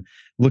deceptive. And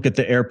look at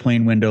the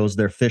airplane windows,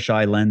 their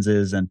fisheye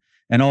lenses and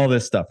all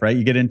this stuff, right?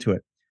 You get into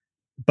it.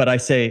 But I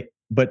say,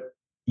 but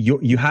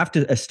you have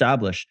to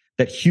establish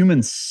that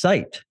human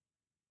sight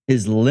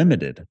is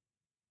limited,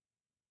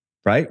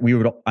 right?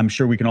 I'm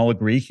sure we can all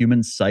agree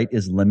human sight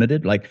is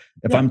limited. Like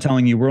if I'm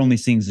telling you we're only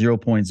seeing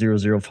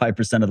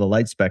 0.005% of the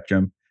light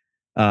spectrum,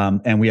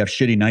 and we have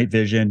shitty night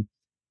vision,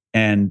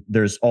 and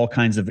there's all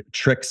kinds of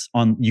tricks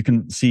you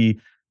can see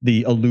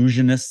the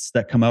illusionists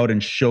that come out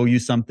and show you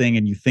something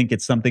and you think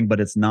it's something,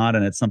 but it's not,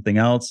 and it's something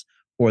else,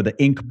 or the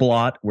ink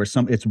blot where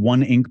it's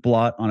one ink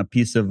blot on a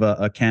piece of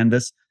a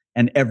canvas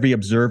and every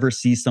observer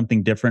sees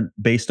something different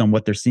based on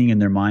what they're seeing in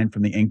their mind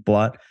from the ink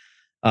blot.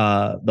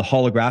 The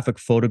holographic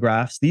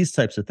photographs, these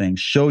types of things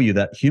show you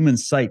that human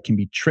sight can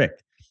be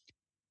tricked.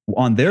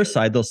 On their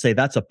side, they'll say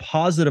that's a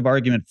positive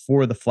argument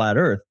for the flat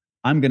earth.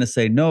 I'm going to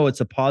say, no,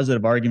 it's a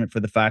positive argument for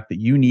the fact that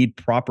you need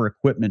proper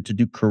equipment to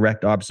do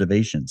correct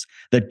observations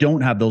that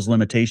don't have those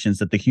limitations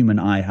that the human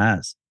eye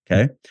has.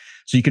 Okay.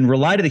 So you can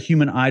rely to the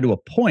human eye to a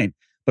point.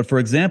 But for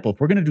example, if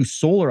we're going to do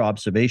solar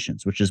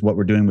observations, which is what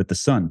we're doing with the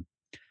sun,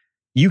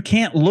 you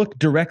can't look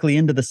directly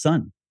into the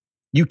sun.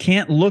 You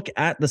can't look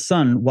at the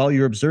sun while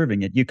you're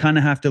observing it. You kind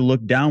of have to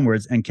look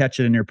downwards and catch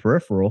it in your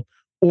peripheral,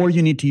 or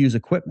you need to use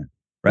equipment,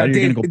 right? Now, You're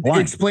Dave, going to go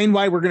blind. explain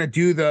why we're going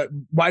to do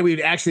why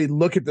we'd actually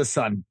look at the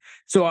sun.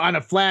 So on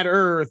a flat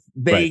earth,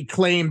 they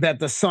claim that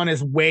the sun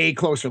is way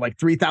closer, like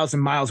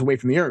 3,000 miles away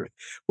from the earth,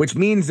 which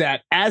means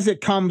that as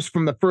it comes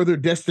from the further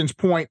distance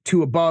point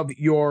to above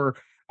your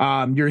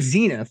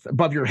zenith,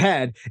 above your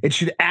head, it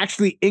should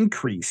actually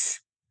increase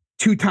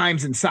 2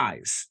 times in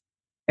size.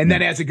 And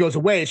then as it goes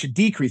away, it should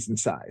decrease in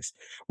size.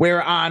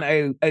 Where on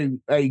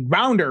a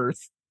round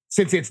Earth,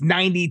 since it's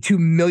 92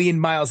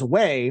 million miles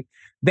away,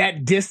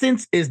 that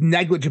distance is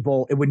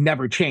negligible. It would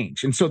never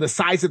change. And so the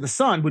size of the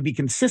sun would be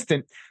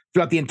consistent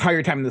throughout the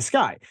entire time in the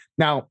sky.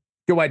 Now,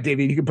 go ahead,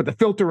 David. You can put the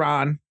filter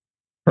on.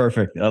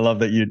 Perfect. I love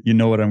that you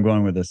know what I'm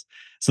going with this.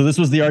 So this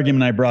was the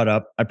argument I brought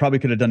up. I probably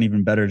could have done an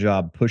even better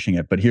job pushing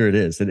it, but here it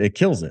is. It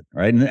kills it,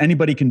 right? And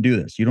anybody can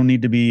do this. You don't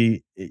need to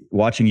be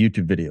watching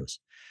YouTube videos.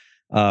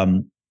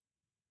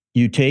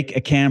 You take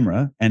a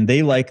camera, and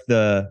they like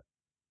the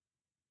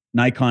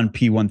Nikon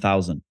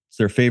P1000. It's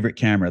their favorite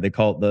camera. They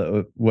call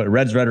it what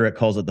Red's rhetoric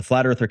calls it the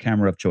flat earther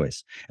camera of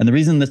choice. And the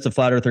reason that's the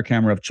flat earther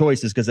camera of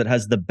choice is because it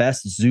has the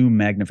best zoom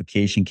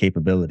magnification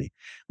capability,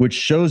 which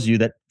shows you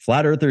that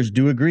flat earthers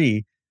do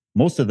agree,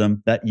 most of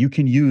them, that you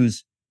can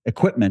use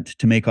equipment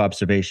to make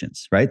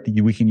observations, right?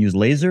 We can use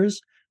lasers,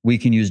 we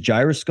can use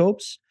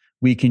gyroscopes,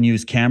 we can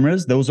use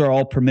cameras. Those are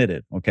all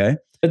permitted, okay?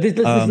 But this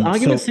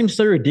argument seems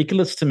so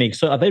ridiculous to me.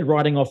 So are they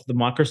writing off the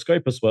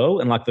microscope as well,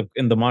 and like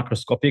in the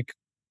microscopic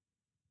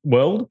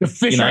world? The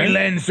fisheye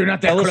lens, they're not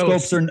that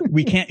telescopes close.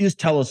 We can't use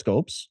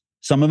telescopes.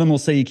 Some of them will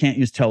say you can't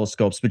use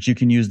telescopes, but you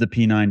can use the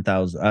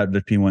P9000,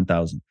 the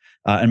P1000.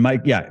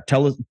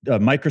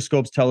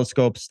 Microscopes,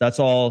 telescopes, that's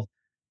all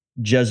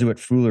Jesuit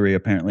foolery,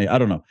 apparently. I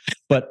don't know.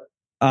 But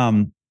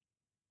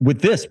with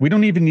this, we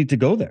don't even need to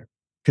go there,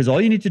 because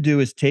all you need to do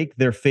is take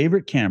their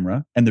favorite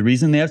camera. And the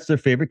reason that's their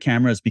favorite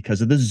camera is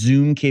because of the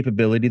zoom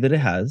capability that it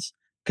has,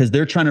 because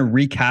they're trying to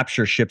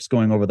recapture ships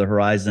going over the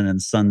horizon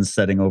and suns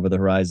setting over the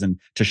horizon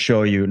to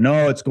show you,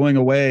 no, it's going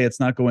away. It's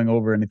not going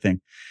over anything.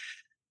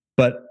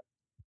 But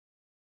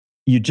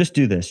you just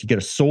do this. You get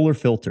a solar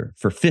filter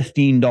for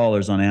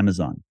 $15 on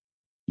Amazon.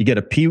 You get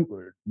a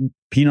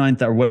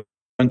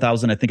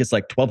P9000, I think it's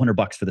like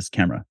 $1,200 for this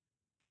camera.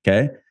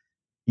 Okay.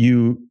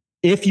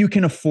 If you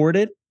can afford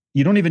it,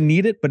 you don't even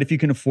need it, but if you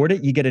can afford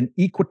it, you get an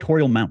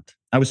equatorial mount.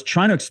 I was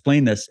trying to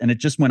explain this and it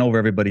just went over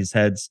everybody's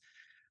heads.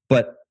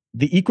 But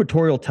the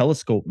equatorial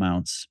telescope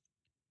mounts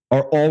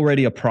are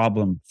already a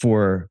problem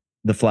for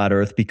the flat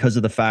Earth because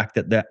of the fact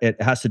that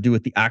it has to do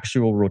with the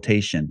actual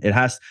rotation. It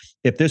has,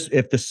 if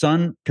the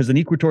sun, because an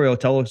equatorial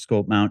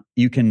telescope mount,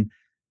 you can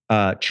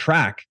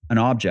track an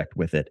object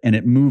with it and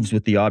it moves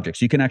with the object.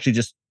 So you can actually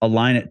just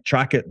align it,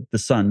 track it, the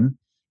sun,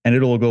 and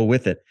it'll go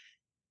with it.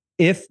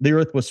 If the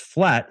Earth was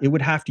flat, it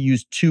would have to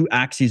use 2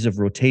 axes of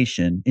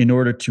rotation in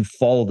order to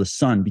follow the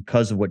sun,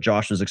 because of what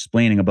Josh was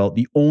explaining about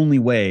the only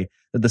way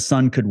that the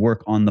sun could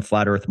work on the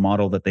flat Earth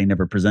model that they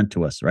never present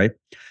to us, right?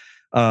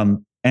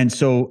 And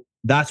so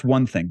that's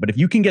one thing. But if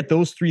you can get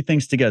those 3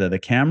 things together, the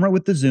camera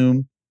with the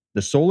zoom,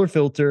 the solar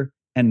filter,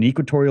 and an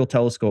equatorial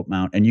telescope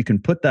mount, and you can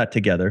put that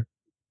together,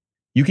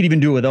 you could even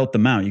do it without the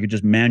mount. You could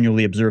just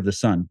manually observe the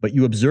sun. But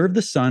you observe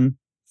the sun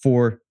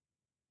for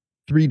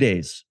 3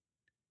 days.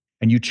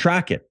 And you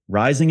track it,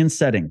 rising and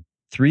setting,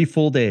 3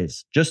 full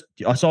days.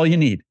 That's all you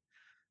need.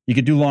 You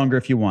could do longer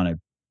if you wanted.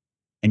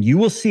 And you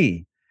will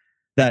see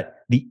that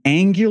the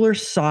angular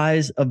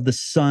size of the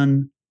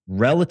sun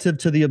relative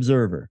to the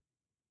observer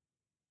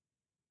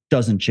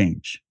doesn't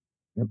change.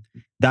 Yep.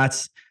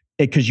 That's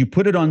it, because you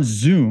put it on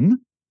zoom,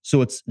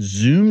 so it's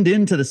zoomed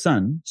into the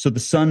sun. So the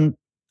sun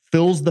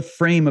fills the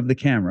frame of the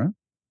camera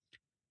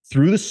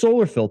through the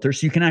solar filter,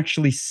 so you can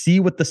actually see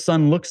what the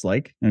sun looks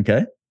like,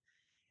 okay?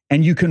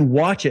 And you can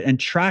watch it and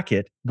track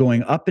it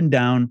going up and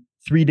down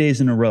 3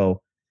 days in a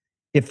row.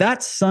 If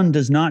that sun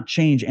does not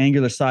change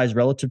angular size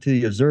relative to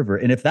the observer,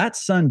 and if that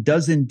sun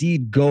does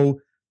indeed go,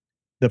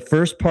 the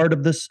first part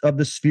of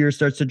the sphere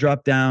starts to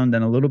drop down,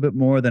 then a little bit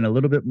more, then a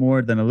little bit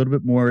more, then a little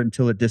bit more,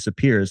 until it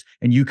disappears.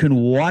 And you can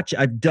watch,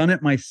 I've done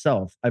it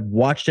myself. I've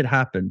watched it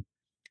happen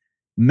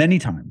many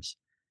times.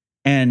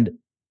 And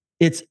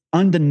it's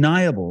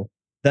undeniable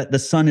that the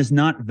sun is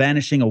not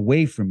vanishing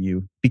away from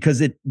you,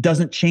 because it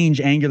doesn't change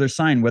angular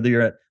sign, whether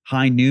you're at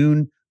high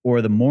noon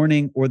or the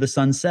morning or the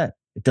sunset.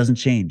 It doesn't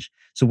change.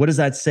 So what does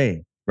that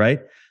say,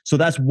 right? So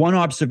that's one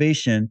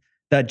observation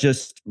that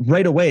just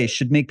right away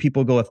should make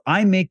people go, if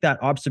I make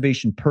that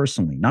observation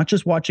personally, not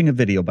just watching a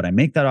video, but I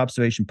make that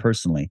observation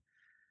personally,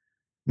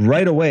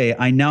 right away,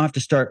 I now have to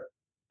start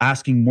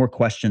asking more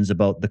questions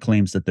about the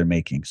claims that they're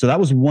making. So that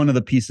was one of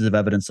the pieces of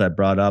evidence I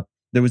brought up.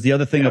 There was the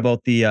other thing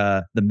about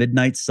the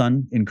midnight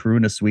sun in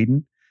Kiruna,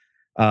 Sweden,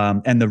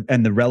 and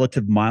the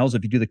relative miles.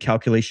 If you do the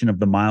calculation of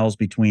the miles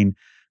between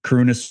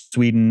Kiruna,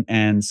 Sweden,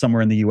 and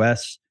somewhere in the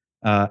US,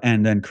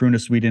 and then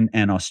Kiruna, Sweden,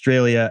 and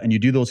Australia, and you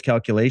do those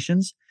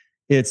calculations,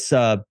 it's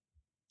I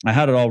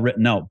had it all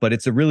written out, but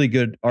it's a really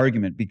good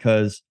argument,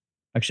 because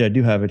actually I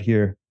do have it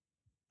here.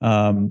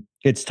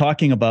 It's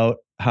talking about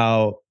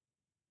how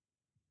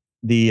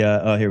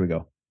here we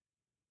go.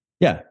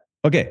 Yeah.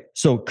 Okay,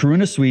 so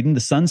Kiruna, Sweden,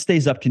 the sun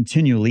stays up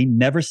continually,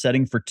 never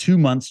setting for 2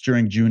 months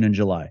during June and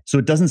July. So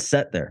it doesn't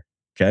set there,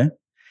 okay?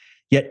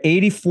 Yet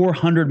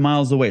 8,400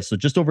 miles away, so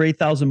just over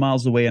 8,000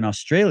 miles away in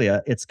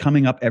Australia, it's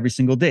coming up every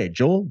single day.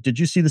 Joel, did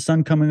you see the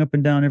sun coming up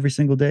and down every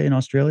single day in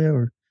Australia?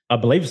 Or I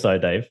believe so,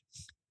 Dave.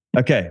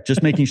 Okay,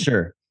 just making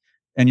sure.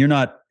 And you're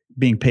not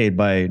being paid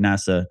by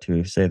NASA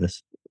to say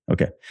this.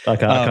 Okay. I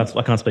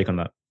can't speak on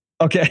that.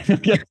 Okay.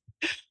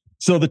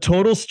 So the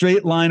total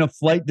straight line of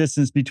flight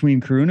distance between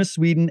Kiruna,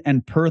 Sweden,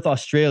 and Perth,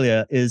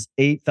 Australia is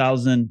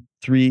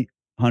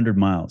 8,300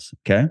 miles.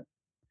 Okay.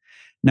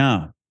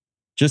 Now,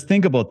 just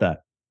think about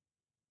that.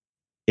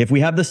 If we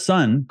have the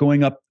sun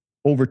going up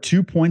over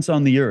 2 points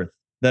on the Earth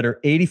that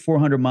are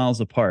 8,400 miles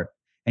apart,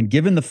 and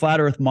given the flat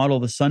Earth model,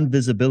 the sun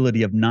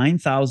visibility of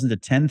 9,000 to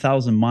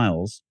 10,000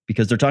 miles,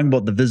 because they're talking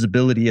about the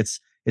visibility,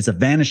 it's a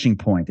vanishing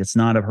point. It's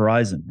not a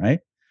horizon, right?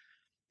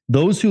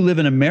 Those who live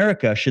in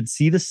America should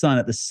see the sun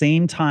at the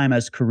same time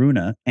as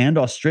Kiruna and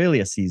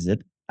Australia sees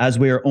it, as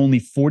we are only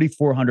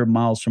 4,400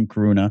 miles from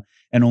Corunna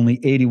and only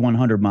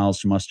 8,100 miles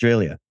from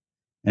Australia.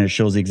 And it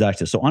shows the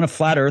exact. So on a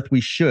flat Earth,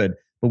 we should,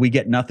 but we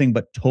get nothing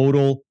but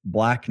total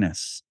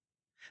blackness.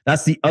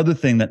 That's the other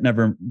thing that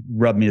never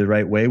rubbed me the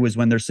right way, was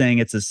when they're saying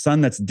it's a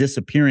sun that's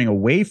disappearing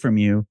away from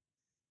you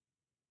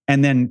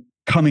and then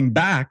coming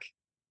back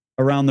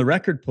around the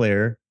record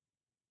player.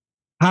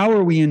 How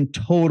are we in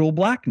total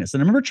blackness?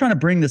 And I remember trying to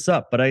bring this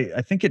up, but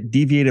I think it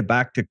deviated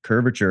back to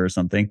curvature or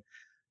something.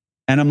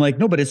 And I'm like,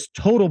 no, but it's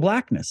total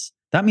blackness.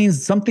 That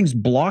means something's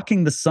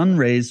blocking the sun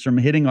rays from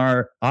hitting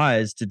our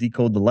eyes to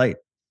decode the light.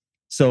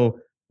 So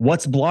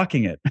what's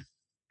blocking it?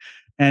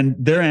 And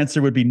their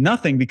answer would be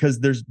nothing, because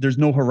there's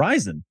no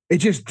horizon. It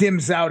just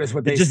dims out, is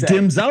what they say. It just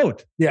dims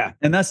out. Yeah.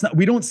 And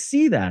we don't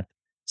see that.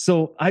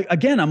 So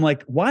I'm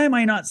like, why am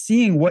I not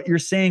seeing what you're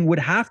saying would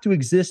have to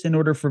exist in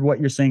order for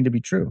what you're saying to be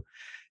true?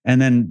 And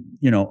then,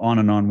 on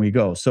and on we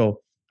go.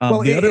 So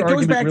the other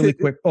argument really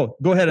quick. Oh,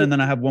 go ahead. And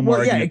then I have one more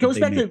argument. Yeah, it goes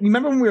back to,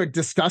 remember when we were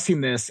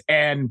discussing this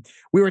and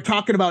we were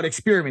talking about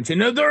experiments,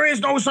 and there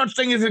is no such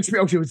thing as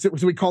experiments.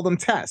 So we call them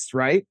tests,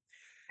 right?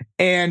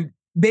 And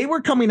they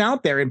were coming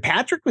out there, and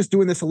Patrick was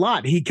doing this a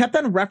lot. He kept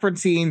on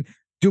referencing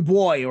Du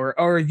Bois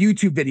or a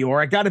YouTube video, or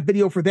I got a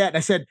video for that. And I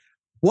said,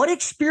 what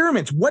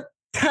experiments, what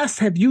tests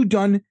have you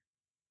done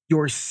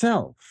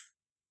yourself?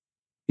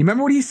 You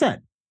remember what he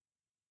said?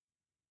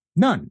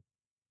 None.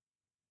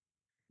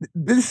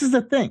 This is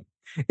the thing,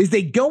 is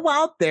they go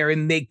out there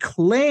and they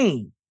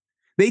claim,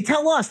 they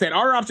tell us that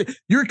our option,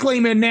 you're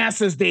claiming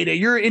NASA's data,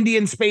 your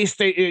Indian space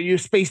data, your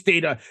space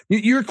data,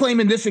 you're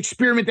claiming this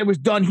experiment that was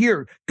done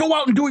here. Go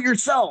out and do it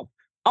yourself.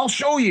 I'll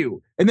show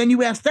you. And then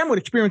you ask them what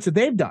experiments that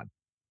they've done.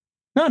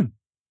 None.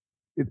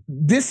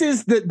 This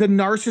is the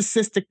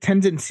narcissistic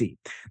tendency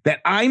that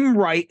I'm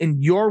right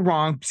and you're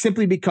wrong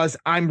simply because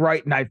I'm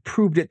right and I've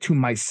proved it to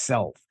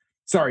myself.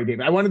 Sorry,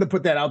 David. I wanted to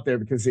put that out there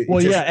because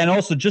and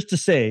also just to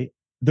say,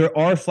 there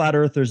are flat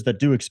earthers that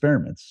do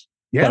experiments.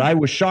 Yeah. But I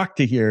was shocked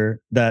to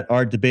hear that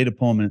our debate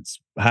opponents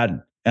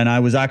hadn't. And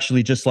I was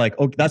actually just like,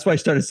 okay, that's why I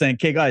started saying,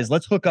 okay, guys,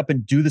 let's hook up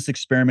and do this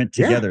experiment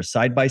together,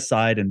 side by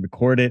side, and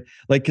record it.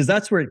 Like, because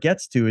that's where it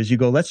gets to, is you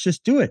go, let's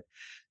just do it.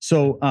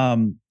 So,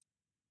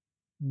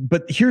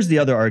 but here's the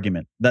other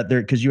argument that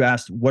because you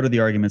asked, what are the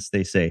arguments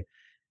they say?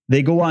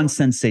 They go on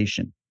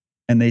sensation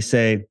and they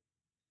say,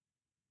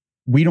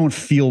 we don't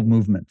feel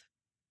movement.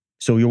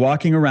 So you're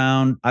walking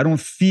around, I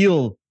don't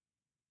feel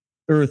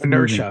Earth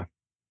inertia. Moving.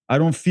 I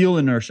don't feel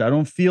inertia. I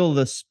don't feel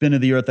the spin of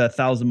the Earth at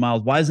 1,000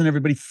 miles. Why isn't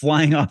everybody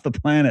flying off the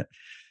planet?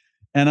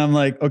 And I'm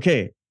like,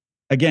 okay,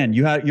 again,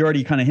 you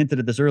already kind of hinted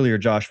at this earlier,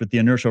 Josh, with the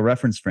inertial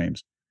reference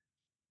frames.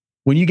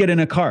 When you get in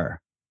a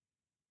car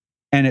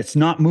and it's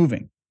not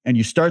moving, and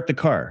you start the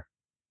car,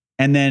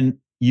 and then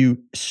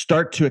you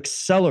start to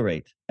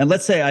accelerate, and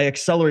let's say I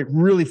accelerate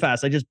really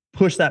fast, I just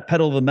push that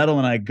pedal to the metal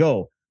and I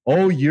go,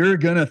 oh, you're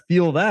gonna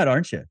feel that,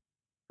 aren't you?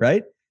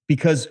 Right?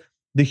 Because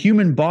the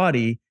human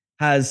body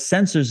has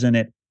sensors in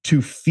it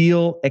to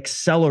feel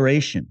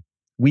acceleration.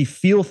 We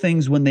feel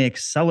things when they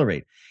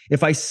accelerate.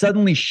 If I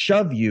suddenly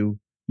shove you,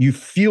 you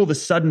feel the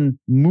sudden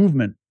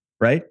movement,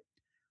 right?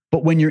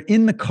 But when you're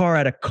in the car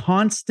at a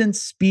constant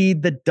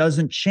speed that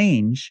doesn't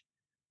change,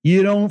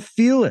 you don't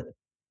feel it.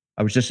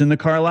 I was just in the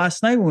car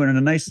last night. We went on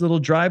a nice little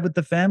drive with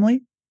the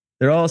family.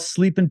 They're all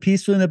sleeping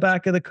peacefully in the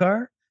back of the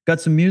car. Got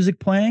some music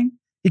playing.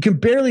 You can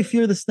barely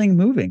feel this thing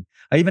moving.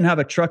 I even have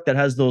a truck that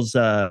has those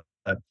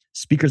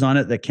speakers on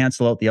it that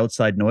cancel out the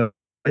outside noise.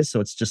 So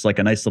it's just like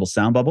a nice little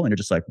sound bubble. And you're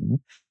just like,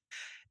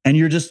 and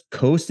you're just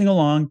coasting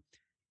along.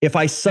 If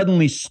I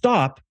suddenly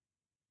stop,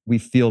 we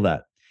feel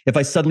that. If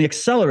I suddenly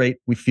accelerate,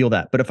 we feel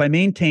that. But if I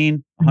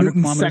maintain 100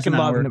 kilometers an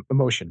hour,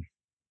 emotion.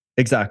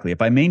 Exactly.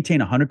 If I maintain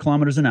 100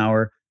 kilometers an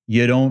hour,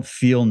 you don't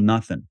feel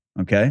nothing.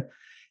 Okay.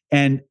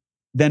 And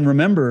then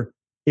remember,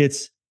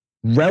 it's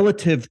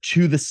relative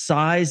to the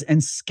size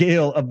and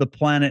scale of the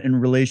planet in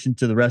relation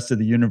to the rest of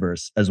the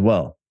universe as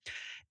well.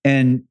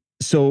 And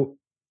so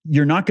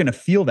you're not going to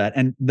feel that.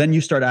 And then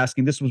you start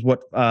asking, this was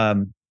what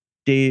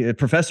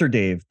Professor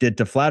Dave did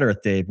to Flat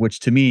Earth Dave, which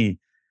to me,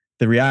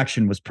 the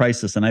reaction was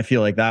priceless. And I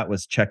feel like that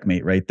was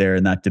checkmate right there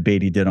in that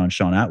debate he did on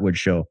Sean Atwood's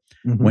show.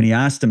 Mm-hmm. When he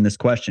asked him this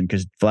question,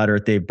 because Flat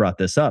Earth Dave brought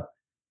this up.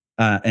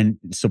 And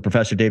so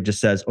Professor Dave just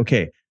says,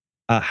 okay,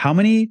 how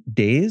many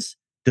days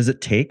does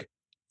it take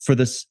for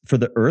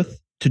the Earth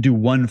to do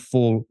one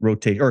full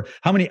rotation? Or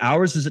how many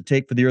hours does it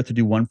take for the Earth to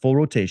do one full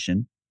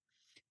rotation?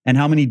 And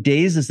how many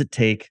days does it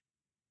take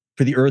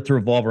for the Earth to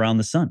revolve around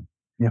the sun?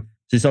 Yeah.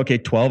 So it's okay,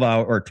 12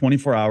 hours or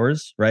 24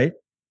 hours, right?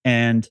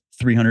 And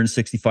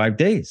 365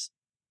 days.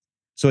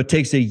 So it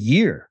takes a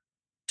year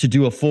to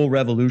do a full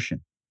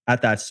revolution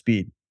at that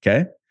speed.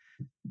 Okay.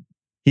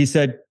 He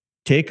said,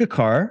 take a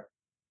car,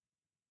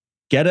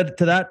 get it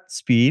to that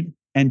speed,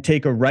 and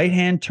take a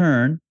right-hand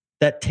turn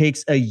that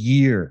takes a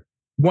year.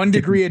 1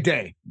 degree a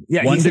day.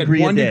 Yeah, he said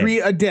 1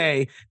 degree a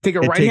day. Take a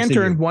right-hand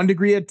turn, 1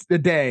 degree a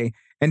day,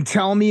 and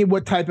tell me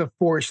what type of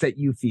force that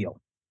you feel.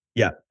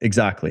 Yeah,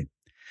 exactly.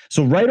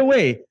 So right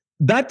away,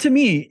 that to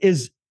me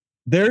is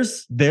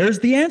there's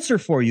the answer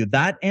for you.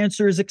 That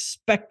answer is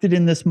expected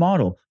in this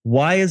model.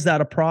 Why is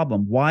that a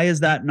problem? Why is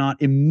that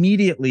not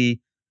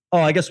immediately, oh,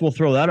 I guess we'll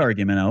throw that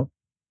argument out,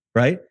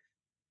 right?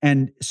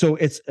 And so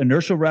it's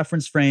inertial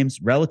reference frames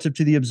relative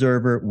to the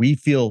observer. We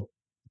feel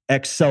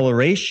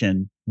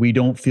acceleration. We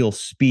don't feel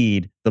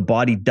speed. The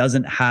body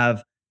doesn't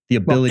have the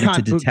ability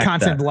to detect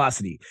constant that.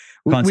 velocity.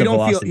 Constant we don't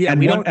velocity. feel, yeah, and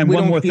we one, don't, we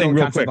one don't more feel thing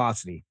real constant quick.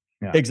 velocity.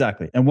 Yeah.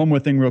 Exactly. And one more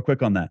thing real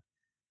quick on that.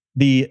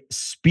 The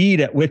speed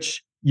at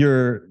which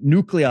your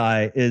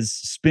nuclei is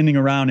spinning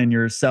around in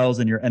your cells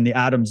and the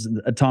atoms,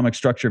 the atomic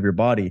structure of your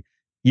body,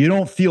 you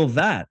don't feel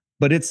that,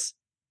 but it's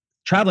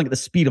traveling at the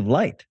speed of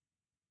light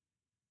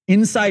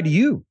inside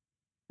you,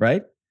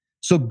 right?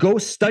 So go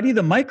study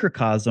the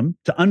microcosm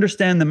to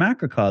understand the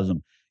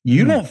macrocosm.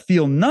 You don't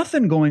feel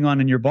nothing going on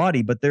in your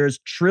body, but there's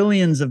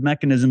trillions of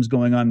mechanisms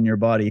going on in your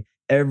body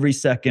every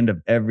second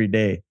of every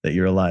day that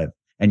you're alive,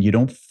 and you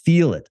don't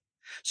feel it.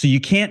 So you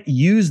can't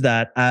use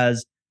that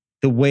as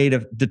the way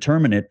to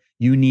determine it.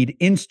 You need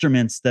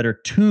instruments that are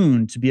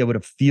tuned to be able to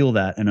feel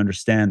that and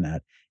understand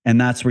that. And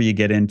that's where you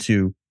get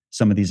into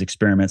some of these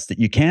experiments that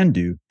you can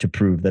do to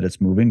prove that it's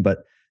moving,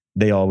 but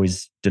they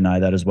always deny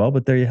that as well.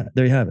 But there you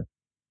have it.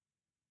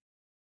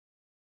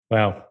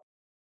 Wow.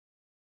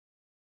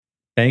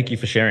 Thank you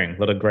for sharing. A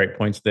lot of great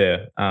points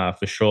there,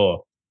 for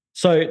sure.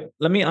 So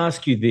let me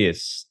ask you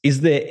this.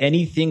 Is there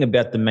anything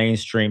about the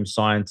mainstream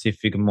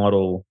scientific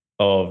model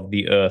of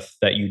the Earth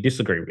that you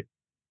disagree with?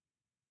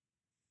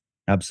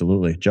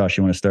 Absolutely. Josh,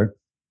 you want to start?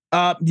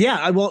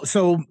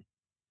 So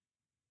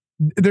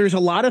there's a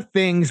lot of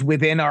things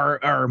within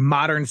our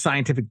modern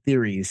scientific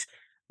theories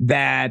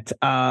that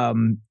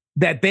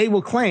that they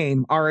will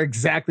claim are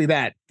exactly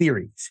that,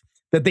 theories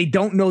that they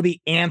don't know the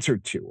answer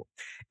to.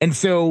 And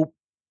so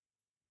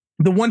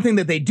the one thing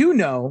that they do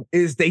know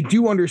is they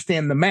do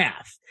understand the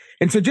math.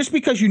 And so just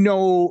because you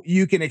know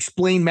you can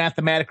explain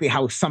mathematically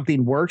how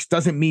something works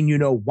doesn't mean you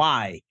know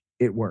why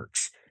it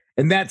works.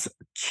 And that's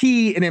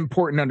key and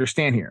important to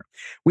understand here.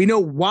 We know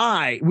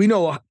why,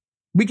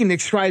 we can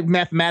describe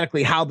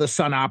mathematically how the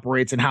sun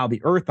operates and how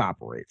the earth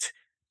operates,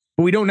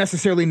 but we don't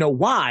necessarily know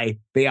why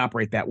they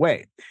operate that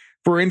way.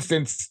 For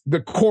instance, the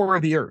core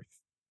of the earth.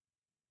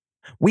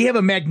 We have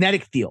a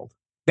magnetic field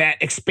that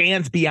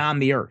expands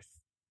beyond the earth.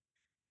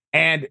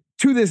 And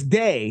to this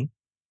day,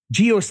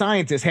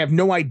 geoscientists have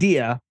no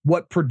idea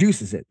what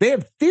produces it. They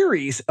have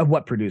theories of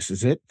what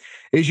produces it.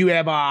 Is you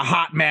have a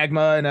hot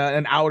magma and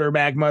an outer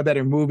magma that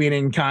are moving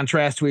in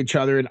contrast to each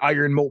other, an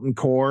iron molten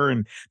core,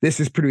 and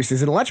this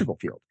produces an electrical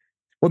field.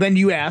 Well, then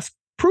you ask,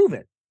 prove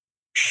it.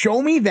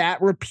 Show me that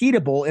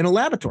repeatable in a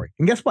laboratory.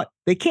 And guess what?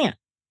 They can't.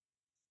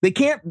 They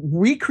can't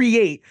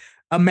recreate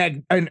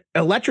an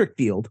electric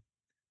field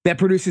that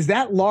produces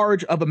that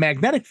large of a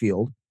magnetic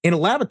field in a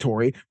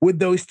laboratory with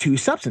those two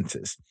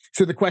substances.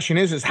 So the question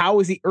is how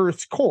is the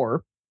Earth's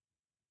core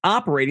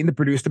operating to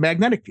produce the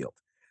magnetic field?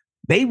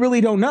 They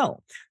really don't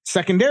know.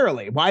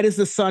 Secondarily, why does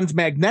the sun's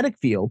magnetic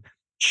field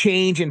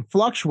change and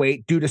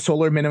fluctuate due to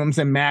solar minimums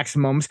and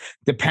maximums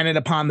dependent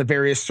upon the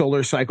various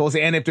solar cycles?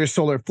 And if there's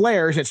solar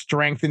flares, it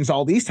strengthens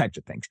all these types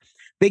of things.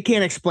 They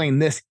can't explain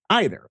this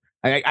either.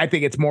 I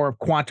think it's more of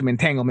quantum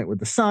entanglement with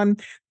the sun,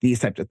 these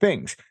types of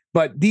things.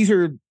 But these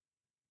are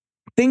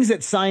things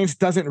that science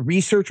doesn't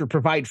research or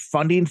provide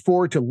funding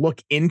for to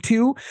look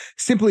into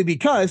simply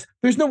because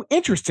there's no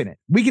interest in it.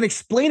 We can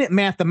explain it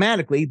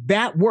mathematically.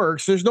 That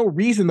works. There's no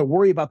reason to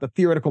worry about the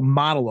theoretical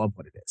model of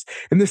what it is.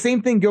 And the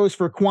same thing goes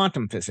for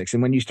quantum physics.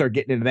 And when you start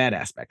getting into that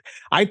aspect,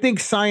 I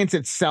think science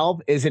itself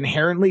has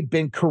inherently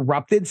been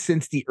corrupted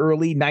since the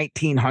early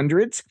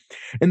 1900s.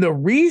 And the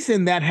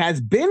reason that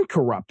has been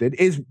corrupted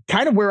is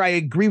kind of where I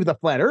agree with the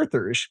flat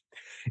earthers,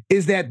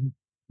 is that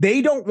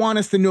they don't want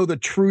us to know the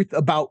truth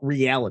about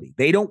reality.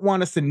 They don't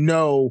want us to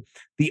know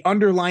the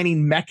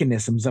underlying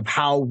mechanisms of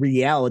how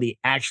reality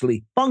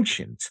actually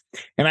functions.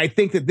 And I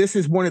think that this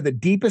is one of the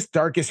deepest,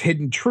 darkest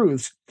hidden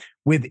truths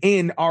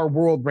within our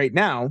world right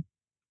now.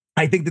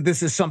 I think that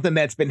this is something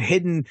that's been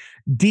hidden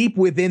deep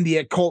within the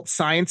occult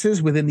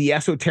sciences, within the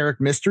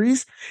esoteric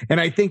mysteries. And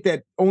I think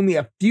that only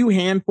a few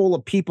handful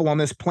of people on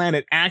this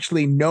planet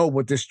actually know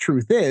what this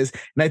truth is.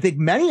 And I think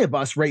many of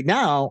us right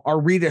now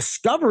are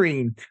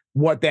rediscovering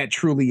what that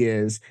truly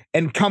is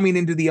and coming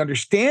into the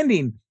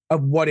understanding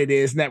of what it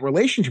is and that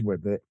relationship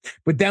with it.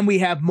 But then we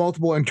have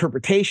multiple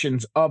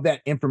interpretations of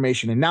that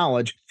information and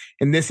knowledge.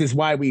 And this is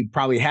why we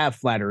probably have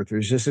flat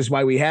earthers. This is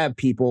why we have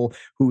people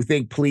who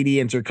think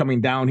Pleiadians are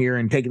coming down here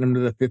and taking them to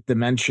the fifth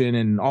dimension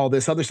and all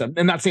this other stuff.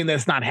 I'm not saying that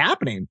it's not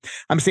happening.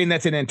 I'm saying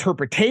that's an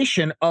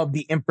interpretation of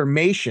the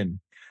information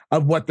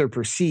of what they're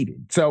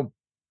perceiving. So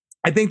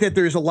I think that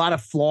there's a lot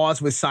of flaws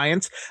with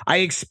science. I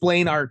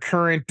explain our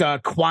current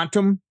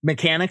quantum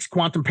mechanics,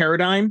 quantum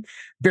paradigm,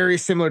 very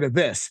similar to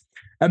this.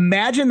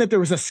 Imagine that there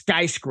was a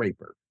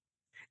skyscraper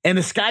and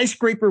the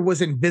skyscraper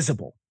was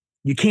invisible.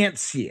 You can't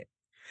see it.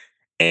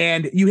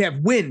 And you have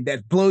wind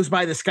that blows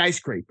by the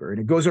skyscraper and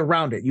it goes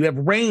around it. You have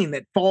rain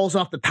that falls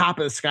off the top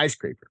of the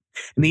skyscraper.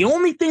 And the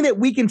only thing that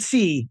we can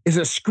see is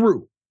a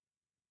screw.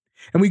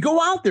 And we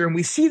go out there and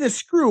we see the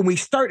screw and we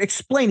start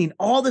explaining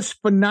all this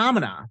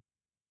phenomena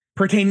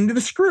pertaining to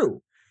the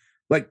screw.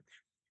 Like,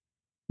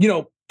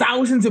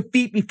 thousands of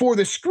feet before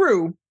the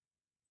screw,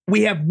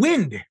 we have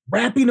wind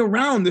wrapping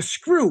around the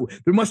screw.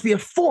 There must be a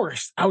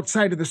force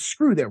outside of the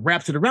screw that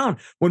wraps it around.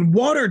 When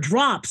water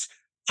drops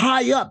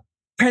high up,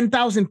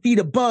 10,000 feet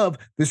above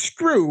the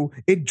screw,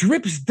 it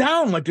drips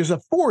down like there's a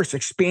force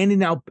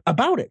expanding out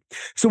about it.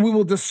 So we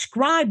will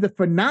describe the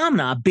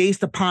phenomena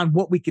based upon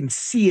what we can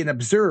see and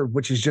observe,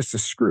 which is just a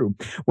screw,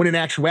 when in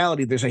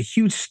actuality, there's a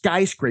huge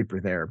skyscraper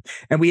there.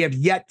 And we have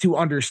yet to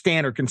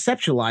understand or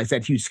conceptualize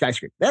that huge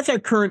skyscraper. That's our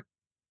current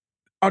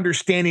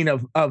understanding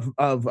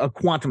of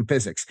quantum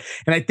physics.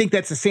 And I think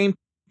that's the same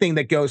thing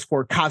that goes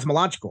for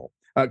cosmology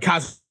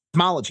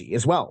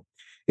as well,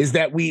 is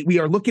that we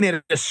are looking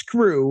at a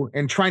screw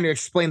and trying to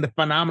explain the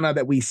phenomena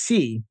that we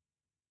see.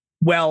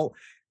 Well,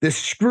 the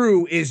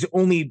screw is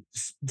only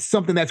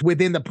something that's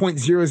within the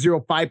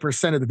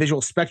 0.005% of the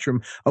visual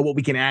spectrum of what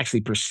we can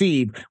actually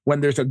perceive, when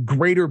there's a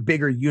greater,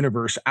 bigger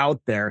universe out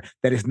there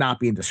that is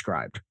not being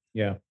described.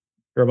 Yeah. It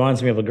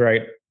reminds me of a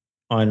great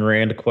Ayn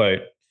Rand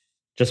quote.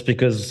 Just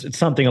because it's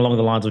something along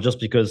the lines of,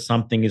 just because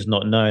something is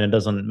not known, it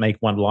doesn't make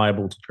one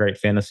liable to create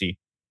fantasy.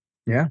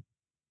 Yeah.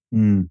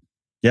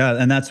 Yeah.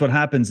 And that's what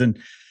happens. And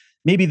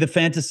maybe the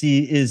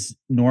fantasy is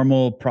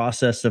normal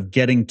process of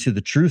getting to the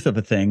truth of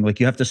a thing.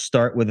 Like, you have to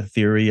start with a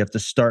theory. You have to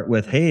start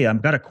with, hey,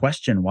 I've got a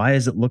question. Why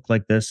does it look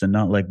like this and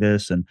not like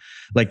this? And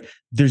like,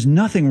 there's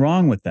nothing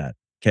wrong with that.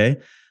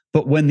 Okay.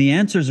 But when the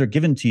answers are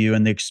given to you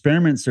and the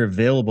experiments are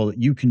available that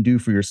you can do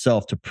for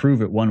yourself to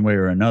prove it one way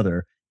or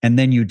another, and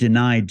then you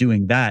deny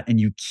doing that and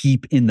you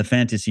keep in the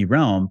fantasy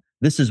realm,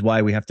 this is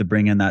why we have to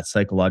bring in that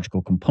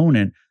psychological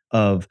component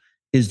of,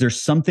 is there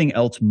something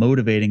else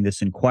motivating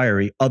this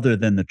inquiry other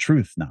than the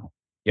truth now?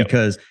 Yep.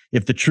 Because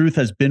if the truth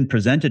has been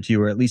presented to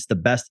you, or at least the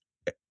best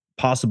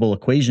possible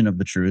equation of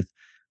the truth,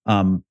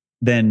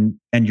 then,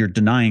 and you're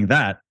denying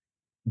that,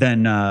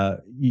 then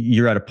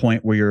you're at a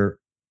point where you're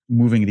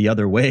moving the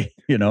other way,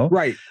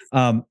 Right.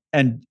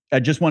 And I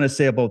just want to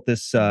say about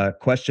this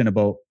question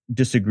about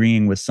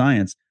disagreeing with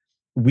science.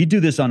 We do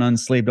this on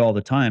Unslaved all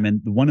the time.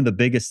 And one of the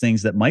biggest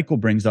things that Michael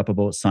brings up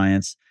about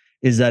science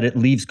is that it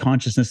leaves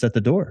consciousness at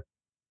the door.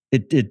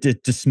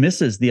 It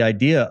dismisses the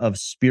idea of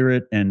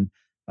spirit and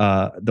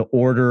the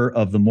order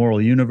of the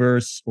moral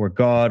universe, or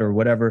God, or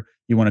whatever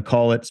you want to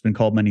call it. It's been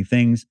called many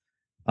things.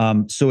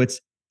 So it's,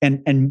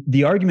 and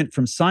the argument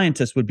from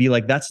scientists would be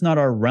like, that's not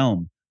our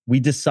realm. We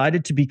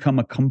decided to become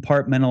a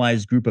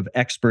compartmentalized group of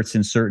experts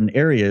in certain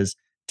areas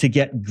to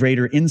get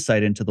greater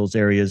insight into those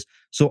areas.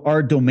 So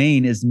our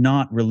domain is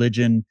not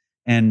religion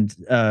and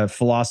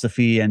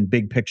philosophy and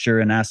big picture,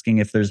 and asking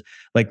if there's,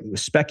 like,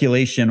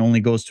 speculation only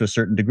goes to a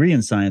certain degree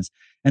in science.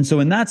 And so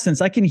in that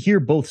sense, I can hear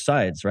both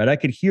sides, right? I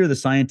could hear the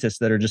scientists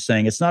that are just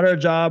saying, it's not our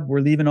job, we're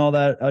leaving all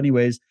that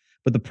anyways.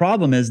 But the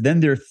problem is then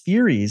their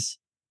theories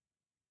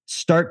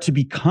start to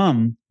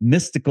become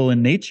mystical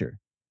in nature,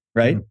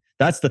 right? Mm-hmm.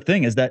 That's the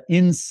thing, is that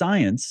in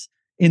science,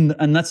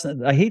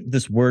 I hate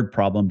this word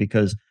problem,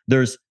 because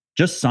there's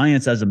just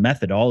science as a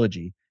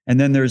methodology. And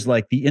then there's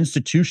like the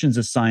institutions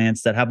of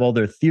science that have all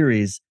their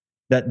theories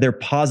that they're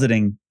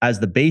positing as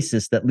the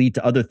basis that lead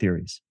to other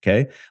theories.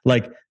 Okay.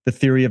 Like the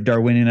theory of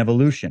Darwinian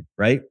evolution,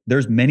 right?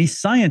 There's many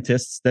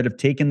scientists that have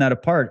taken that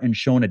apart and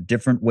shown a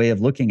different way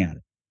of looking at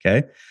it.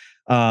 Okay.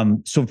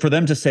 So for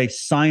them to say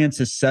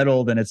science is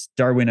settled and it's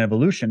Darwinian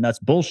evolution, that's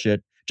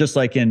bullshit. Just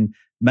like in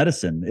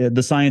medicine,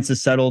 the science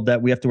is settled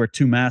that we have to wear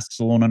 2 masks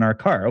alone in our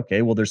car.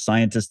 Okay. Well, there's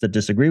scientists that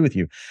disagree with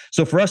you.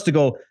 So for us to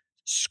go,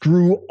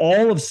 screw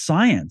all of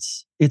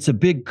science, it's a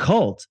big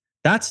cult.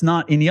 That's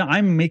not in the,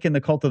 I'm making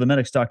the Cult of the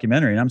Medics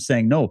documentary, and I'm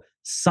saying, no,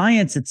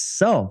 science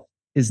itself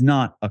is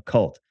not a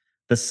cult.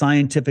 The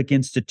scientific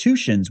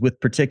institutions with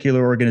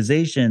particular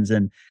organizations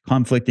and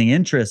conflicting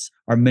interests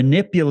are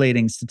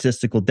manipulating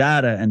statistical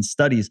data and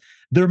studies.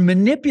 They're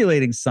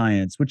manipulating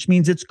science, which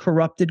means it's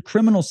corrupted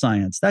criminal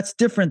science. That's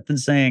different than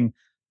saying,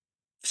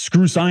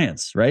 screw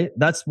science, right?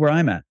 That's where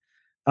I'm at.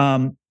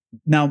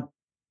 Now,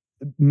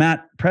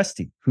 Matt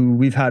Presti, who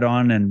we've had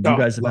on and you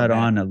guys have had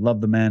on. I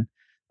love the man.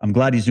 I'm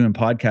glad he's doing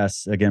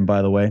podcasts again,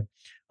 by the way.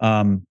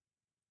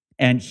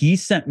 And he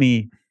sent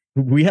me,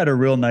 we had a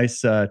real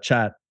nice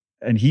chat,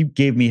 and he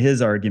gave me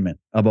his argument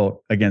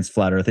against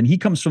flat earth. And he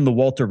comes from the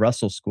Walter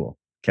Russell School.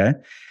 Okay.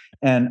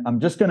 And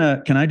I'm just can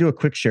I do a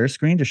quick share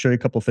screen to show you a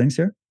couple things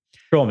here?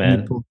 Sure,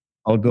 man.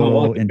 I'll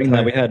go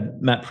we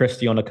had Matt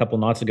Presti on a couple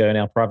nights ago in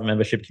our private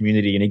membership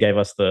community, and he gave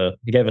us the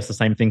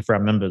same thing for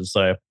our members.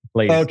 So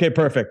please. Okay,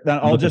 perfect. Then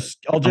I'll just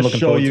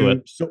show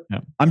you. So yeah.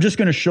 I'm just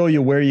going to show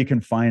you where you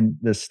can find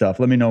this stuff.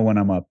 Let me know when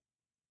I'm up.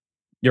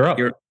 You're up.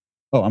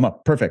 I'm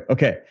up. Perfect.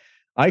 Okay.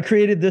 I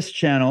created this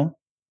channel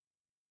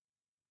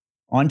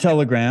on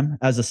Telegram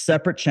as a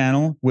separate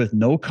channel with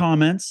no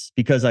comments,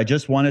 because I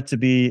just want it to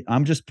be,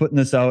 I'm just putting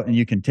this out and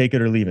you can take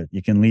it or leave it.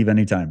 You can leave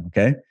anytime.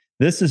 Okay.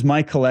 This is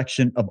my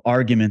collection of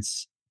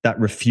arguments that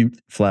refute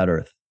flat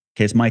earth.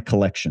 Okay. It's my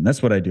collection.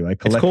 That's what I do. I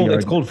collect.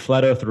 It's called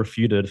Flat Earth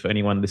Refuted for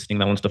anyone listening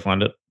that wants to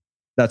find it.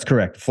 That's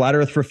correct. Flat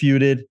Earth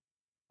Refuted.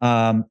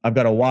 I've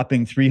got a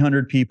whopping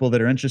 300 people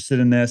that are interested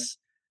in this.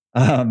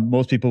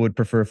 Most people would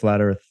prefer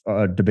flat earth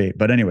debate.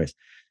 But anyways,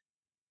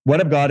 what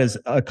I've got is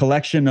a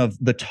collection of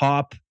the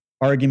top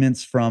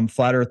arguments from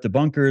flat earth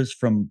debunkers,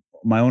 from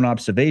my own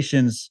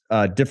observations,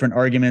 different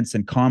arguments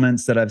and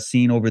comments that I've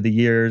seen over the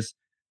years,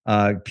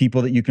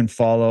 people that you can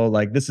follow.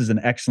 Like, this is an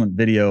excellent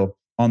video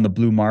on the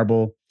blue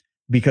marble,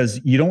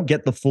 because you don't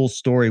get the full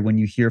story when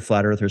you hear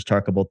flat earthers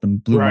talk about the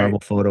blue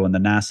marble photo and the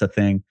NASA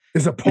thing.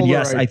 It's a Polaroid. And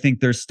yes, I think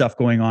there's stuff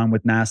going on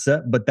with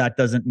NASA, but that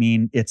doesn't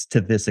mean it's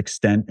to this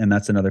extent. And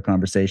that's another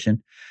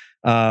conversation.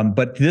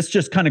 But this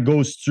just kind of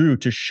goes through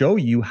to show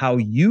you how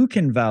you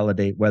can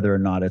validate whether or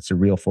not it's a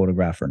real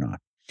photograph or not.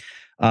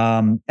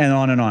 And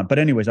on and on. But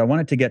anyways, I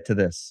wanted to get to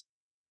this.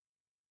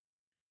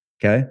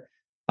 Okay.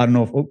 I don't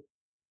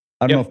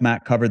know if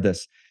Matt covered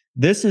this.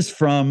 This is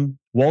from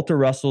Walter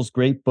Russell's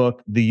great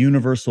book, The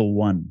Universal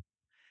One.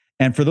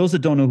 And for those that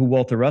don't know who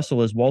Walter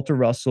Russell is, Walter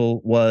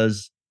Russell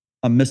was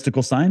a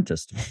mystical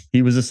scientist.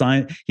 He was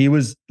he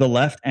was the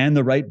left and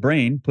the right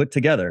brain put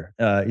together.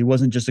 He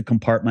wasn't just a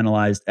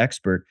compartmentalized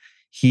expert.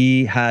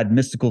 He had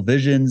mystical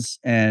visions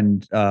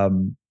and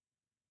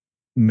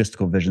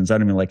mystical visions. I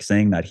don't even like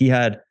saying that. He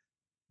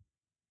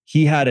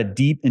had a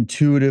deep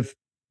intuitive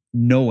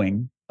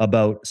knowing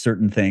about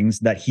certain things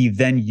that he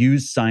then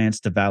used science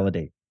to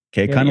validate.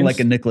 Okay, kind of like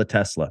a Nikola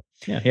Tesla.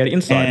 Yeah, he had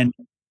insight. And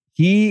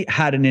he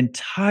had an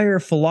entire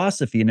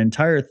philosophy, an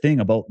entire thing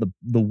about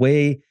the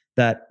way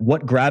that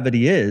what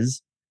gravity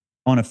is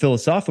on a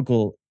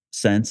philosophical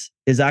sense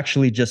is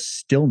actually just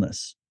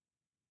stillness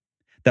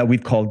that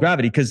we've called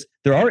gravity. Because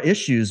there are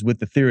issues with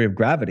the theory of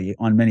gravity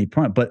on many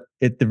points, but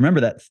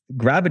remember that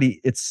gravity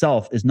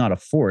itself is not a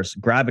force.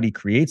 Gravity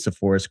creates a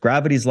force.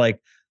 Gravity is like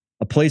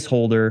a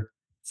placeholder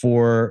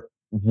for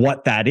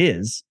what that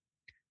is.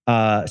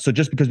 So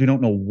just because we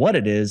don't know what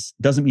it is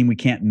doesn't mean we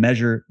can't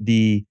measure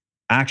the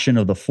action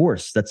of the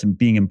force that's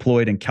being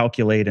employed and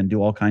calculate and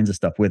do all kinds of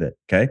stuff with it.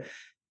 Okay.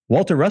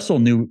 Walter Russell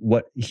knew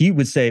what he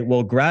would say.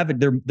 Well,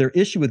 gravity, their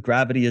issue with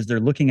gravity is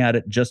they're looking at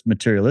it just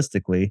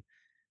materialistically.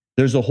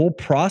 There's a whole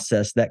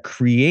process that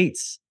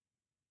creates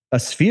a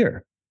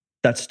sphere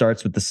that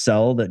starts with the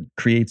cell that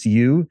creates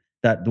you,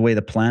 that the way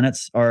the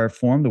planets are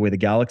formed, the way the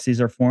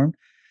galaxies are formed.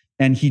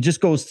 And he just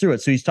goes through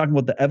it. So he's talking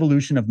about the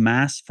evolution of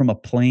mass from a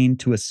plane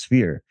to a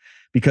sphere,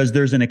 because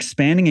there's an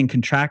expanding and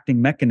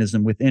contracting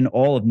mechanism within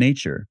all of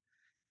nature.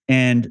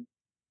 And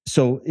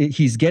so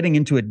he's getting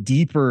into a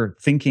deeper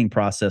thinking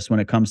process when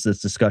it comes to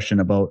this discussion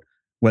about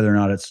whether or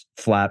not it's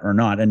flat or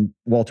not. And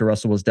Walter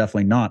Russell was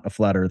definitely not a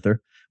flat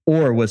earther,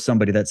 or was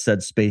somebody that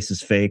said space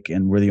is fake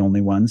and we're the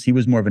only ones. He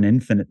was more of an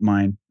infinite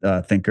mind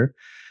thinker.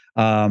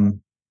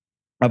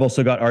 I've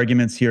also got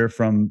arguments here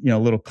from,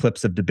 little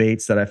clips of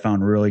debates that I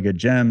found really good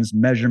gems,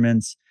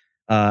 measurements,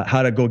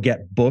 how to go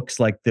get books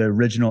like the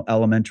original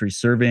elementary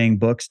surveying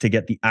books to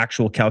get the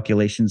actual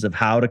calculations of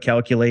how to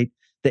calculate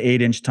the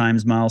 8-inch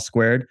times mile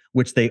squared,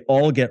 which they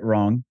all get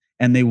wrong,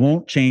 and they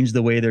won't change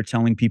the way they're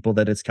telling people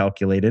that it's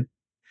calculated.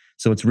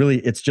 So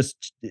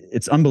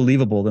it's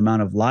unbelievable the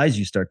amount of lies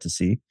you start to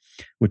see,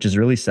 which is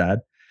really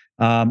sad.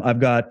 I've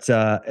got,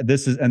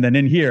 and then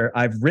in here,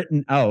 I've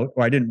written out,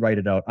 or I didn't write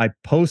it out, I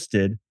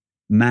posted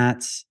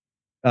Matt's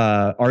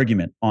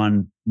argument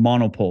on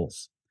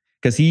monopoles,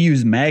 because he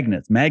used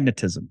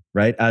magnetism,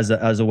 right, as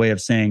a way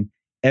of saying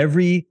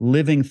every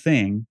living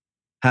thing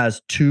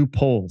has two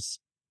poles.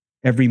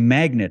 Every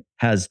magnet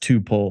has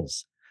two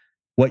poles.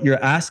 What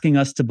you're asking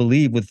us to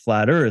believe with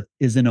flat Earth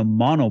is in a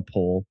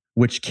monopole,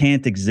 which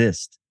can't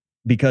exist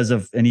because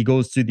of, and he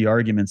goes through the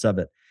arguments of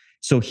it.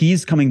 So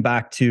he's coming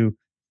back to,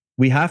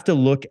 we have to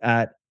look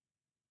at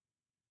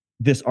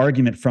this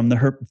argument from the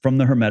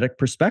Hermetic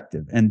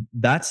perspective. And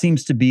that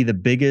seems to be the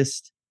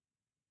biggest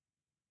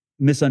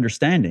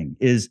misunderstanding,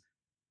 is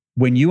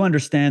when you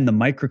understand the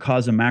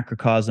microcosm,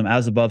 macrocosm,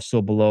 as above,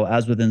 so below,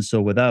 as within,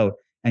 so without,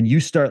 and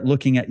you start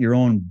looking at your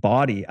own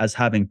body as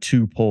having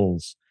two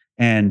poles,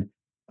 and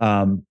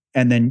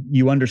then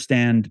you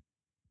understand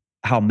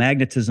how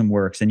magnetism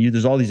works, and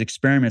there's all these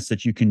experiments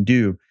that you can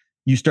do.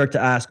 You start to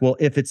ask, well,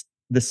 if it's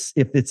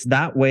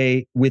that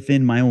way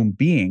within my own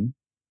being,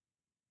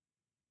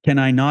 can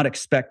I not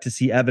expect to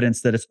see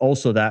evidence that it's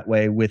also that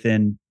way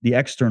within the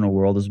external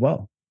world as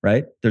well,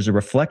 right? There's a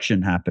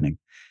reflection happening.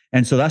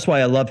 And so that's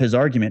why I love his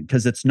argument,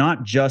 because it's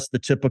not just the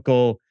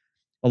typical,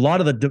 a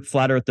lot of the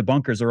flat earth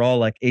debunkers are all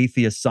like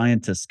atheist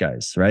scientist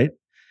guys, right?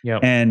 Yeah.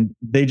 And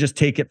they just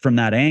take it from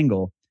that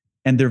angle,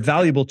 and they're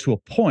valuable to a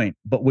point.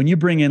 But when you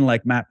bring in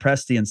like Matt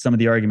Presti and some of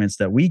the arguments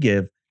that we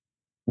give,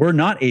 we're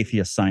not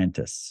atheist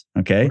scientists,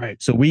 okay?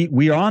 Right. So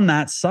we are on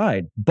that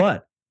side,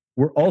 but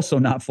we're also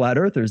not flat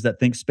earthers that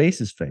think space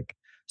is fake.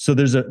 So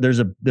there's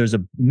a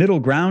middle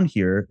ground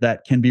here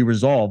that can be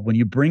resolved when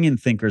you bring in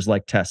thinkers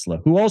like Tesla,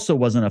 who also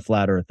wasn't a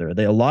flat earther.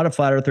 A lot of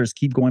flat earthers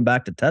keep going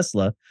back to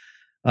Tesla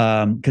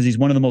because he's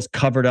one of the most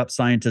covered up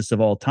scientists of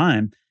all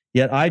time.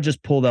 Yet I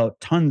just pulled out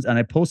tons, and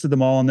I posted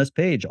them all on this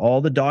page, all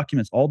the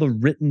documents, all the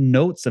written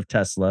notes of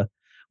Tesla,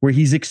 where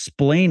he's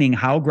explaining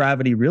how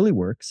gravity really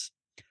works,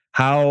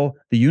 how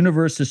the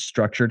universe is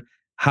structured,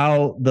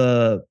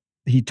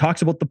 he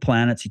talks about the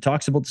planets, he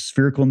talks about the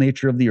spherical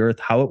nature of the earth,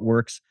 how it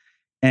works.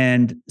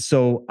 And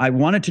so I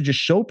wanted to just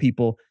show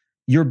people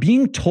you're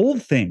being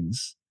told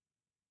things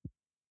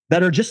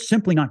that are just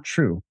simply not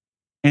true.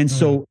 And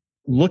so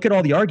look at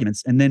all the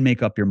arguments and then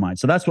make up your mind.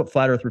 So that's what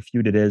Flat Earth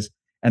Refuted is.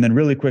 And then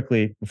really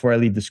quickly, before I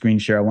leave the screen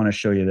share, I want to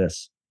show you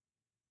this.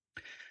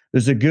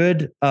 There's a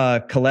good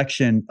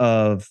collection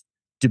of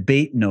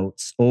debate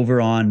notes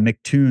over on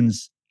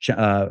McToon's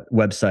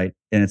website,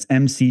 and it's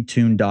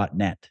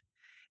mctoon.net.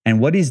 And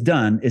what he's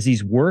done is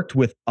he's worked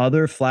with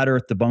other flat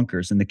earth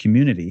debunkers in the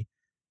community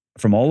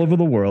from all over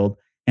the world,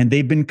 and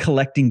they've been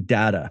collecting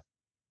data.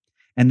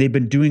 And they've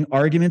been doing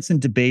arguments and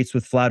debates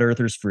with flat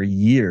earthers for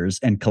years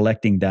and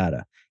collecting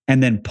data,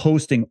 and then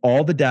posting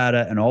all the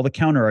data and all the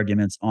counter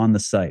arguments on the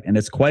site. And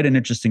it's quite an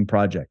interesting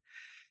project.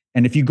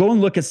 And if you go and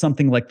look at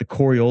something like the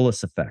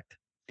Coriolis effect,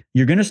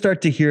 you're going to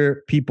start to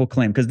hear people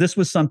claim, because this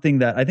was something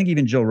that I think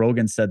even Joe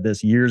Rogan said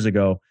this years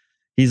ago.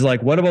 He's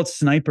like, what about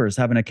snipers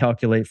having to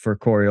calculate for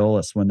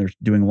Coriolis when they're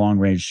doing long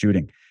range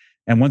shooting?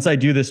 And once I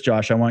do this,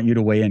 Josh, I want you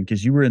to weigh in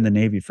because you were in the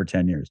Navy for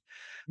 10 years.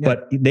 Yeah.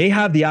 But they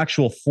have the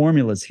actual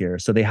formulas here.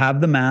 So they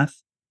have the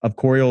math of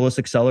Coriolis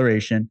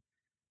acceleration.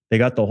 They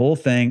got the whole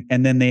thing.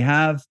 And then they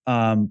have,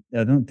 I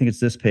don't think it's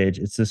this page,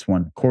 it's this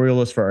one,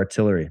 Coriolis for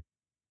artillery.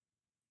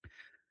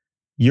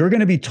 You're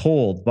going to be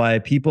told by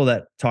people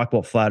that talk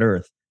about flat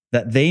earth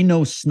that they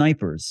know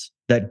snipers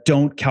that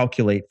don't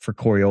calculate for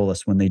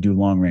Coriolis when they do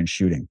long range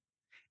shooting.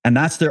 And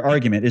that's their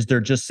argument, is they're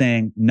just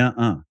saying,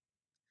 nuh-uh.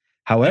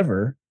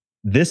 However,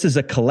 this is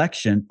a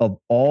collection of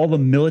all the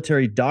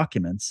military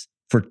documents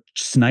for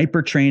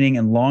sniper training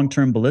and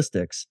long-term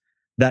ballistics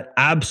that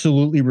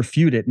absolutely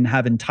refute it and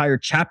have entire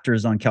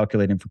chapters on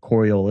calculating for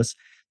Coriolis.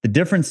 The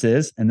difference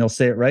is, and they'll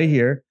say it right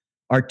here,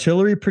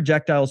 artillery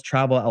projectiles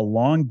travel a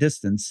long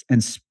distance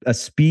and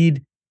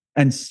spend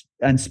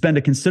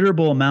a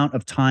considerable amount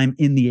of time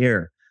in the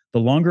air. The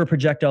longer a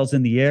projectile is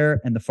in the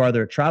air and the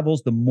farther it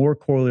travels, the more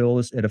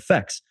Coriolis it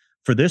affects.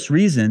 For this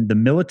reason, the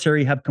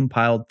military have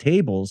compiled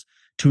tables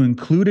to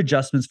include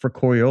adjustments for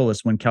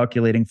Coriolis when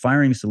calculating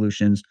firing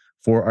solutions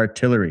for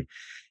artillery.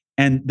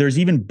 And there's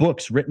even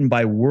books written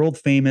by world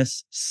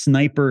famous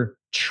sniper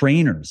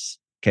trainers.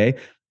 Okay.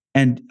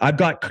 And I've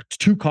got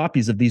 2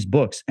 copies of these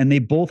books, and they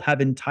both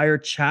have entire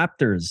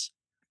chapters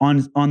on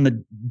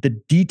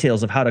the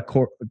details of how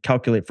to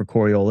calculate for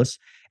Coriolis,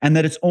 and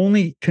that it's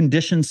only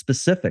condition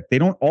specific. They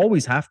don't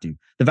always have to.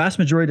 The vast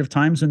majority of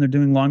times when they're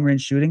doing long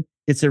range shooting,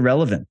 it's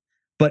irrelevant.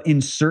 But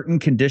in certain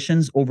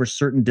conditions over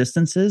certain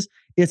distances,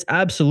 it's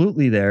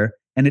absolutely there,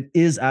 and it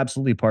is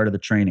absolutely part of the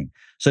training.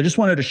 So I just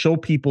wanted to show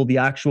people the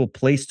actual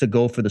place to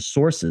go for the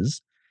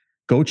sources.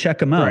 Go check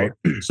them out,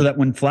 so that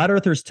when flat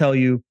earthers tell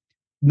you,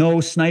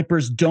 no,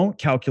 snipers don't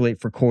calculate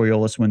for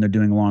Coriolis when they're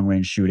doing long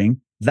range shooting,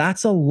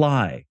 that's a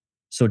lie.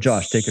 So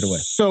Josh, take it away.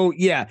 So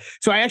yeah,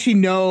 so I actually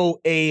know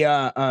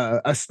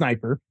a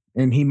sniper,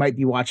 and he might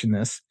be watching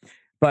this,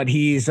 but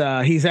he's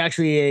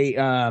actually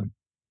a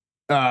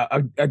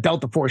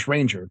Delta Force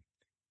Ranger,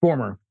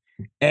 former,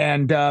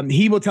 and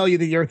he will tell you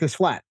the Earth is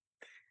flat,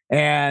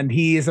 and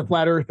he is a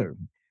flat earther.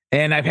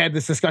 And I've had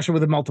this discussion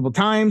with him multiple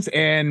times,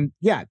 and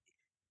yeah,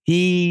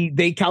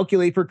 they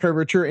calculate for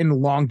curvature in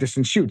long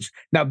distance shoots.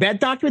 Now that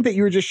document that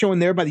you were just showing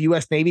there by the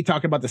U.S. Navy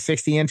talking about the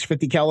 60-inch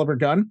 50 caliber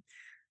gun.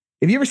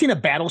 Have you ever seen a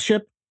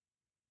battleship?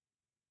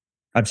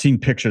 I've seen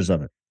pictures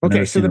of it.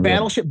 Okay, so the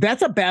battleship,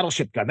 that's a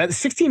battleship gun.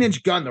 That's a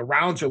 16-inch gun. The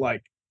rounds are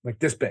like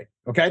this big.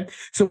 Okay,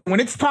 so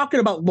when it's talking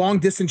about long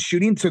distance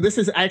shooting, so this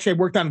is actually, I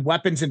worked on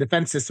weapons and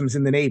defense systems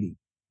in the Navy.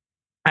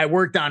 I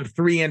worked on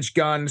 3-inch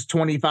guns,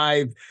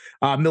 25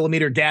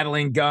 millimeter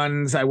Gatling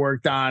guns. I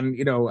worked on,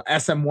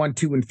 SM-1,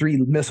 2, and 3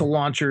 missile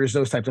launchers,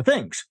 those types of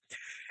things.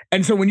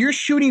 And so when you're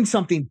shooting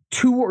something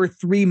 2 or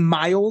 3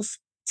 miles,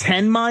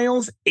 10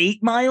 miles,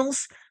 8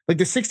 miles, like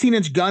the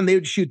 16-inch gun, they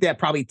would shoot that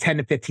probably 10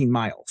 to 15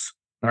 miles.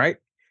 All right.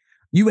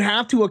 You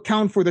have to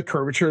account for the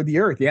curvature of the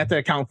earth. You have to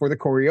account for the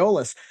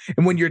Coriolis.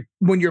 And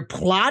when you're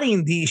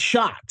plotting these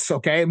shots,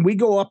 okay, and we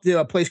go up to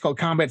a place called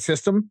Combat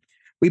System,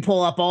 we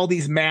pull up all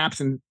these maps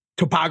and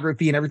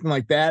topography and everything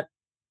like that.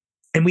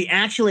 And we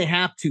actually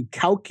have to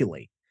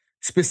calculate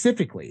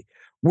specifically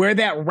where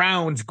that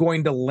round's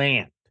going to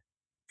land.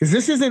 Because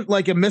this isn't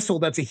like a missile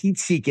that's a heat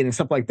seeking and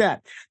stuff like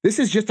that. This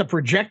is just a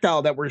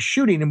projectile that we're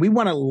shooting, and we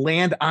want to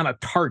land on a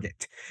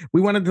target.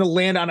 We wanted to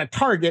land on a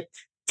target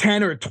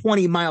 10 or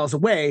 20 miles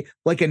away,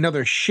 like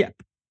another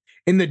ship.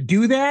 And to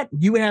do that,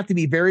 you would have to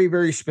be very,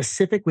 very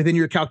specific within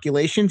your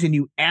calculations, and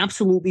you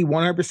absolutely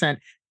 100%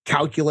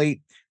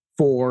 calculate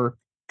for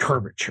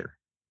curvature.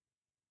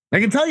 I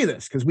can tell you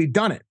this because we've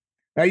done it.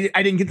 I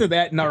didn't get to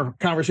that in our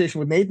conversation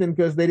with Nathan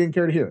because they didn't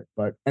care to hear it.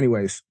 But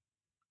anyways.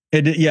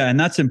 Yeah, and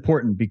that's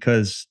important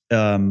because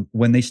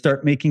when they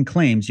start making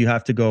claims, you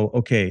have to go,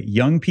 okay,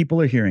 young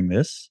people are hearing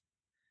this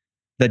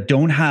that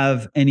don't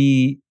have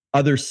any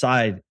other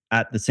side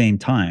at the same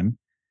time.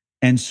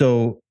 And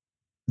so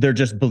they're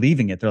just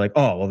believing it. They're like,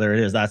 oh, well, there it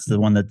is. That's the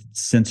one that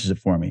censors it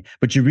for me.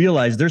 But you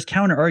realize there's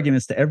counter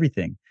arguments to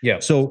everything. Yeah.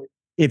 So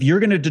if you're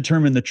going to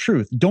determine the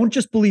truth, don't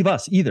just believe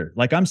us either.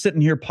 Like I'm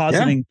sitting here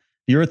positing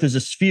the earth is a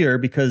sphere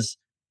because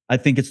I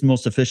think it's the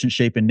most efficient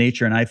shape in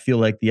nature. And I feel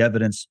like the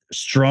evidence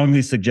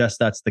strongly suggests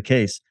that's the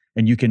case.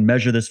 And you can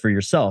measure this for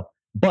yourself.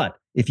 But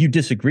if you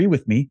disagree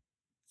with me,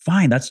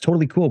 fine, that's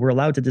totally cool. We're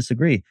allowed to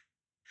disagree.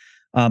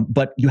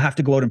 But you have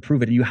to go out and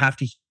prove it. And you have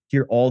to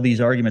hear all these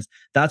arguments.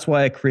 That's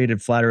why I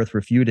created Flat Earth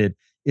Refuted,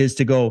 is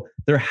to go,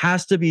 there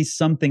has to be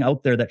something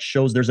out there that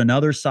shows there's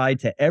another side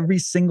to every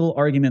single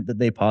argument that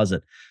they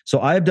posit.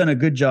 So I've done a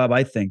good job,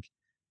 I think,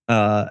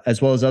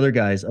 as well as other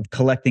guys, of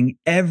collecting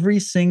every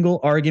single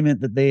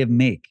argument that they have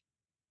made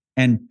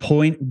and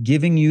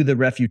giving you the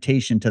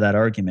refutation to that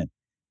argument.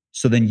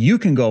 So then you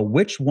can go,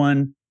 which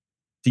one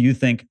do you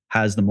think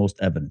has the most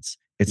evidence?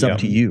 It's up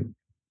to you.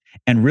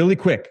 And really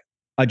quick,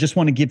 I just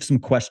want to give some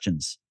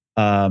questions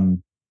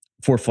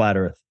for Flat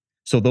Earth.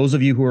 So those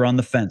of you who are on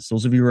the fence,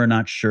 those of you who are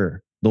not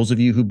sure, those of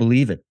you who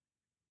believe it,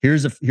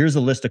 here's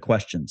a list of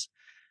questions.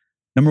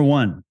 Number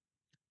one,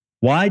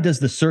 why does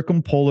the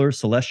circumpolar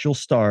celestial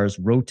stars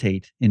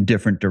rotate in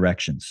different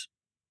directions?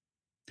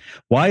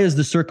 Why is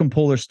the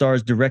circumpolar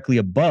stars directly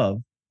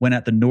above when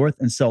at the north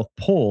and south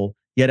pole,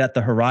 yet at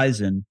the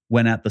horizon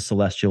when at the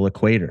celestial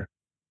equator?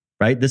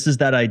 Right? This is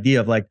that idea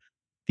of like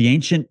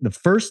the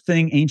first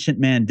thing ancient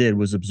man did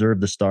was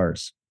observe the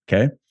stars.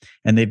 Okay.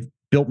 And they've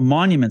built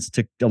monuments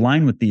to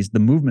align with the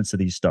movements of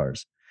these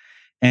stars.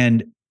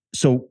 And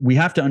so we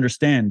have to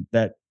understand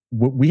that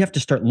we have to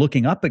start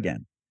looking up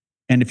again.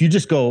 And if you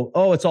just go,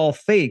 oh, it's all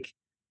fake,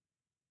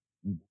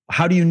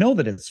 how do you know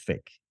that it's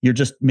fake? You're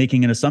just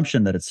making an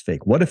assumption that it's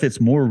fake. What if it's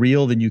more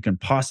real than you can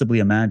possibly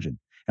imagine?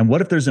 And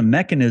what if there's a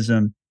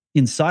mechanism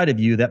inside of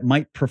you that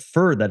might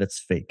prefer that it's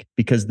fake?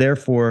 Because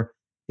therefore,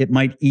 it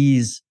might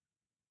ease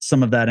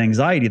some of that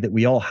anxiety that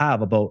we all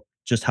have about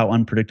just how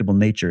unpredictable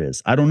nature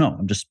is. I don't know.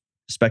 I'm just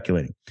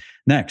speculating.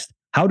 Next,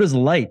 how does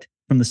light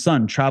from the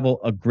sun travel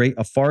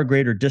a far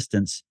greater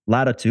distance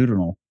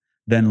latitudinal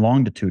than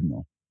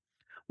longitudinal?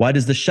 Why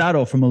does the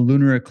shadow from a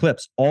lunar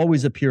eclipse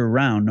always appear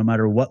round no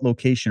matter what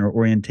location or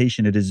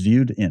orientation it is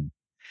viewed in?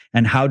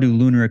 And how do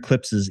lunar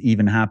eclipses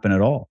even happen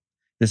at all?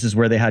 This is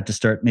where they had to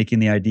start making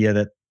the idea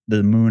that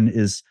the moon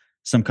is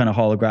some kind of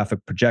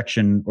holographic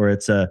projection, or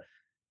it's a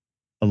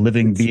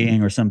living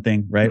being or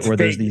something, right? Or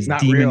there's these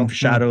demon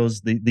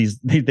shadows.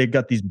 They've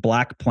got these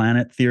black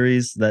planet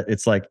theories that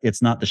it's like,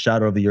 it's not the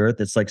shadow of the earth.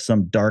 It's like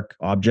some dark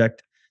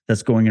object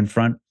that's going in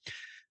front.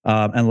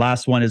 And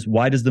last one is,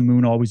 why does the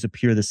moon always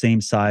appear the same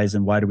size,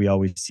 and why do we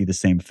always see the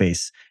same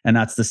face? And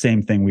that's the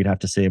same thing we'd have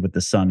to say with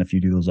the sun if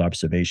you do those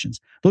observations.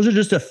 Those are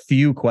just a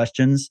few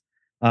questions.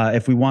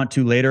 If we want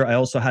to later, I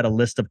also had a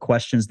list of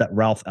questions that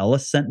Ralph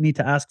Ellis sent me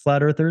to ask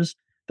flat earthers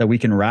that we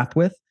can wrap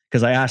with,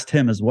 because I asked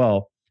him as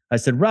well. I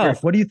said,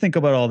 Ralph, what do you think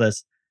about all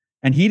this?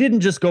 And he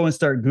didn't just go and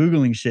start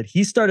Googling shit.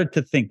 He started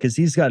to think, because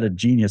he's got a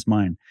genius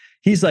mind.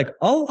 He's like,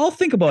 I'll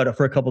think about it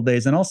for a couple of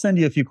days and I'll send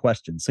you a few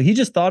questions. So he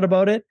just thought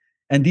about it.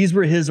 And these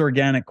were his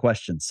organic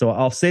questions. So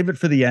I'll save it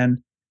for the end,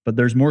 but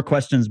there's more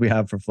questions we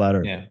have for Flat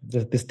Earth. Yeah,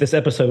 this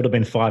episode would have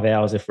been 5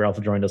 hours if Ralph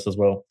joined us as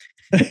well.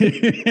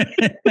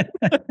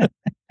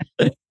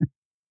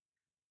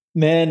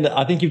 Man,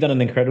 I think you've done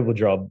an incredible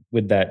job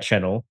with that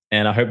channel.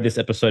 And I hope this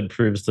episode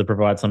proves to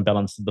provide some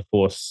balance to the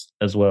force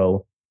as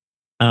well.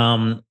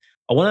 I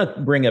want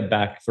to bring it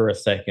back for a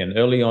second.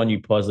 Early on, you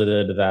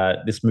posited that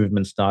this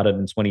movement started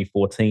in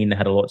 2014. It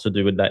had a lot to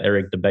do with that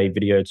Eric Debay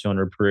video,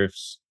 200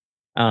 Proofs.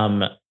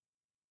 Can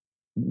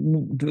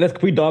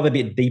we dive a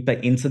bit deeper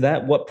into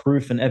that? What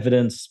proof and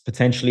evidence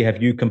potentially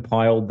have you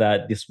compiled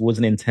that this was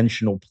an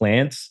intentional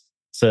plant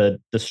to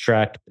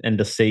distract and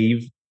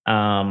deceive?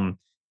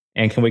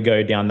 And can we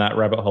go down that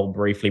rabbit hole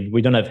briefly?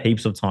 We don't have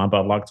heaps of time,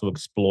 but I'd like to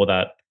explore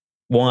that.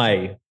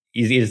 Why?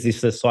 Is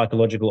this a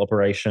psychological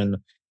operation?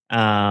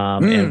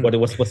 And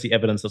what's the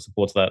evidence that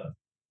supports that?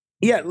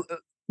 Yeah,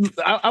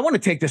 I want to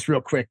take this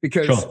real quick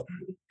because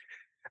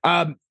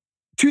Sure.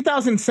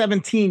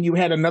 2017, you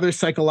had another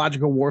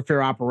psychological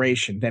warfare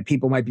operation that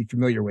people might be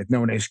familiar with,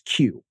 known as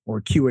Q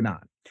or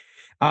QAnon.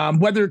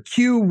 Whether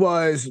Q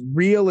was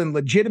real and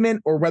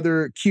legitimate or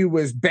whether Q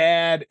was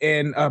bad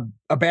and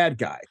a bad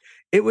guy,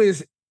 it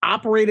was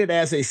operated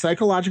as a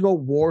psychological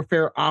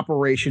warfare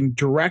operation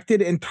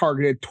directed and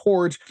targeted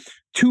towards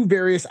two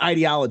various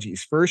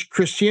ideologies. First,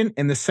 Christian,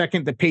 and the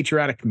second, the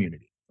patriotic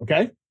community.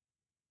 Okay.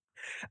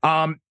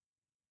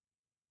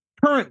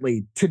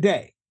 Currently,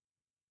 today,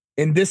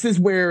 and this is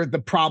where the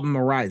problem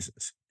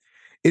arises,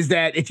 is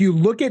that if you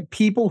look at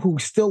people who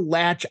still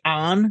latch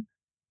on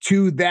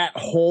to that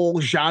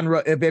whole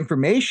genre of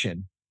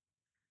information,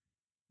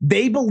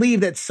 they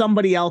believe that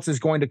somebody else is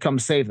going to come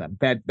save them,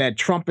 that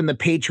Trump and the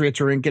Patriots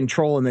are in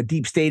control and the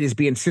deep state is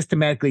being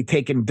systematically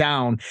taken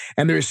down.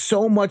 And there's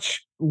so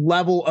much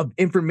level of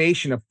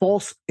information, of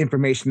false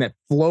information that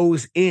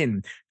flows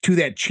in to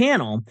that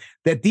channel,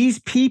 that these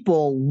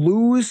people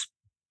lose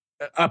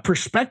a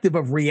perspective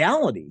of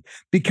reality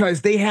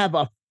because they have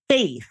a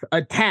faith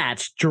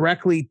attached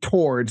directly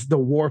towards the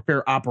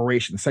warfare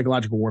operation,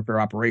 psychological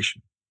warfare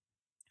operation.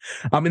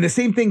 And the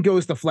same thing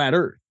goes to Flat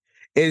Earth.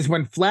 Is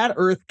when Flat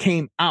Earth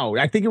came out,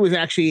 I think it was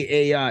actually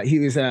he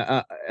was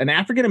an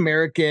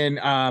African-American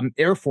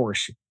Air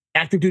Force,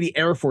 active duty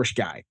Air Force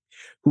guy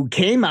who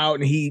came out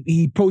and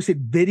he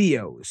posted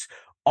videos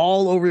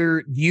all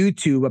over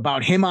YouTube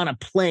about him on a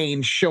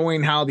plane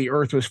showing how the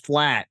earth was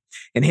flat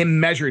and him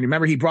measuring.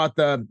 Remember, he brought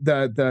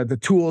the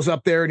tools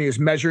up there and he was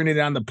measuring it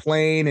on the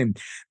plane. And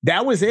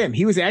that was him.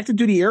 He was active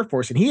duty Air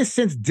Force and he has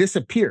since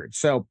disappeared.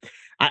 So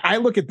I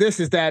look at this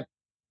as that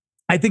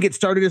I think it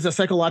started as a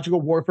psychological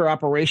warfare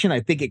operation.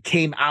 I think it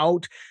came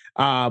out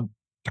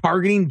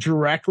targeting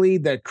directly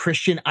the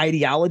Christian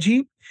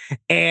ideology.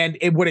 And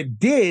what it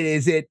did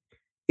is it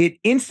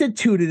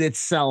instituted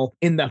itself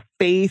in the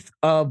faith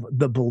of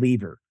the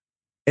believer.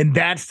 And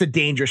that's the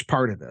dangerous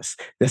part of this.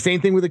 The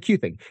same thing with the Q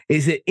thing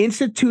is it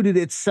instituted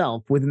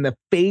itself within the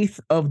faith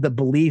of the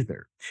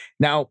believer.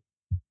 Now,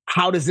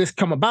 how does this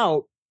come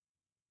about?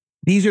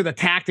 These are the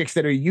tactics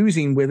that are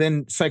using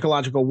within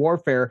psychological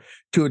warfare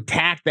to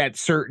attack that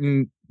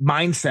certain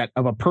mindset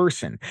of a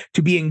person,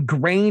 to be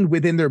ingrained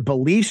within their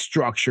belief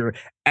structure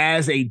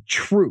as a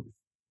truth.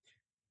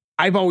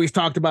 I've always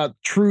talked about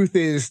truth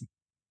is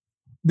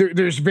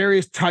there's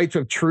various types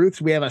of truths.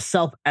 We have a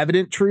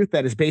self-evident truth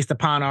that is based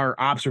upon our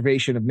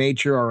observation of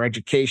nature, our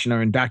education,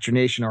 our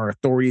indoctrination, our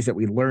authorities that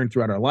we learn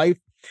throughout our life.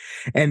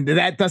 And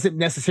that doesn't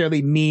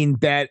necessarily mean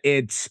that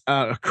it's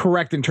a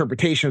correct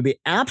interpretation of the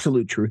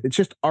absolute truth. It's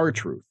just our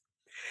truth.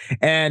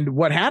 And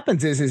what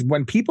happens is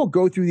when people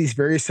go through these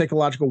various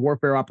psychological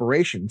warfare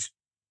operations,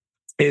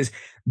 is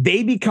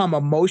they become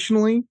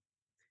emotionally,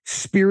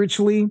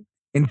 spiritually,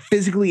 and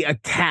physically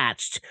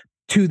attached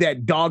to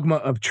that dogma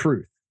of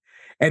truth.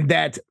 And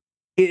that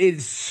it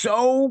is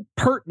so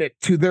pertinent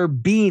to their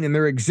being and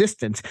their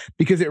existence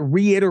because it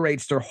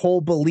reiterates their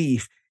whole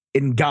belief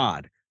in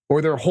God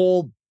or their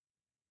whole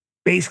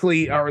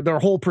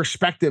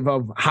perspective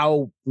of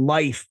how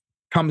life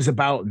comes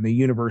about and the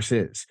universe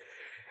is.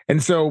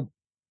 And so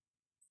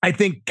I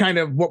think kind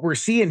of what we're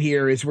seeing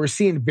here is we're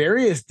seeing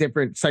various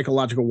different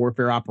psychological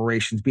warfare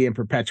operations being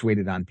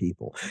perpetuated on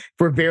people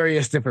for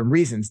various different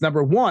reasons.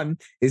 Number one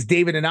is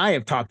David and I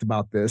have talked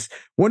about this.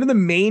 One of the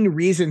main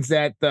reasons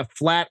that the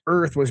flat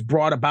earth was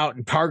brought about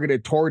and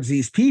targeted towards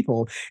these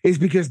people is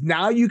because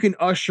now you can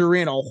usher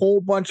in a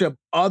whole bunch of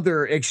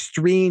other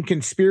extreme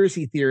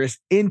conspiracy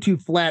theorists into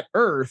flat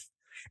earth,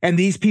 and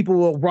these people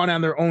will run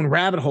on their own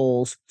rabbit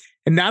holes.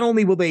 And not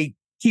only will they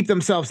keep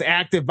themselves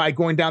active by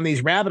going down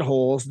these rabbit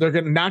holes, they're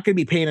not going to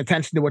be paying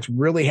attention to what's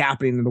really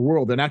happening in the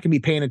world. They're not going to be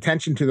paying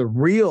attention to the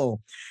real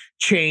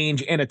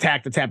change and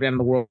attack that's happening in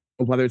the world,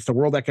 whether it's the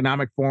World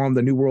Economic Forum,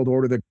 the New World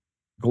Order, the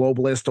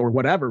globalist, or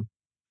whatever.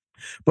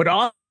 But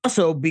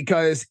also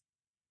because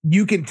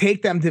you can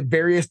take them to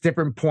various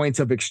different points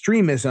of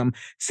extremism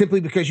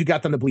simply because you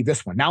got them to believe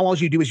this one. Now all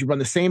you do is you run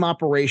the same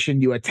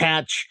operation, you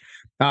attach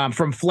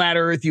from flat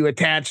earth, you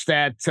attach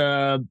that,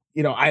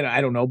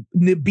 I don't know,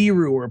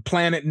 Nibiru or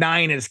Planet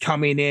 9 is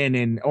coming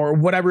in or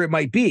whatever it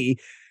might be.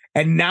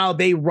 And now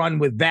they run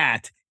with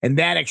that and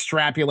that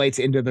extrapolates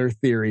into their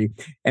theory.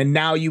 And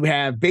now you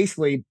have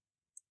basically,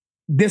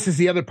 this is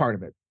the other part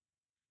of it,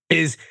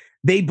 is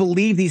they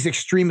believe these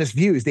extremist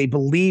views. They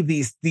believe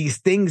these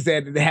things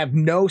that have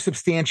no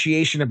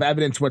substantiation of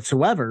evidence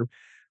whatsoever.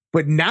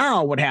 But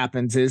now what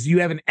happens is you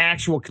have an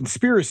actual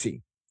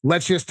conspiracy.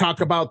 Let's just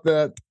talk about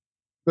the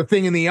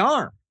thing in the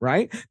arm,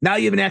 right? Now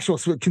you have an actual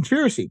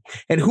conspiracy.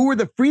 And who are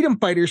the freedom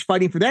fighters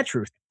fighting for that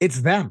truth?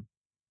 It's them.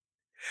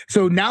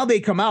 So now they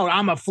come out,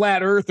 I'm a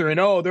flat earther, and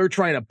they're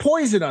trying to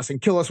poison us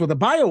and kill us with a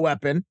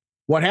bioweapon.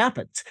 What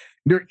happens?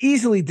 They're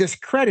easily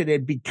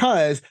discredited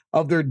because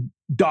of their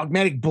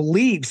dogmatic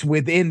beliefs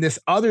within this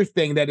other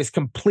thing that is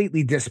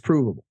completely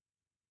disprovable.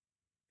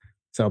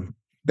 So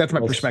that's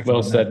my perspective.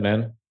 Well said,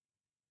 man.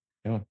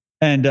 Yeah.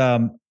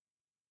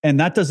 And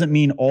that doesn't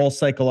mean all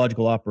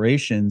psychological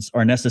operations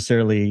are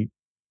necessarily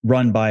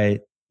run by,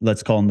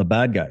 let's call them the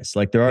bad guys.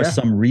 Like there are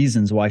some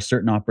reasons why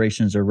certain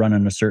operations are run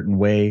in a certain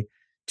way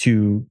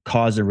to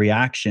cause a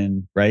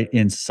reaction, right,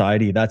 in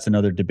society. That's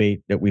another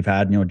debate that we've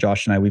had.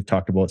 Josh and I, we've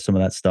talked about some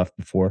of that stuff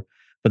before,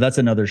 but that's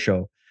another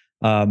show.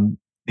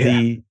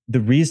 The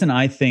reason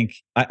I think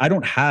I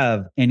don't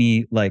have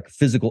any like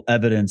physical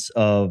evidence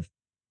of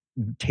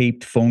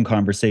taped phone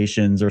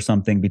conversations or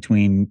something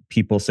between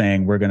people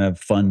saying we're going to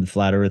fund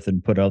flat earth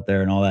and put out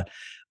there and all that.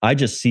 I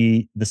just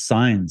see the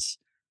signs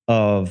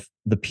of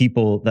the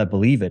people that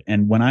believe it.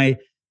 And when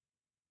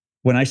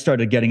I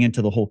started getting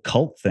into the whole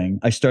cult thing,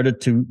 I started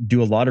to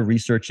do a lot of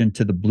research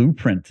into the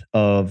blueprint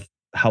of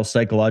how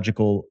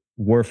psychological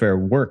warfare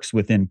works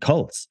within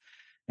cults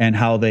and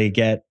how they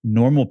get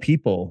normal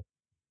people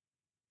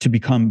to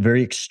become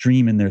very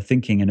extreme in their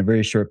thinking in a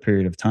very short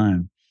period of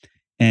time.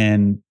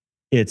 And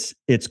it's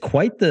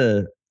quite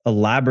the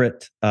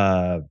elaborate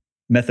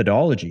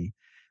methodology,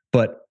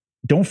 but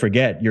don't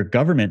forget, your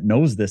government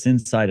knows this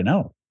inside and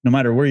out. No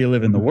matter where you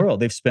live in the world,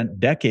 they've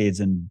spent decades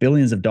and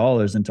billions of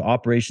dollars into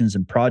operations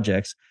and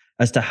projects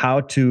as to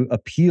how to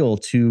appeal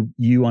to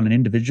you on an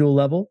individual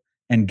level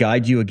and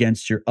guide you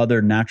against your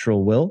other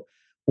natural will,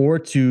 or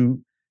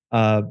to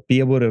be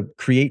able to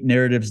create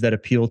narratives that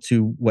appeal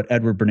to what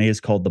Edward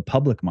Bernays called the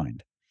public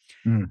mind.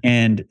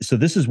 And so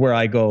this is where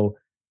I go,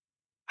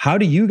 how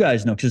do you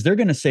guys know? Because they're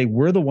going to say,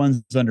 we're the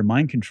ones under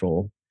mind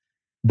control.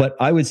 But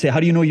I would say, how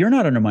do you know you're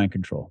not under mind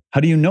control?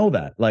 How do you know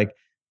that? Like,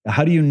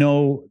 how do you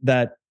know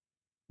that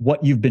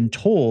what you've been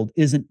told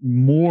isn't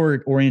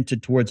more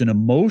oriented towards an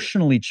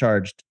emotionally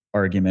charged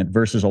argument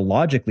versus a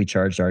logically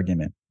charged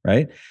argument,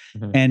 right?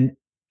 Mm-hmm. And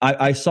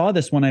I saw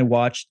this when I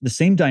watched, the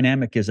same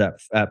dynamic is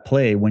at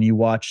play when you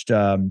watched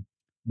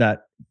that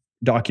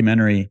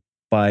documentary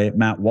by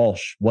Matt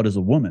Walsh, What is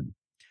a Woman?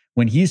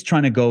 When he's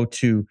trying to go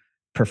to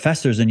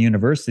professors in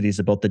universities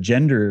about the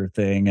gender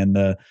thing and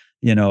the,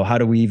 how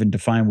do we even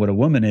define what a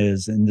woman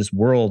is in this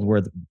world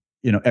where,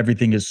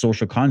 everything is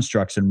social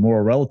constructs and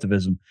moral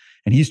relativism.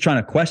 And he's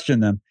trying to question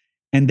them.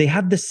 And they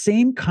have the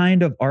same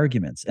kind of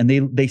arguments, and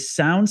they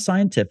sound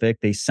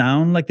scientific. They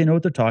sound like they know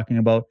what they're talking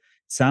about.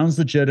 Sounds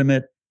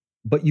legitimate.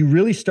 But you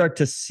really start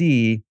to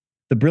see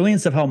the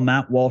brilliance of how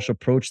Matt Walsh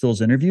approached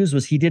those interviews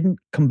was he didn't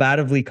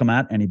combatively come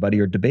at anybody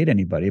or debate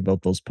anybody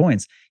about those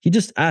points. He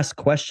just asked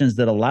questions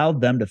that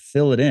allowed them to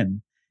fill it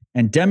in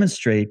and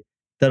demonstrate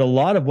that a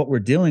lot of what we're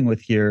dealing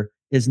with here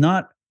is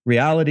not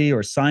reality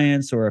or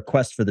science or a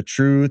quest for the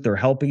truth or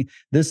helping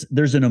this.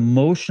 There's an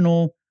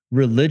emotional,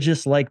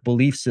 religious-like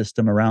belief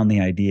system around the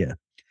idea.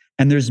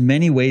 And there's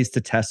many ways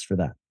to test for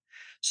that.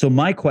 So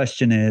my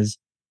question is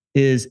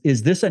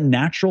this a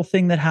natural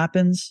thing that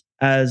happens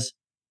as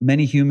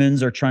many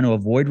humans are trying to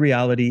avoid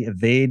reality,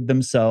 evade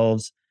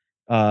themselves,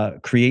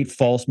 create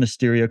false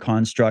mysteria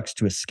constructs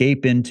to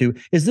escape into?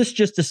 Is this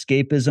just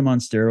escapism on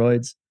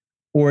steroids?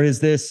 Or is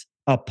this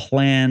a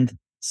planned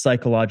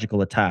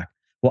psychological attack?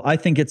 Well, I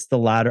think it's the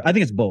latter. I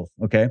think it's both,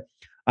 okay?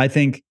 I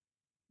think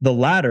the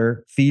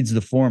latter feeds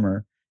the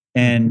former.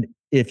 And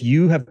if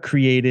you have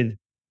created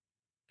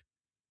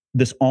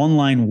this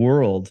online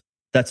world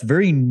that's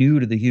very new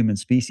to the human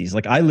species.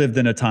 Like I lived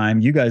in a time,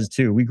 you guys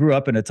too, we grew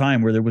up in a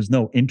time where there was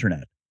no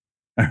internet.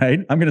 All right.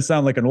 I'm going to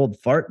sound like an old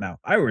fart now.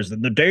 I was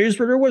in the days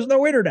where there was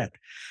no internet.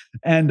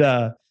 And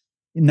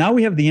now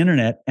we have the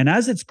internet. And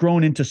as it's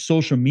grown into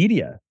social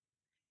media,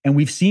 and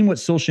we've seen what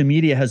social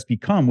media has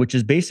become, which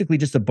is basically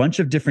just a bunch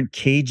of different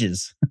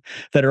cages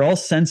that are all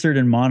censored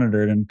and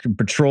monitored and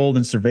patrolled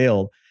and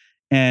surveilled.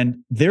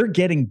 And they're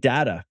getting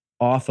data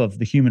off of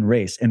the human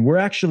race. And we're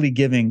actually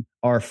giving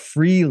our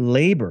free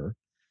labor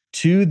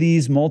to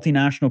these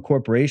multinational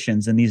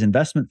corporations and these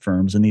investment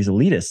firms and these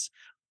elitists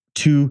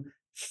to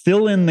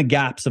fill in the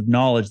gaps of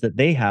knowledge that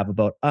they have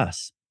about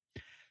us.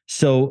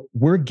 So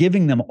we're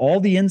giving them all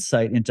the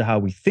insight into how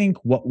we think,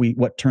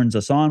 what turns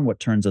us on, what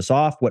turns us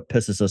off, what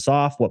pisses us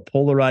off, what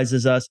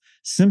polarizes us,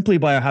 simply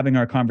by having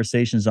our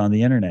conversations on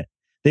the internet.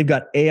 They've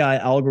got AI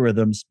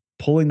algorithms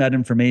pulling that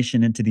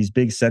information into these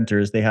big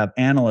centers. They have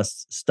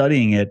analysts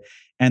studying it,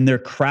 and they're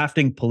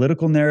crafting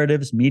political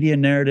narratives, media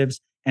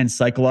narratives, and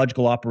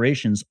psychological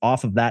operations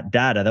off of that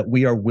data that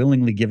we are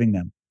willingly giving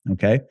them.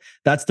 Okay?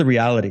 That's the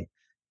reality.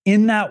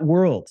 In that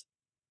world,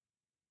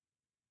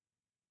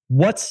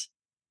 what's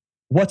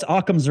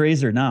Occam's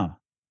razor now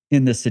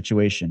in this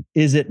situation?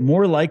 Is it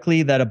more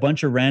likely that a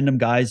bunch of random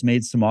guys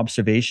made some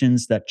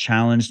observations that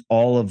challenged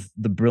all of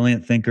the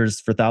brilliant thinkers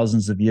for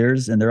thousands of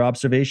years in their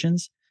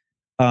observations?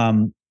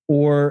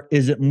 Or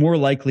is it more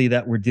likely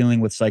that we're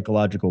dealing with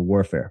psychological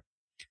warfare?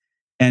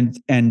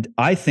 And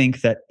I think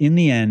that in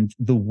the end,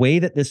 the way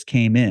that this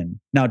came in,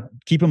 now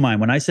keep in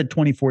mind, when I said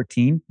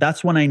 2014,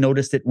 that's when I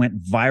noticed it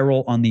went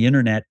viral on the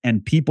internet,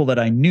 and people that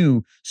I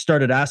knew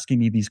started asking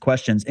me these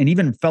questions, and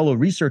even fellow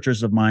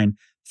researchers of mine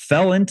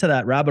fell into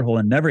that rabbit hole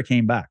and never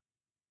came back.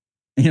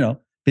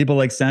 People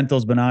like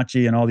Santos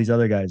Bonacci and all these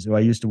other guys who I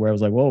used to wear. I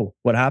was like, whoa,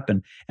 what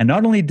happened? And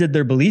not only did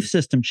their belief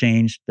system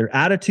change, their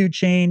attitude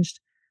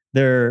changed,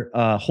 their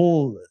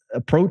whole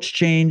approach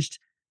changed.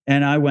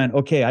 And I went,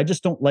 okay, I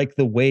just don't like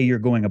the way you're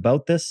going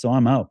about this, so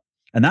I'm out.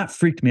 And that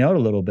freaked me out a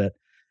little bit.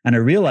 And I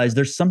realized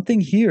there's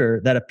something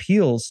here that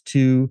appeals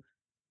to,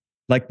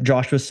 like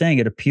Josh was saying,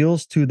 it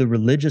appeals to the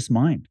religious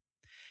mind.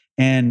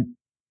 And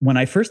when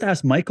I first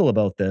asked Michael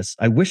about this,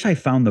 I wish I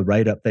found the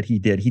write-up that he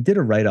did. He did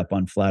a write-up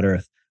on Flat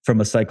Earth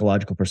from a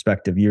psychological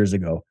perspective years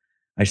ago.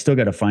 I still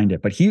got to find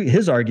it. But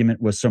his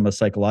argument was from a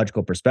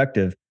psychological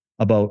perspective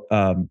about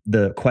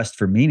the quest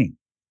for meaning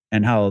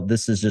and how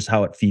this is just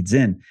how it feeds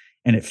in.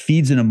 And it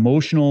feeds an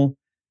emotional,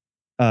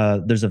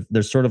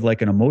 there's sort of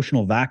like an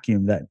emotional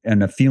vacuum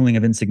and a feeling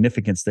of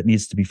insignificance that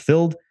needs to be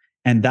filled.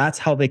 And that's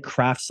how they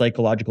craft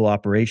psychological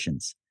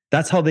operations.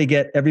 That's how they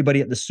get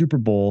everybody at the Super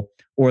Bowl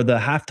or the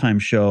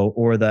halftime show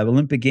or the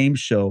Olympic Games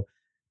show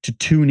to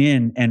tune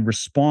in and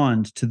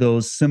respond to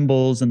those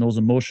symbols and those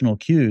emotional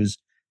cues,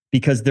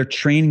 because they're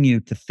training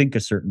you to think a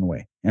certain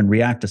way and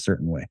react a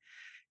certain way.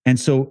 And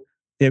so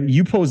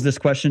you posed this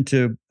question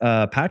to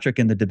Patrick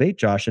in the debate,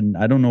 Josh, and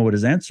I don't know what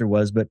his answer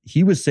was, but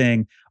he was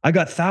saying, I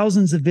got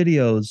thousands of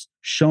videos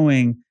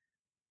showing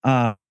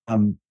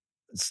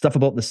stuff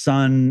about the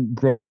sun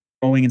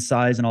growing in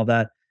size and all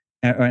that.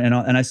 And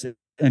I said,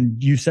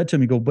 and you said to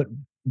me, but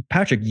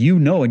Patrick,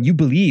 and you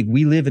believe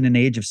we live in an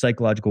age of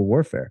psychological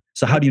warfare.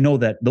 So how do you know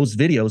that those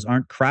videos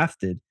aren't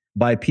crafted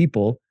by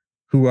people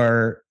who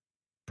are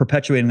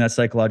perpetuating that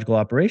psychological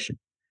operation?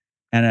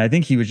 And I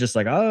think he was just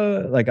like,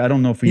 oh, like, I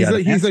don't know if he had an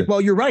he's answer. like, well,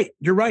 you're right.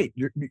 You're right.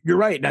 You're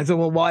right. And I said,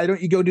 well, why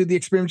don't you go do the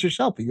experiments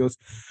yourself? He goes,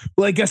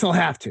 well, I guess I'll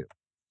have to.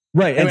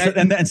 Right.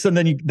 And so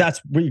then that's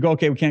where you go,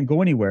 okay, we can't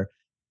go anywhere.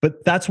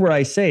 But that's where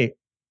I say,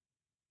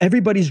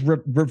 everybody's,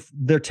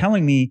 they're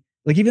telling me,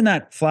 like, even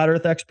that flat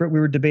earth expert we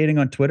were debating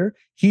on Twitter,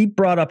 he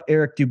brought up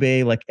Eric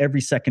Dubé like every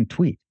second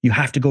tweet. You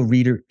have to go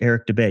read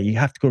Eric Dubé. You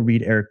have to go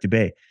read Eric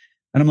Dubé.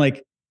 And I'm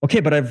like,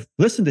 okay, but I've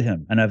listened to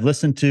him and I've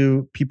listened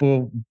to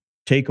people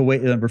take away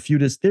and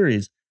refute his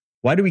theories.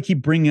 Why do we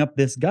keep bringing up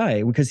this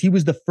guy? Because he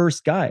was the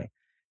first guy.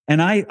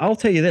 And I'll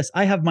tell you this,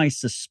 I have my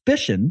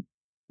suspicion,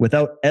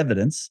 without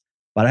evidence,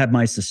 but I have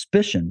my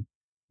suspicion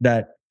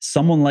that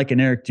someone like an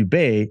Eric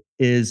Dubé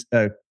is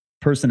a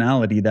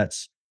personality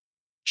that's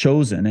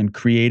chosen and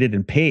created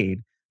and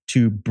paid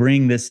to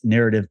bring this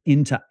narrative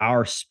into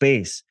our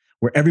space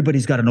where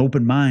everybody's got an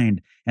open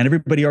mind and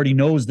everybody already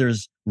knows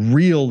there's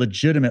real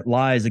legitimate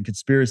lies and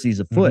conspiracies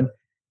afoot. Mm-hmm.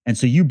 And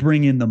so you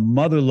bring in the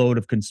motherload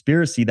of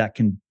conspiracy that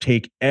can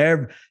take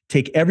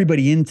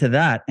everybody into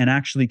that and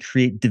actually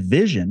create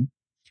division.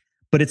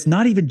 But it's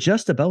not even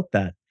just about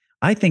that.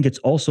 I think it's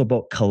also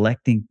about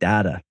collecting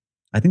data.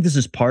 I think this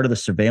is part of the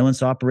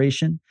surveillance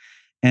operation.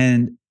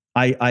 And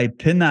I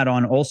pin that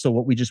on also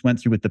what we just went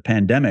through with the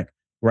pandemic,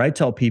 where I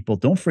tell people,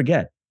 don't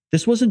forget,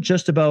 this wasn't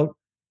just about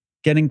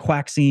getting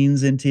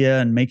vaccines into you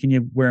and making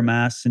you wear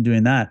masks and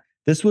doing that.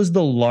 This was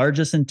the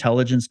largest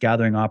intelligence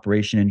gathering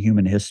operation in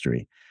human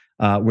history,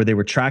 where they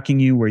were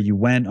tracking you where you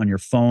went on your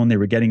phone. They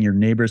were getting your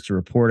neighbors to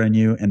report on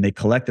you, and they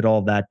collected all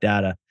of that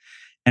data.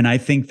 And I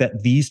think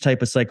that these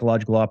type of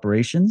psychological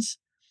operations,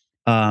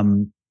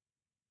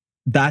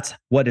 that's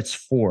what it's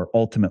for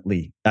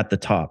ultimately at the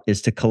top,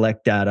 is to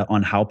collect data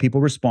on how people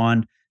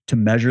respond, to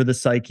measure the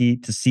psyche,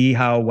 to see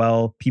how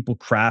well people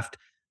craft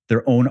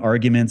their own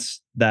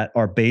arguments that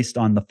are based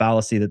on the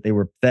fallacy that they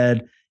were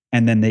fed.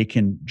 And then they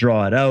can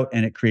draw it out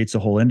and it creates a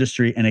whole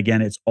industry. And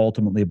again, it's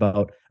ultimately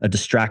about a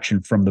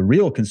distraction from the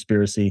real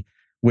conspiracy,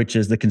 which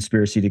is the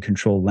conspiracy to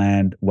control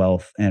land,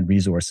 wealth, and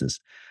resources.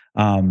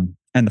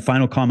 And the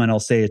final comment I'll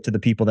say to the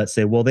people that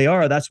say, well,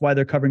 that's why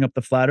they're covering up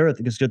the flat earth,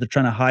 because they're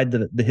trying to hide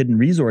the hidden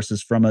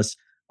resources from us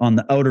on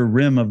the outer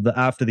rim of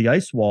after the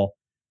ice wall.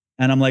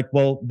 And I'm like,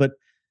 well, but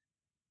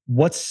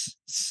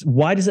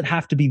why does it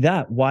have to be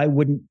that? Why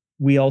wouldn't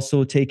we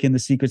also take in the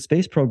secret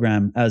space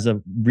program as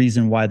a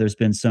reason why there's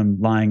been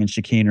some lying and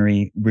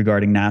chicanery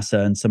regarding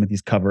NASA and some of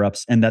these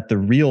cover-ups, and that the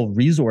real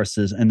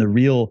resources and the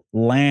real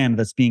land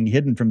that's being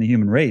hidden from the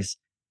human race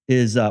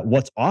is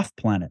what's off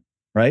planet,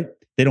 right?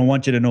 They don't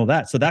want you to know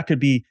that. So that could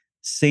be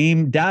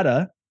same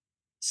data,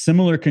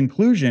 similar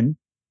conclusion,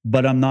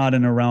 but I'm not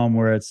in a realm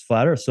where it's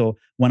flat earth. So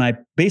when I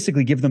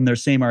basically give them their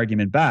same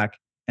argument back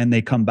and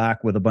they come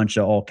back with a bunch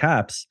of all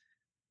caps,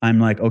 I'm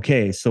like,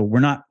 okay, so we're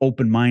not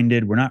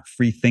open-minded. We're not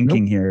free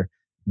thinking here.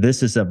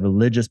 This is a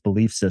religious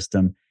belief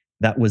system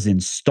that was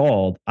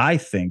installed, I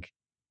think,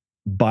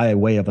 by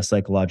way of a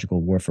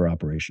psychological warfare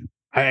operation.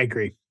 I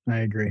agree.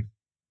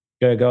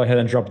 Go ahead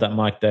and drop that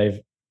mic, Dave.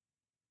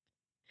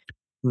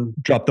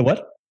 Drop the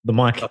what? The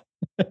mic.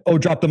 Oh,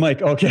 drop the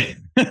mic. Okay.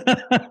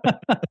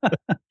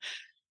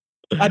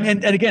 I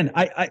mean, and again,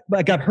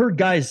 I've heard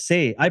guys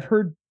say,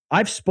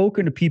 I've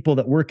spoken to people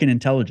that work in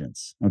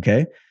intelligence.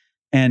 Okay.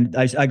 And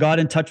I got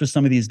in touch with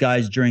some of these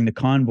guys during the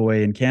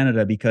convoy in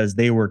Canada because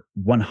they were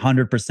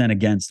 100%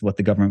 against what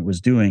the government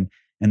was doing.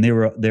 And they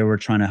were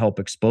trying to help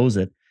expose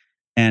it.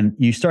 And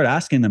you start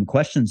asking them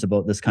questions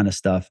about this kind of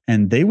stuff,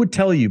 and they would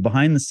tell you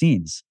behind the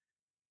scenes,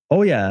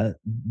 oh yeah,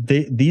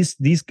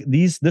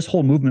 this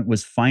whole movement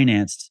was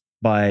financed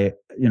by,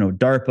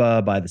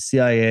 DARPA, by the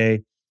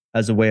CIA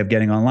as a way of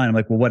getting online. I'm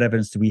like, well, what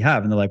evidence do we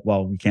have? And they're like,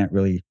 well, we can't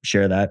really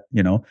share that,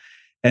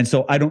 And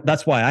so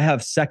that's why I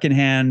have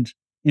secondhand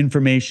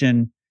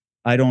information.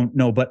 I don't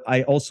know, but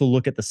I also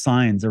look at the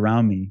signs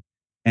around me,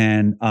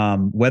 and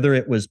whether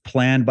it was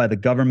planned by the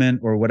government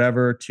or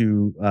whatever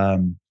to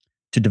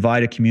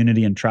divide a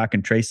community and track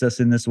and trace us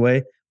in this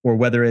way, or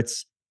whether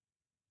it's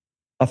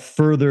a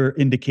further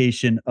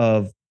indication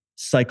of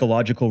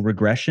psychological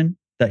regression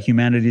that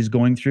humanity is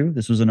going through.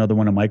 This was another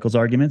one of Michael's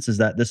arguments, is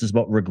that this is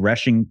about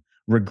regressing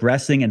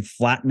and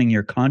flattening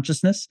your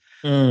consciousness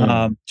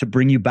to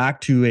bring you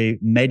back to a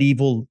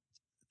medieval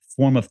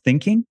form of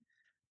thinking.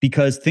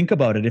 Because think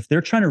about it, if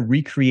they're trying to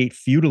recreate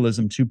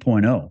feudalism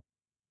 2.0,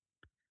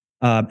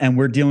 and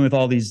we're dealing with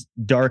all these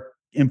dark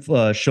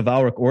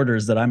chivalric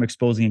orders that I'm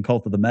exposing in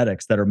Cult of the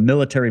Medics that are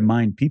military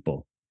mind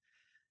people,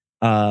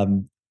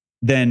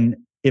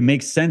 then it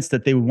makes sense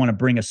that they would want to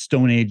bring a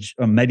Stone Age,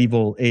 a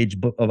medieval age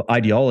of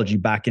ideology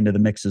back into the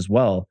mix as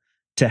well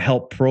to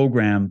help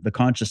program the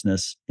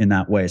consciousness in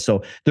that way.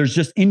 So there's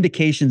just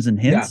indications and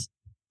hints,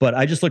 but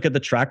I just look at the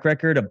track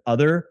record of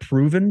other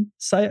proven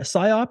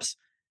psyops,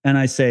 and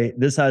I say,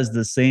 this has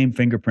the same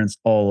fingerprints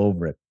all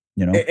over it,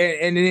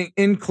 And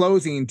in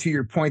closing, to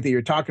your point that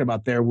you're talking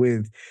about there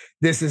with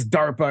this is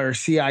DARPA or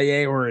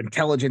CIA or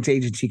intelligence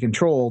agency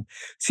controlled.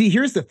 See,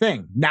 here's the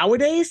thing.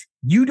 Nowadays,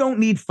 you don't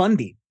need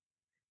funding.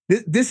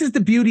 This is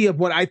the beauty of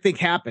what I think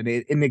happened.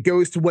 And it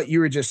goes to what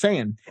you were just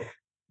saying.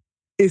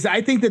 is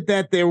I think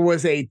that there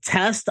was a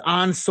test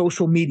on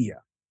social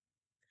media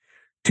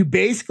to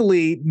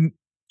basically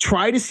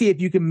try to see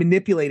if you can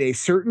manipulate a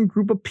certain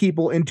group of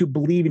people into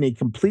believing a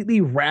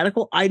completely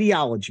radical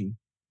ideology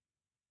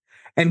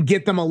and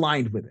get them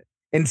aligned with it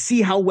and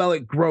see how well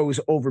it grows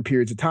over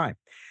periods of time.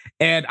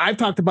 And I've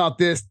talked about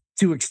this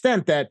to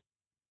extent that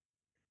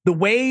the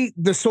way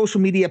the social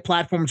media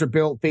platforms are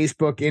built,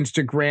 Facebook,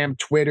 Instagram,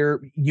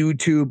 Twitter,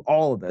 YouTube,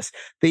 all of this,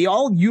 they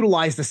all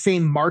utilize the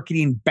same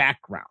marketing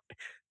background.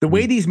 The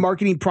way these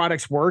marketing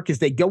products work is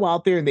they go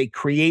out there and they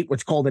create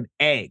what's called an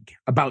egg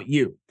about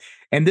you.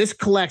 And this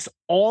collects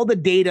all the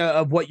data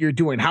of what you're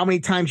doing, how many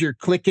times you're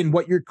clicking,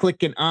 what you're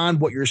clicking on,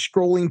 what you're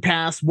scrolling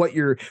past, what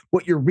you're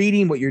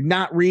reading, what you're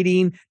not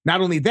reading. Not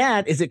only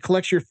that, is it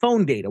collects your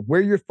phone data, where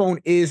your phone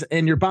is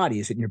in your body.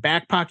 Is it in your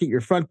back pocket,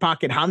 your front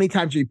pocket? How many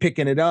times are you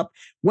picking it up?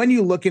 When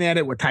you're looking at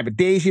it, what type of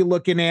days you're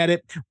looking at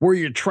it, where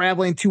you're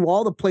traveling to,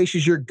 all the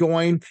places you're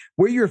going,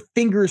 where your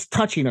fingers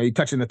touching. Are you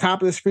touching the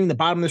top of the screen, the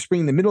bottom of the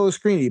screen, the middle of the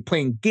screen? Are you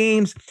playing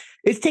games?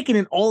 It's taking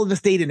in all of this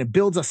data and it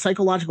builds a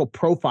psychological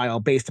profile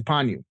based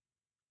upon you.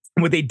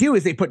 And what they do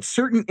is they put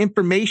certain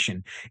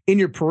information in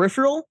your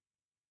peripheral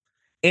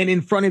and in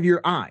front of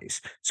your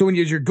eyes. So when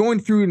you're going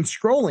through and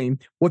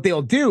scrolling, what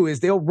they'll do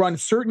is they'll run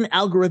certain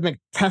algorithmic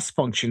test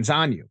functions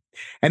on you.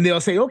 And they'll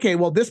say, okay,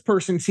 well, this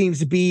person seems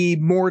to be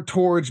more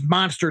towards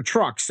monster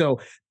trucks. So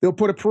they'll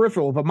put a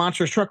peripheral of a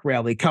monster truck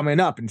rally coming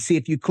up and see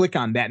if you click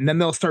on that. And then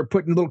they'll start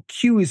putting little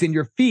cues in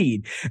your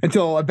feed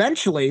until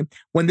eventually,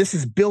 when this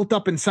is built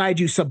up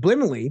inside you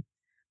subliminally,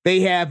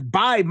 they have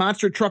buy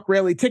monster truck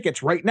rally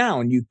tickets right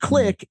now, and you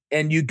click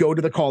and you go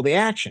to the call to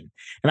action.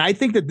 And I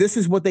think that this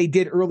is what they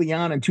did early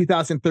on in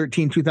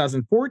 2013,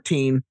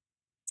 2014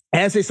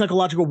 as a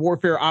psychological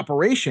warfare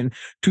operation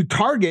to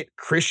target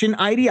Christian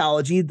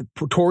ideology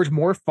towards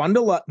more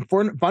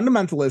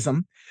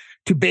fundamentalism,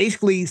 to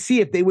basically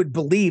see if they would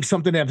believe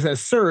something as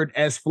absurd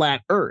as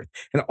flat earth.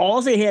 And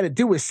all they had to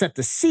do was set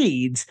the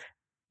seeds,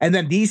 and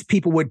then these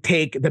people would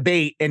take the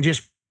bait and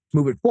just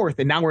move it forth.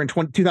 And now we're in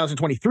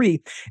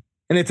 2023.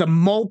 And it's a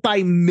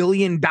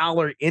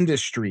multi-million-dollar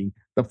industry,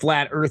 the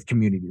flat earth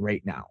community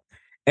right now.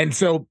 And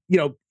so,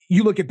 you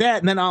look at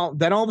that, and then all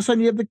of a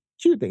sudden you have the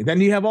Q thing. Then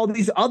you have all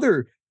these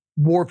other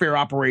warfare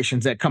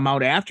operations that come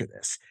out after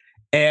this.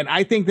 And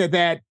I think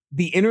that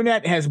the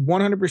internet has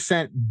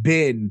 100%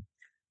 been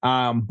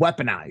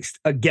weaponized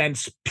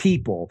against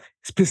people,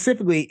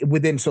 specifically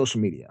within social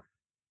media.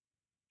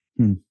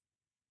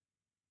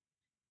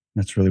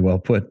 That's really well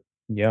put.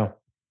 Yeah.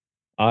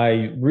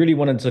 I really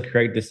wanted to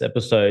create this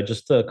episode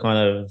just to kind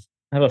of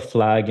have a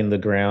flag in the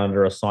ground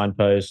or a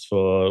signpost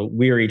for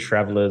weary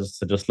travelers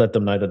to just let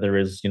them know that there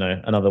is,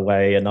 another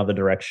way, another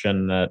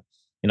direction, that,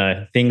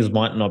 things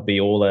might not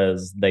be all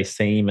as they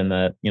seem, and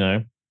that,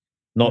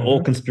 not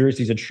all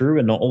conspiracies are true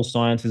and not all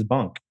science is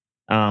bunk,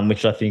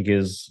 which I think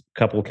is a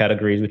couple of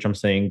categories which I'm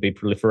seeing be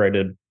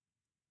proliferated.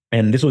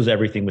 And this was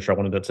everything which I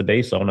wanted it to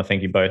be. So I want to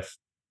thank you both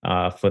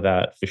for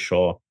that, for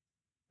sure.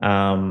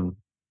 All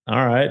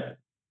right.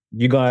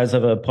 You guys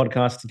have a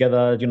podcast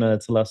together. Do you want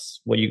to tell us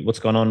what's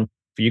going on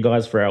for you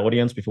guys, for our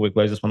audience, before we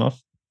close this one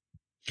off?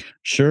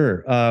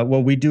 Sure.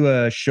 Well, we do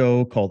a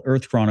show called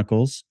Earth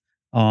Chronicles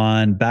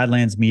on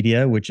Badlands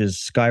Media, which is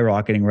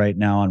skyrocketing right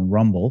now on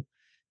Rumble.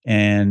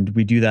 And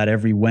we do that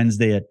every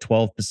Wednesday at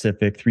 12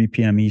 Pacific, 3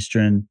 p.m.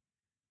 Eastern.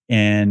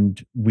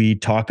 And we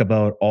talk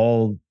about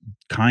all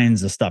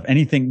kinds of stuff.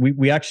 Anything.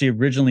 We actually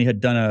originally had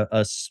done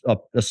a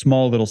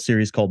small little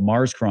series called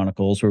Mars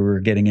Chronicles, where we were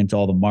getting into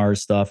all the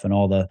Mars stuff and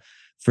all the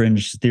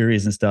fringe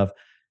theories and stuff.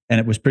 And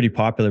it was pretty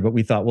popular, but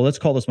we thought, well, let's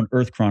call this one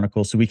Earth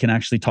Chronicles so we can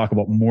actually talk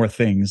about more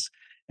things,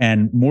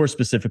 and more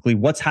specifically,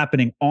 what's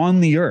happening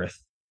on the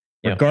Earth,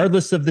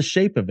 regardless of the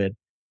shape of it,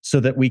 so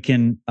that we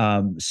can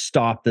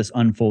stop this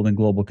unfolding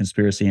global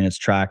conspiracy in its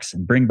tracks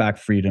and bring back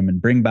freedom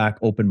and bring back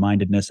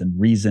open-mindedness and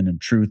reason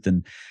and truth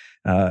and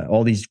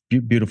all these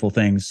beautiful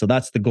things. So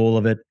that's the goal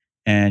of it.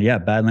 And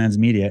Badlands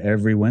Media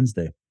every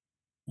Wednesday.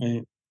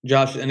 Right.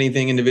 Josh,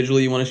 anything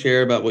individually you want to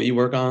share about what you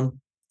work on?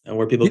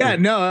 Where people I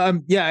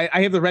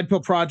have the Red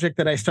Pill Project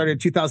that I started in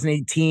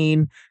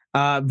 2018.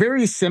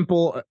 Very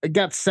simple. It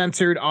got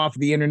censored off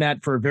the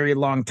internet for a very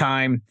long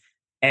time,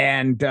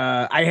 and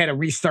I had to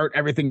restart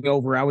everything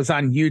over. I was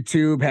on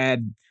YouTube,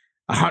 had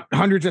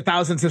hundreds of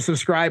thousands of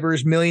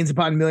subscribers, millions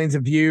upon millions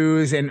of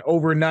views, and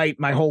overnight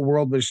my whole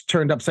world was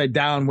turned upside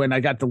down when I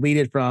got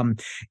deleted from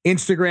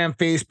Instagram,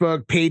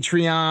 Facebook,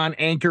 Patreon,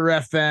 Anchor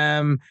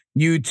FM,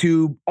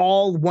 YouTube,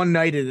 all one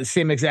night at the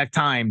same exact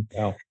time.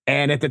 Wow.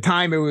 And at the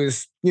time it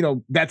was,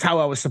 that's how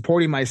I was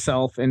supporting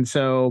myself. And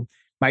so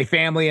my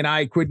family and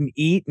I couldn't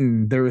eat,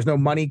 and there was no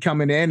money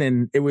coming in,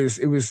 and it was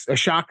a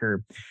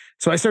shocker.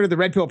 So I started the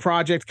Red Pill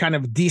Project, kind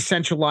of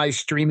decentralized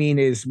streaming.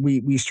 Is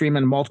we stream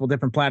on multiple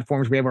different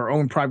platforms. We have our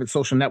own private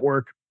social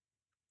network.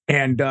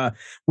 And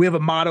we have a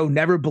motto: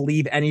 never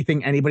believe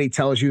anything anybody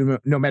tells you,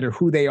 no matter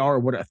who they are or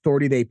what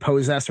authority they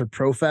possess or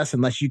profess,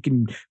 unless you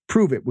can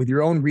prove it with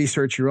your own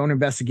research, your own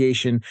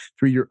investigation,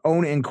 through your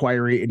own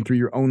inquiry, and through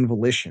your own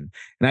volition.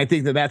 And I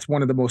think that that's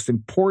one of the most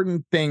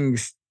important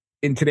things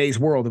in today's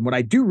world. And what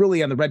I do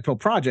really on the Red Pill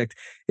Project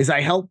is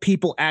I help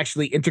people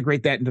actually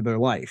integrate that into their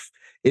life,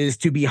 is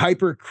to be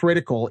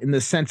hypercritical in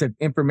the sense of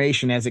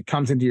information as it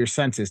comes into your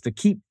senses, to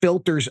keep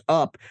filters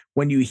up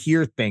when you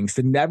hear things,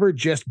 to never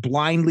just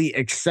blindly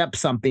accept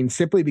something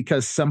simply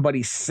because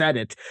somebody said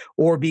it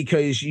or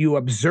because you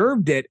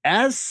observed it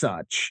as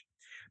such,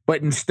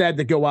 but instead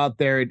to go out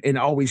there and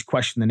always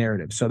question the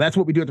narrative. So that's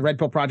what we do at the Red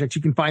Pill Project.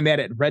 You can find that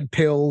at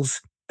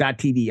redpills.tv,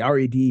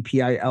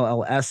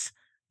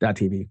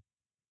 redpills.tv.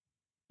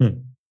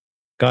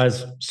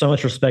 Guys, so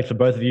much respect for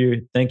both of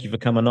you. Thank you for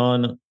coming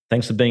on.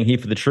 Thanks for being here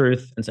for the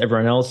truth. And to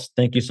everyone else,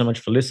 thank you so much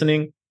for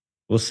listening.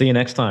 We'll see you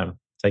next time.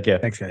 Take care.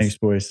 Thanks, guys. Thanks,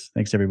 boys.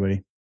 Thanks,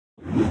 everybody.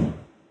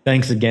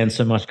 Thanks again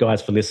so much,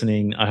 guys, for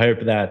listening. I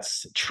hope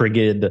that's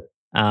triggered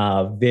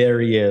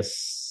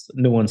various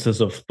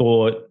nuances of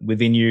thought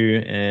within you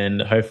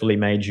and hopefully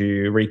made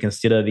you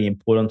reconsider the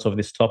importance of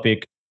this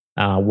topic,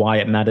 why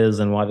it matters,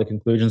 and why the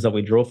conclusions that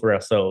we draw for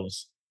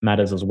ourselves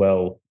matters as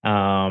well.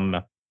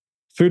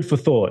 Food for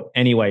thought,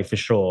 anyway, for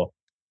sure.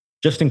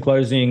 Just in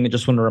closing, I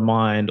just want to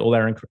remind all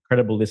our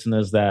incredible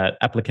listeners that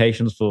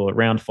applications for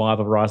round 5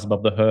 of Rise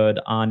Above the Herd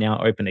are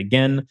now open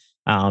again.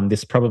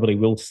 This probably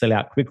will sell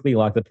out quickly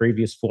like the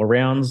previous 4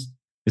 rounds.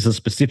 This is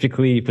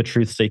specifically for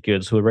truth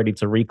seekers who are ready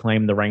to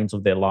reclaim the reins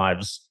of their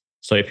lives.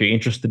 So if you're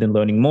interested in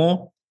learning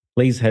more,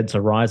 please head to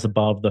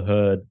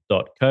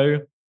riseabovetheherd.co.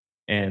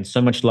 And so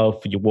much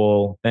love for you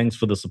all. Thanks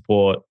for the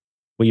support.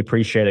 We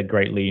appreciate it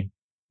greatly.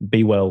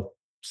 Be well.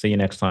 See you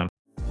next time.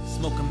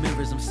 Smoking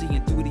mirrors, I'm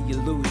seeing through the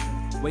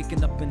illusion.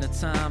 Waking up in a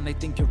time, they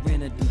think you're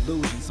in a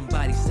delusion.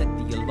 Somebody set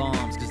the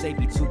alarms, cause they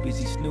be too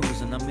busy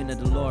snoozing. I'm in a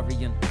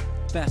DeLorean,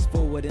 fast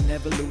forward in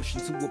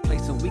evolution to a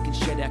place where we can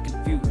share our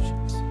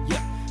confusions. Yeah,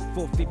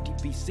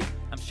 450 BC,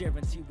 I'm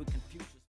sharing tea with confusion.